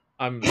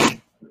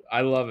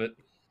 I love it.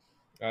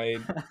 I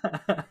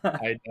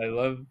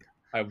love.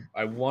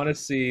 I want to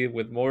see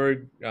with more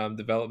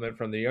development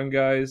from the young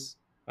guys.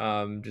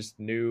 Just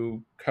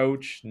new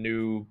coach,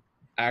 new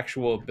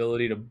actual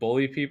ability to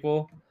bully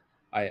people.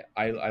 I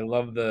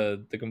love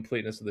the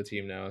completeness of the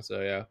team now.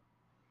 So yeah,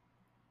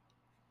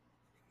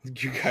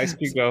 you guys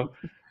can go.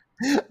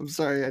 I'm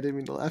sorry, I didn't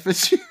mean to laugh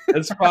at you.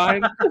 That's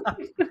fine.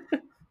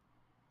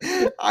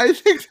 I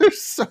think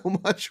there's so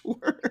much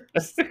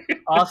worse.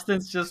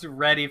 Austin's just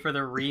ready for the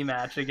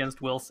rematch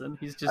against Wilson.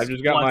 He's just. I've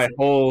just got my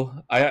whole.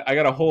 I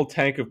got a whole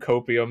tank of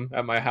copium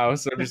at my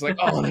house. I'm just like,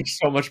 oh, they're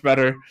so much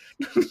better.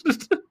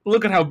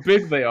 Look at how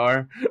big they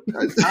are.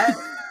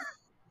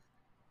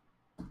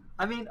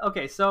 I mean,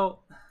 okay, so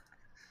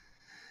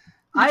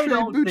I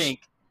don't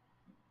think.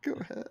 Go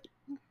ahead.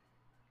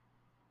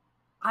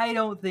 I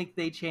don't think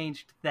they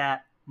changed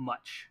that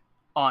much,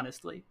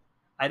 honestly.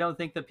 I don't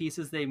think the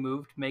pieces they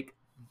moved make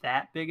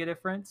that big a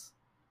difference.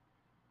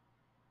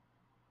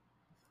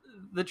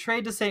 The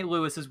trade to St.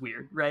 Louis is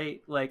weird,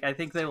 right? Like, I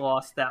think they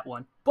lost that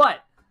one.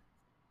 But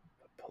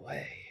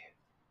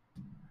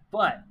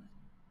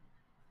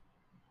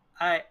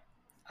I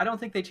don't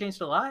think they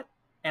changed a lot,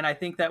 and I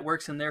think that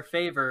works in their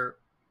favor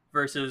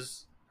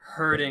versus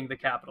hurting the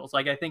Capitals.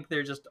 Like, I think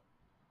they're just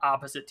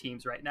opposite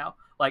teams right now.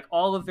 Like,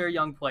 all of their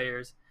young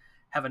players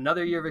have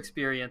another year of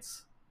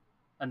experience,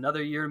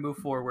 another year to move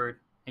forward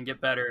and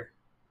get better.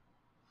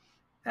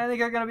 And I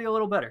think they're going to be a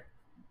little better.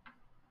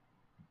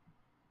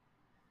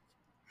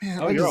 Man,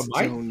 oh, you're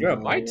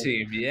on my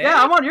team.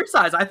 Yeah, I'm on your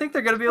side. I think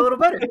they're going to be a little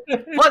better.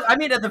 But I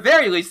mean, at the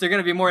very least, they're going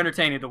to be more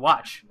entertaining to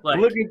watch. Like,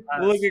 look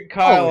at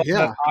Kyle on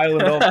that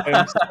island all by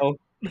himself.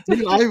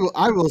 Dude,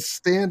 I will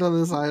stand on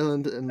this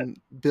island and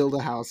build a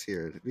house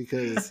here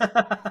because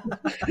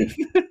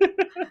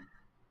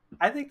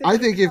I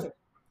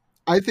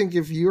think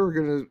if you're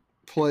gonna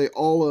play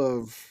all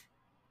of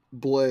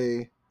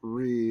Blais,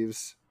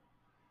 Reeves,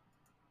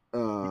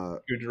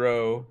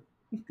 Goudreau,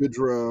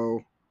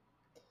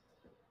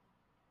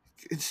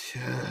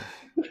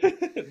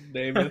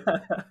 name it.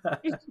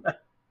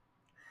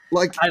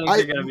 Like I think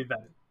they're gonna be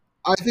better.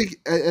 I think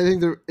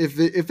they're if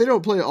they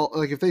don't play all,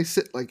 like if they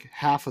sit like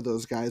half of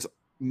those guys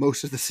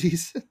most of the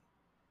season.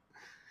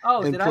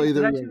 Oh, and play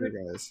their younger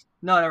guys.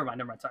 No, never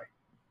mind. Sorry,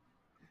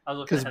 I was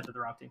looking ahead to the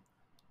wrong team.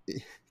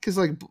 Because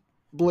like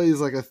Blais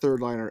is like a third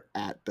liner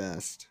at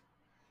best.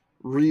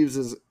 Reeves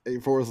is a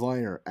fourth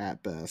liner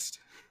at best.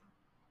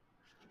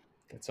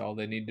 That's all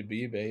they need to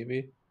be,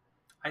 baby.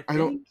 I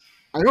don't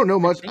know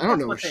much. I don't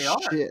know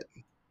shit.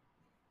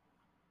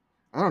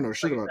 I don't know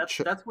shit about.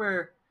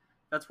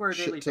 That's where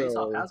Daily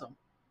Faceoff has them.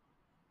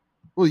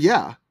 Well,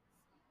 yeah.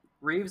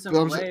 Reeves and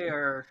Blais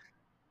are.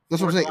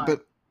 That's what I'm saying,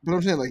 but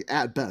I'm saying like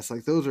at best,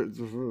 like those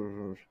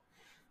are.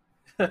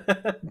 I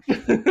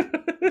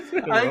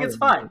think it's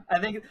fine. I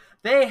think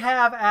they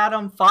have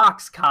Adam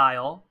Fox,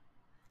 Kyle.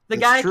 The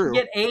guy can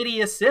get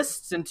 80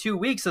 assists in 2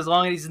 weeks as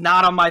long as he's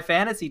not on my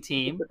fantasy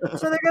team.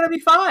 So they're going to be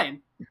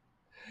fine.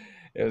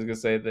 I was going to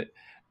say that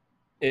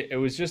it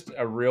was just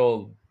a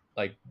real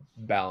like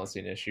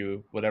balancing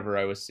issue. Whatever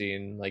I was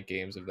seeing like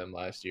games of them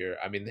last year.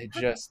 I mean, they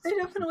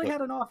definitely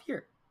had an off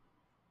year.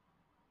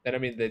 And I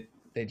mean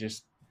they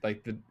just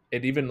like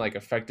it even like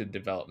affected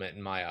development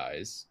in my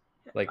eyes.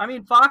 Like, I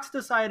mean, Fox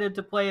decided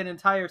to play an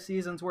entire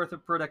season's worth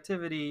of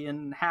productivity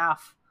in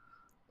half.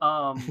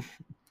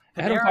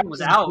 Panarin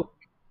was out.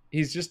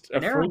 He's just a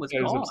freak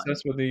that is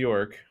obsessed with New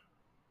York.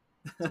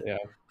 So, yeah.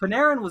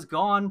 Panarin was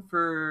gone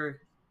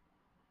for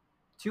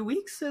 2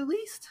 weeks at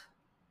least.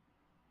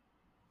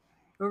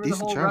 Over the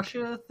whole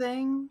Russia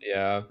thing.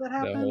 Yeah. That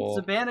happened.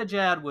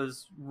 Zibanejad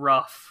was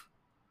rough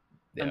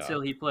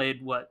until he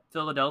played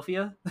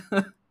Philadelphia.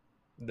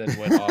 Then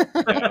went off.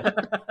 Yeah.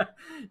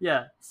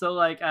 Yeah. So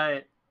like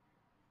I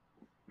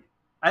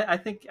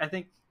think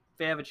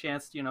they have a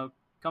chance to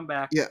come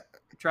back,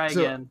 try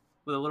again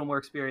with a little more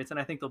experience, and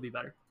I think they'll be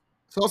better.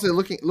 So also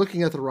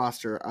looking at the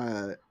roster,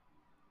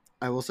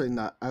 I will say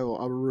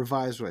I'll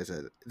revise what I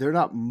said. They're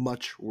not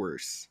much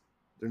worse.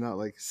 They're not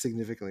like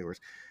significantly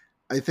worse.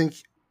 I think,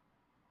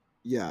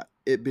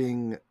 it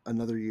being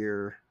another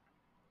year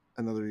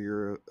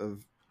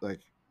of like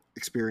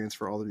experience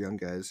for all the young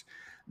guys,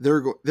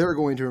 they're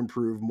going to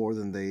improve more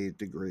than they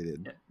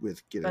degraded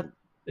with getting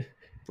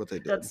what they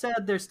did. That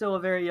said, they're still a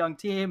very young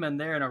team, and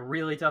they're in a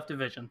really tough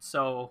division.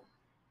 So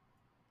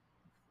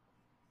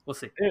we'll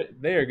see.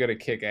 They are going to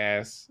kick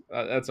ass.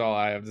 That's all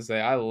I have to say.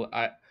 I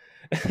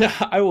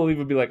will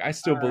even be like, I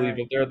still believe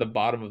that they're at the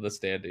bottom of the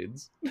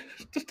standings.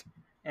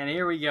 And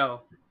here we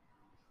go.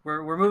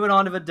 We're moving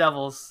on to the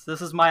Devils.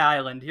 This is my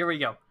island. Here we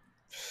go.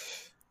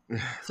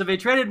 So they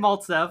traded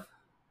Maltsev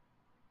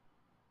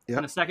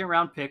and a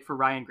second-round pick for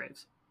Ryan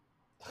Graves.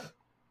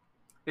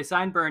 They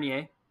signed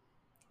Bernier.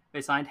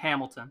 They signed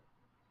Hamilton.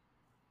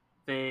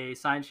 They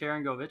signed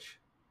Sharangovich,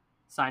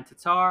 signed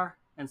Tatar,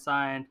 and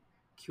signed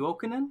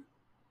Kuokkanen.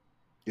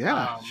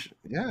 Yeah,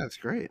 it's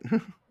great.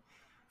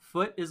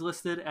 Foote is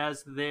listed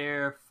as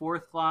their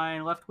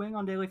fourth-line left wing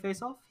on Daily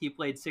Faceoff. He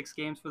played 6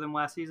 games for them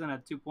last season,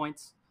 had 2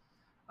 points.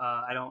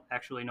 I don't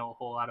actually know a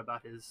whole lot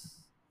about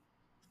his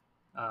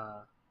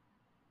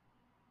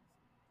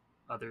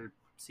other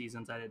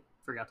seasons. I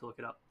forgot to look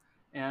it up.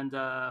 And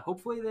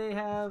hopefully they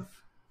have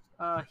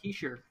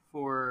Hischier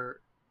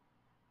for,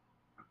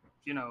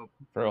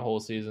 for a whole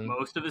season.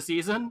 Most of the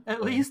season,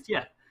 at least.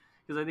 Yeah.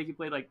 Because I think he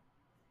played like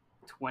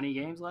 20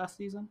 games last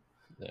season.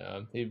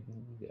 Yeah,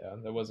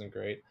 that wasn't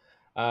great.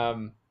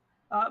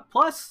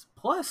 Plus,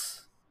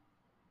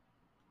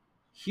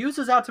 Hughes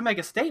is out to make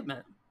a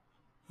statement.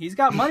 He's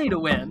got money to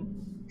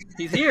win.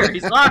 He's here.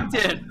 He's locked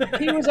in.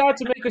 He was out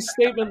to make a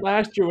statement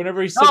last year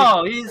whenever he said...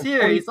 Oh, he's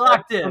here. He's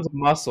locked in.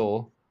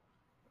 Muscle.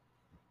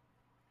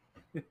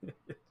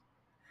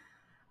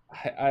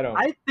 I don't...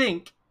 I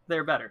think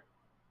they're better.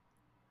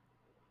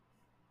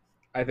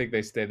 I think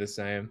they stay the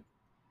same.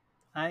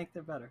 I think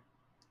they're better.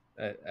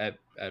 At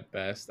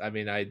best. I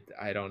mean, I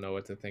don't know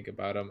what to think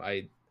about him.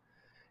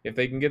 If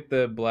they can get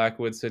the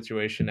Blackwood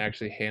situation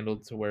actually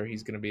handled to where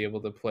he's going to be able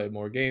to play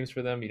more games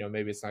for them,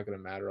 maybe it's not going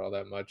to matter all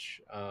that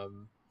much.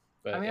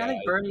 But I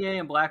think Bernier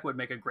and Blackwood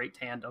make a great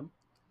tandem.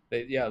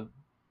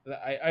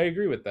 I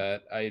agree with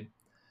that.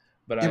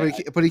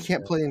 But he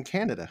can't play in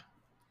Canada.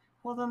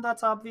 Well, then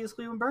that's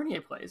obviously when Bernier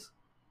plays.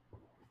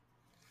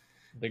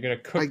 They're going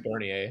to cook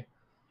Bernier.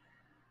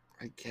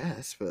 I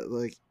guess, but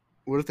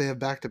what if they have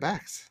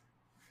back-to-backs?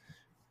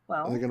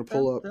 Well, they're going to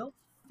pull up. They'll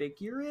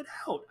figure it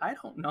out. I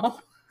don't know.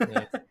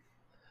 Yeah.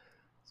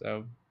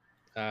 So,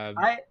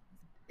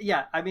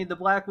 the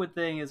Blackwood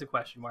thing is a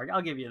question mark.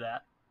 I'll give you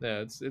that.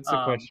 Yeah, it's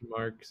a question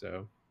mark.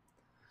 So,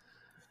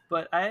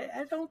 but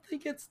I don't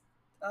think it's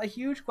a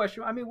huge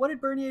question. I mean, what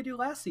did Bernier do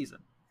last season?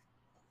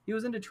 He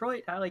was in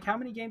Detroit. How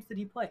many games did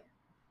he play?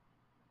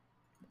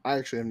 I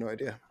actually have no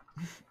idea.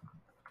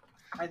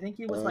 I think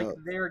he was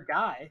their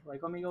guy.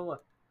 Let me go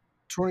look.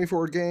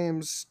 24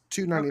 games,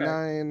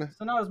 299. Okay.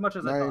 So not as much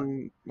as I thought.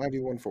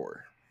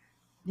 91-4.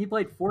 He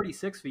played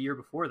 46 the year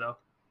before, though.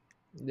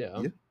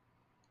 Yeah.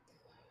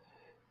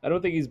 I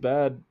don't think he's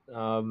bad.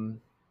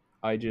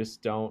 I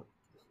just don't.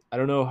 I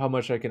don't know how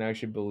much I can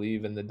actually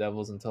believe in the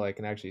Devils until I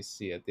can actually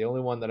see it. The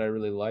only one that I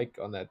really like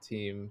on that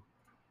team,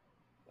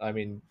 I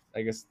mean,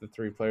 I guess the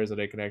 3 players that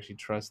I can actually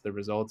trust the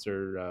results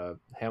are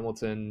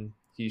Hamilton,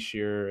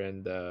 Hischier,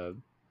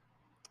 and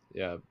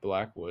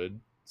Blackwood.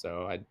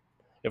 So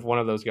if one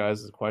of those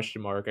guys is a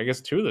question mark, I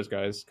guess 2 of those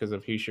guys because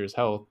of Hischier's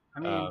health. I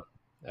mean,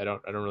 I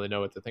don't really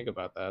know what to think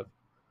about that.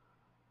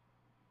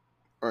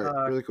 All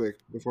right, really quick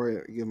before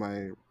I give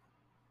my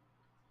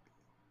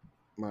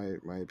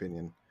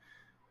opinion.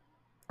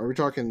 Are we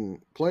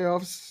talking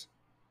playoffs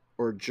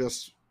or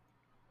just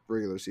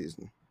regular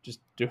season?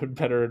 Just doing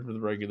better in the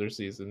regular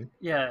season.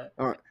 Yeah.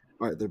 All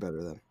right, they're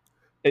better then.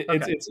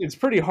 It's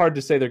pretty hard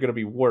to say they're going to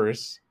be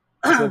worse.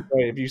 So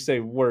if you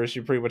say worse,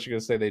 you're pretty much going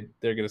to say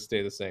they're going to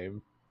stay the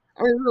same.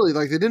 I mean, really,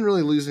 they didn't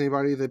really lose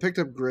anybody. They picked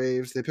up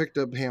Graves. They picked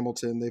up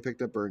Hamilton. They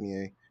picked up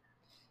Bernier.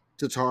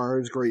 Tatar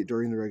is great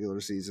during the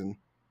regular season.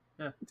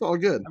 Yeah. It's all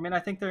good. I mean, I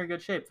think they're in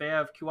good shape. They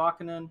have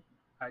Kuokkanen.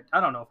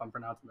 I don't know if I'm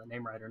pronouncing the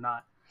name right or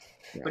not.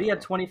 Yeah, but he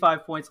had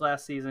 25 points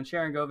last season.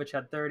 Sharangovich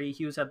had 30.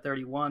 Hughes had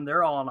 31.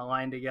 They're all on a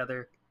line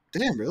together.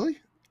 Damn, really?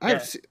 Who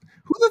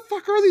the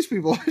fuck are these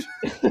people?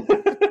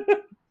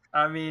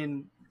 I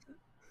mean,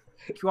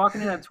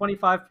 Kuokkanen had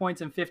 25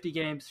 points in 50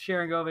 games.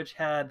 Sharangovich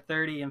had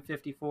 30 and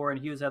 54, and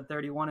Hughes had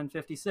 31 and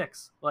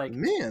 56.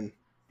 Man,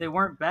 they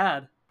weren't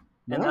bad,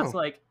 and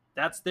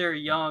that's their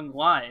young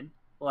line.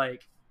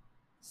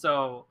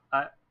 So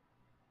I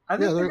think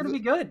they're going to be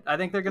good. I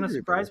think they're going to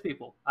surprise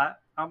people.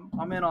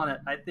 I'm in on it.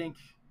 I think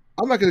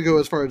I'm not going to go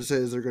as far as to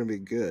say they're going to be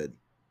good.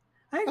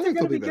 I think they're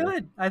going to be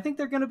good. I think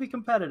they're going to be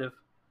competitive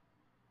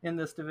in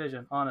this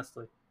division.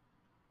 Honestly,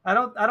 I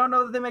don't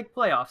know that they make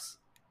playoffs,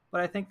 but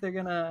I think they're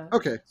going to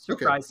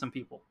surprise some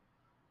people.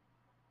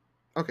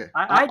 Okay,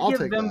 I'd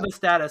give them the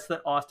status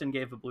that Austin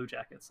gave the Blue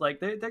Jackets. They're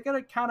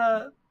going to kind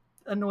of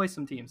annoy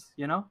some teams,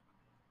 Yeah,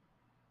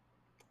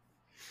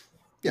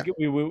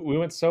 we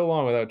went so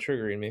long without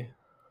triggering me.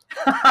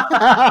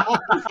 I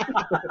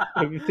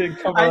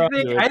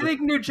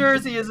think New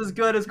Jersey is as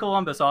good as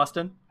Columbus,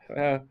 Austin.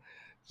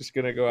 Just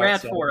gonna go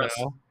outside for us.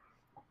 Now.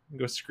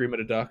 Go scream at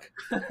a duck.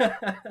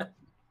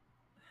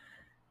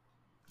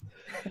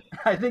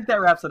 I think that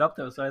wraps it up,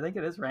 though. So I think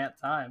it is rant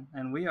time,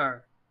 and we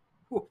are.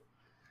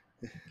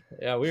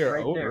 Yeah, we are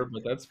right over, there.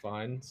 But that's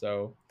fine.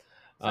 So.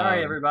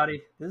 Sorry,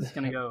 everybody. This is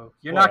gonna go.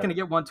 You're not gonna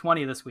get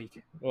 120 this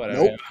week.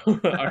 Whatever.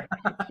 Nope.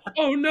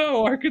 Oh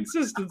no, our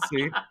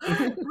consistency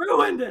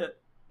ruined it.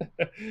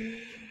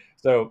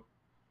 So,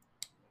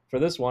 for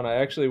this one, I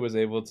actually was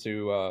able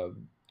to,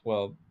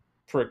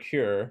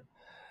 procure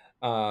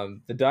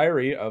the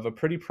diary of a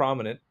pretty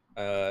prominent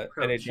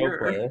NHL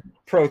player,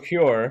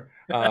 Procure.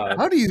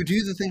 How do you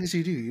do the things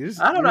you do?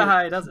 I don't know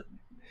how he does it.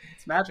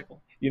 It's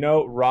magical.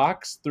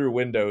 Rocks through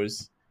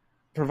windows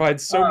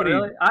provides so many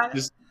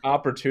just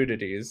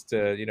opportunities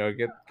to,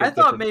 get I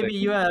thought maybe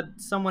things. You had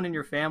someone in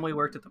your family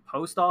worked at the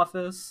post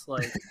office.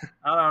 Like,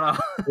 I don't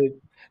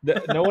know.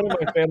 No one in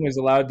my family is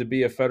allowed to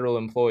be a federal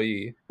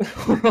employee.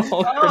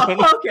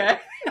 Okay.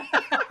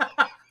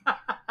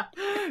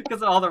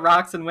 Because of all the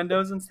rocks and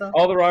windows and stuff?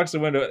 All the rocks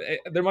and windows.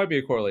 There might be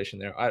a correlation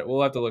there.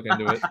 We'll have to look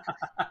into it.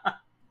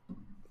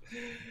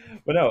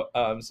 But no,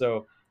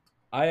 so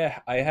I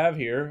have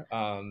here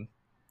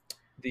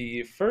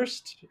the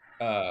first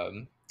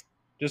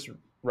just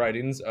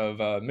writings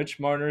of Mitch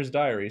Marner's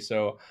diary.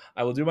 So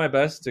I will do my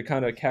best to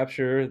kind of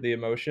capture the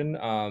emotion,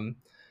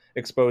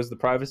 expose the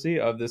privacy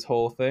of this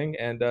whole thing,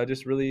 and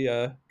just really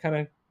kind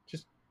of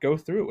just go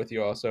through it with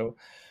you all. So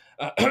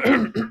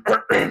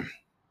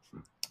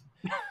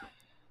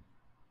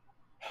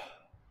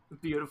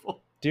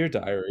beautiful. Dear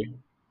diary,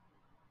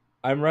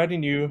 I'm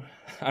writing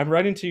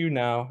to you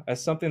now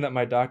as something that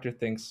my doctor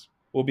thinks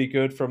will be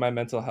good for my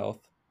mental health.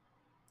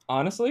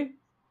 Honestly,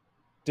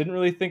 didn't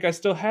really think I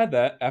still had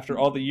that after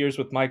all the years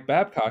with Mike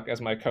Babcock as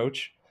my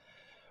coach,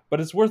 but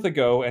it's worth a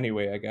go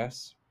anyway, I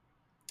guess.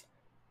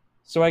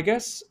 So I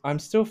guess I'm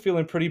still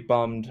feeling pretty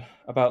bummed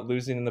about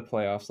losing in the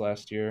playoffs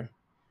last year.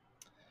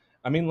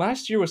 I mean,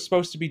 last year was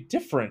supposed to be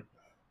different.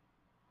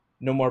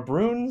 No more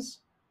Bruins,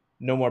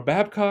 no more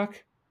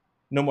Babcock,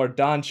 no more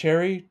Don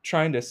Cherry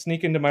trying to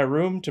sneak into my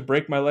room to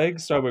break my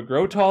legs so I would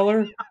grow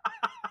taller.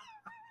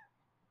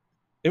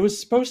 It was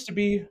supposed to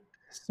be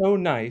so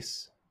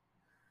nice.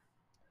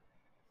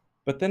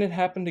 But then it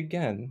happened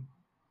again.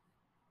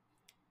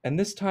 And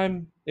this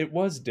time it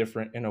was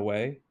different in a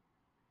way.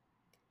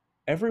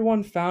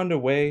 Everyone found a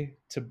way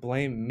to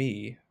blame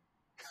me.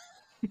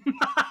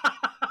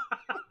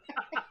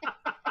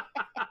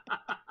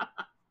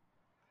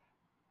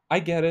 I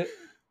get it.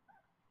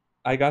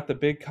 I got the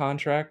big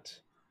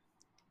contract.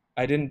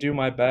 I didn't do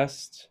my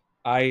best.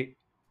 You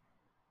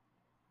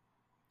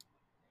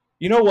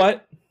know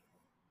what?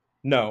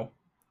 No.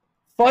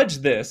 Fudge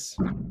this.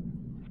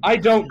 I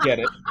don't get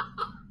it.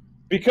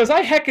 Because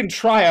I heckin'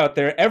 try out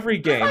there every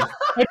game.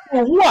 And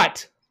for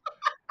what?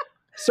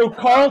 So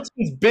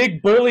Carlton's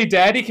big burly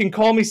daddy can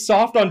call me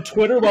soft on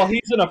Twitter while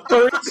he's in a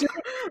furry suit?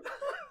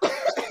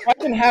 I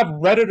can have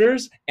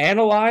Redditors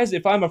analyze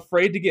if I'm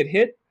afraid to get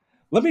hit?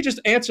 Let me just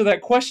answer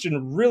that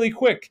question really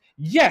quick.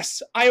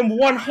 Yes, I am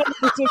 100%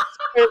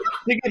 scared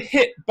to get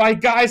hit by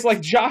guys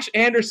like Josh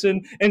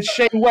Anderson and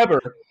Shea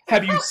Weber.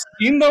 Have you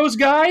seen those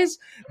guys?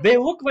 They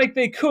look like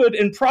they could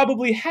and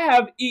probably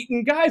have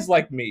eaten guys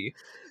like me.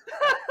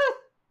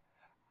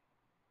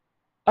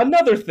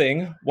 Another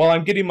thing, while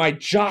I'm getting my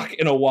jock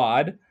in a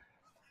wad,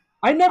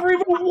 I never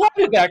even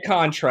wanted that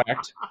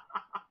contract.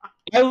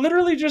 I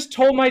literally just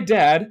told my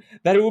dad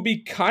that it would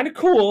be kind of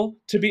cool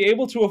to be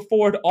able to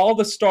afford all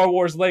the Star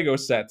Wars Lego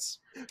sets.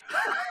 You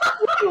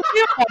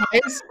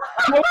realize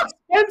how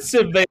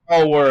expensive they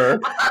all were.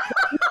 I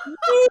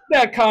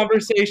that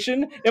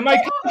conversation in my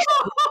contract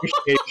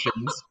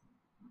negotiations.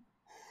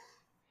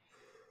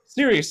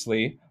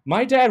 Seriously,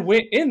 my dad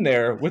went in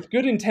there with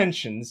good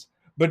intentions,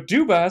 but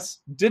Dubas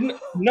didn't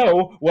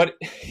know what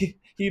he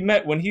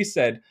meant when he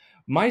said,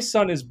 "My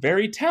son is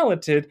very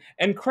talented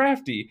and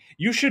crafty.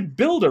 You should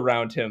build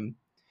around him."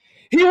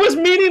 He was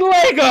meaning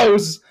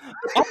Legos!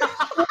 Team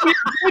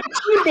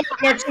building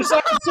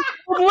exercise to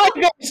build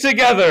Legos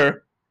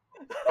together!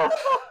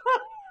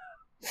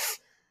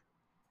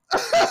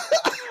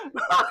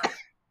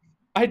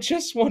 I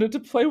just wanted to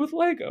play with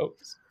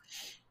Legos.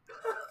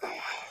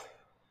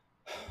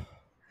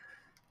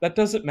 That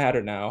doesn't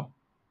matter now.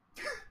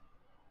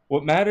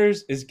 What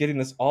matters is getting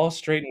this all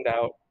straightened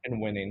out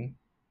and winning.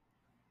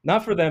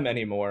 Not for them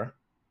anymore,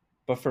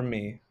 but for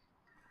me.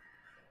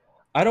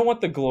 I don't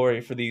want the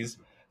glory for these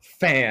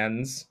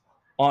fans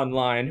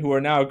online who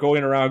are now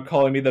going around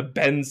calling me the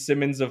Ben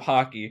Simmons of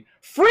hockey.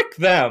 Frick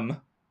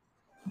them!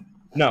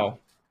 No.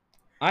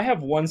 I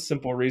have one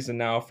simple reason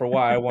now for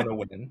why I want to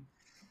win.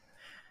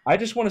 I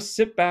just want to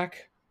sit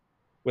back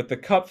with the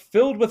cup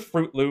filled with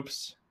Fruit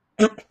Loops,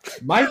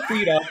 my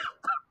feet up,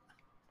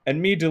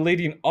 and me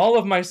deleting all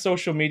of my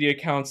social media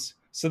accounts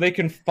so they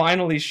can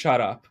finally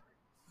shut up.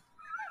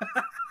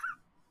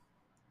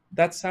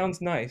 That sounds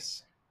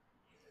nice.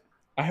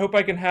 I hope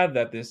I can have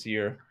that this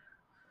year.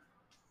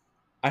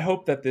 I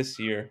hope that this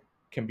year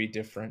can be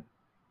different.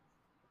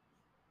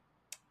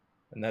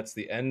 And that's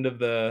the end of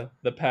the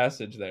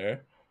passage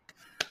there.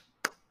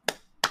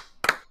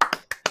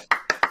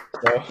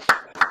 So,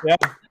 yeah.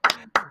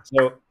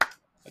 So,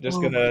 I'm just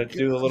going to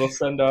do a little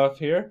send-off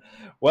here.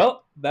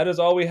 Well, that is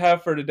all we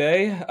have for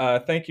today.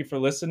 Thank you for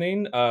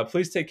listening.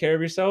 Please take care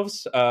of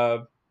yourselves.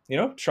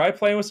 Try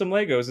playing with some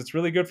Legos. It's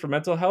really good for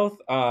mental health.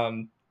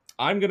 I'm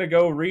going to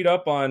go read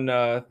up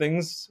on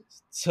things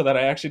so that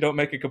I actually don't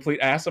make a complete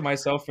ass of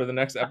myself for the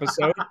next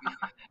episode.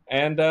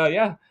 And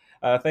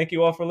thank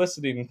you all for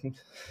listening.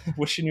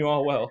 Wishing you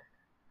all well.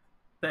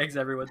 Thanks,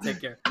 everyone. Take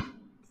care.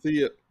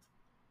 See ya.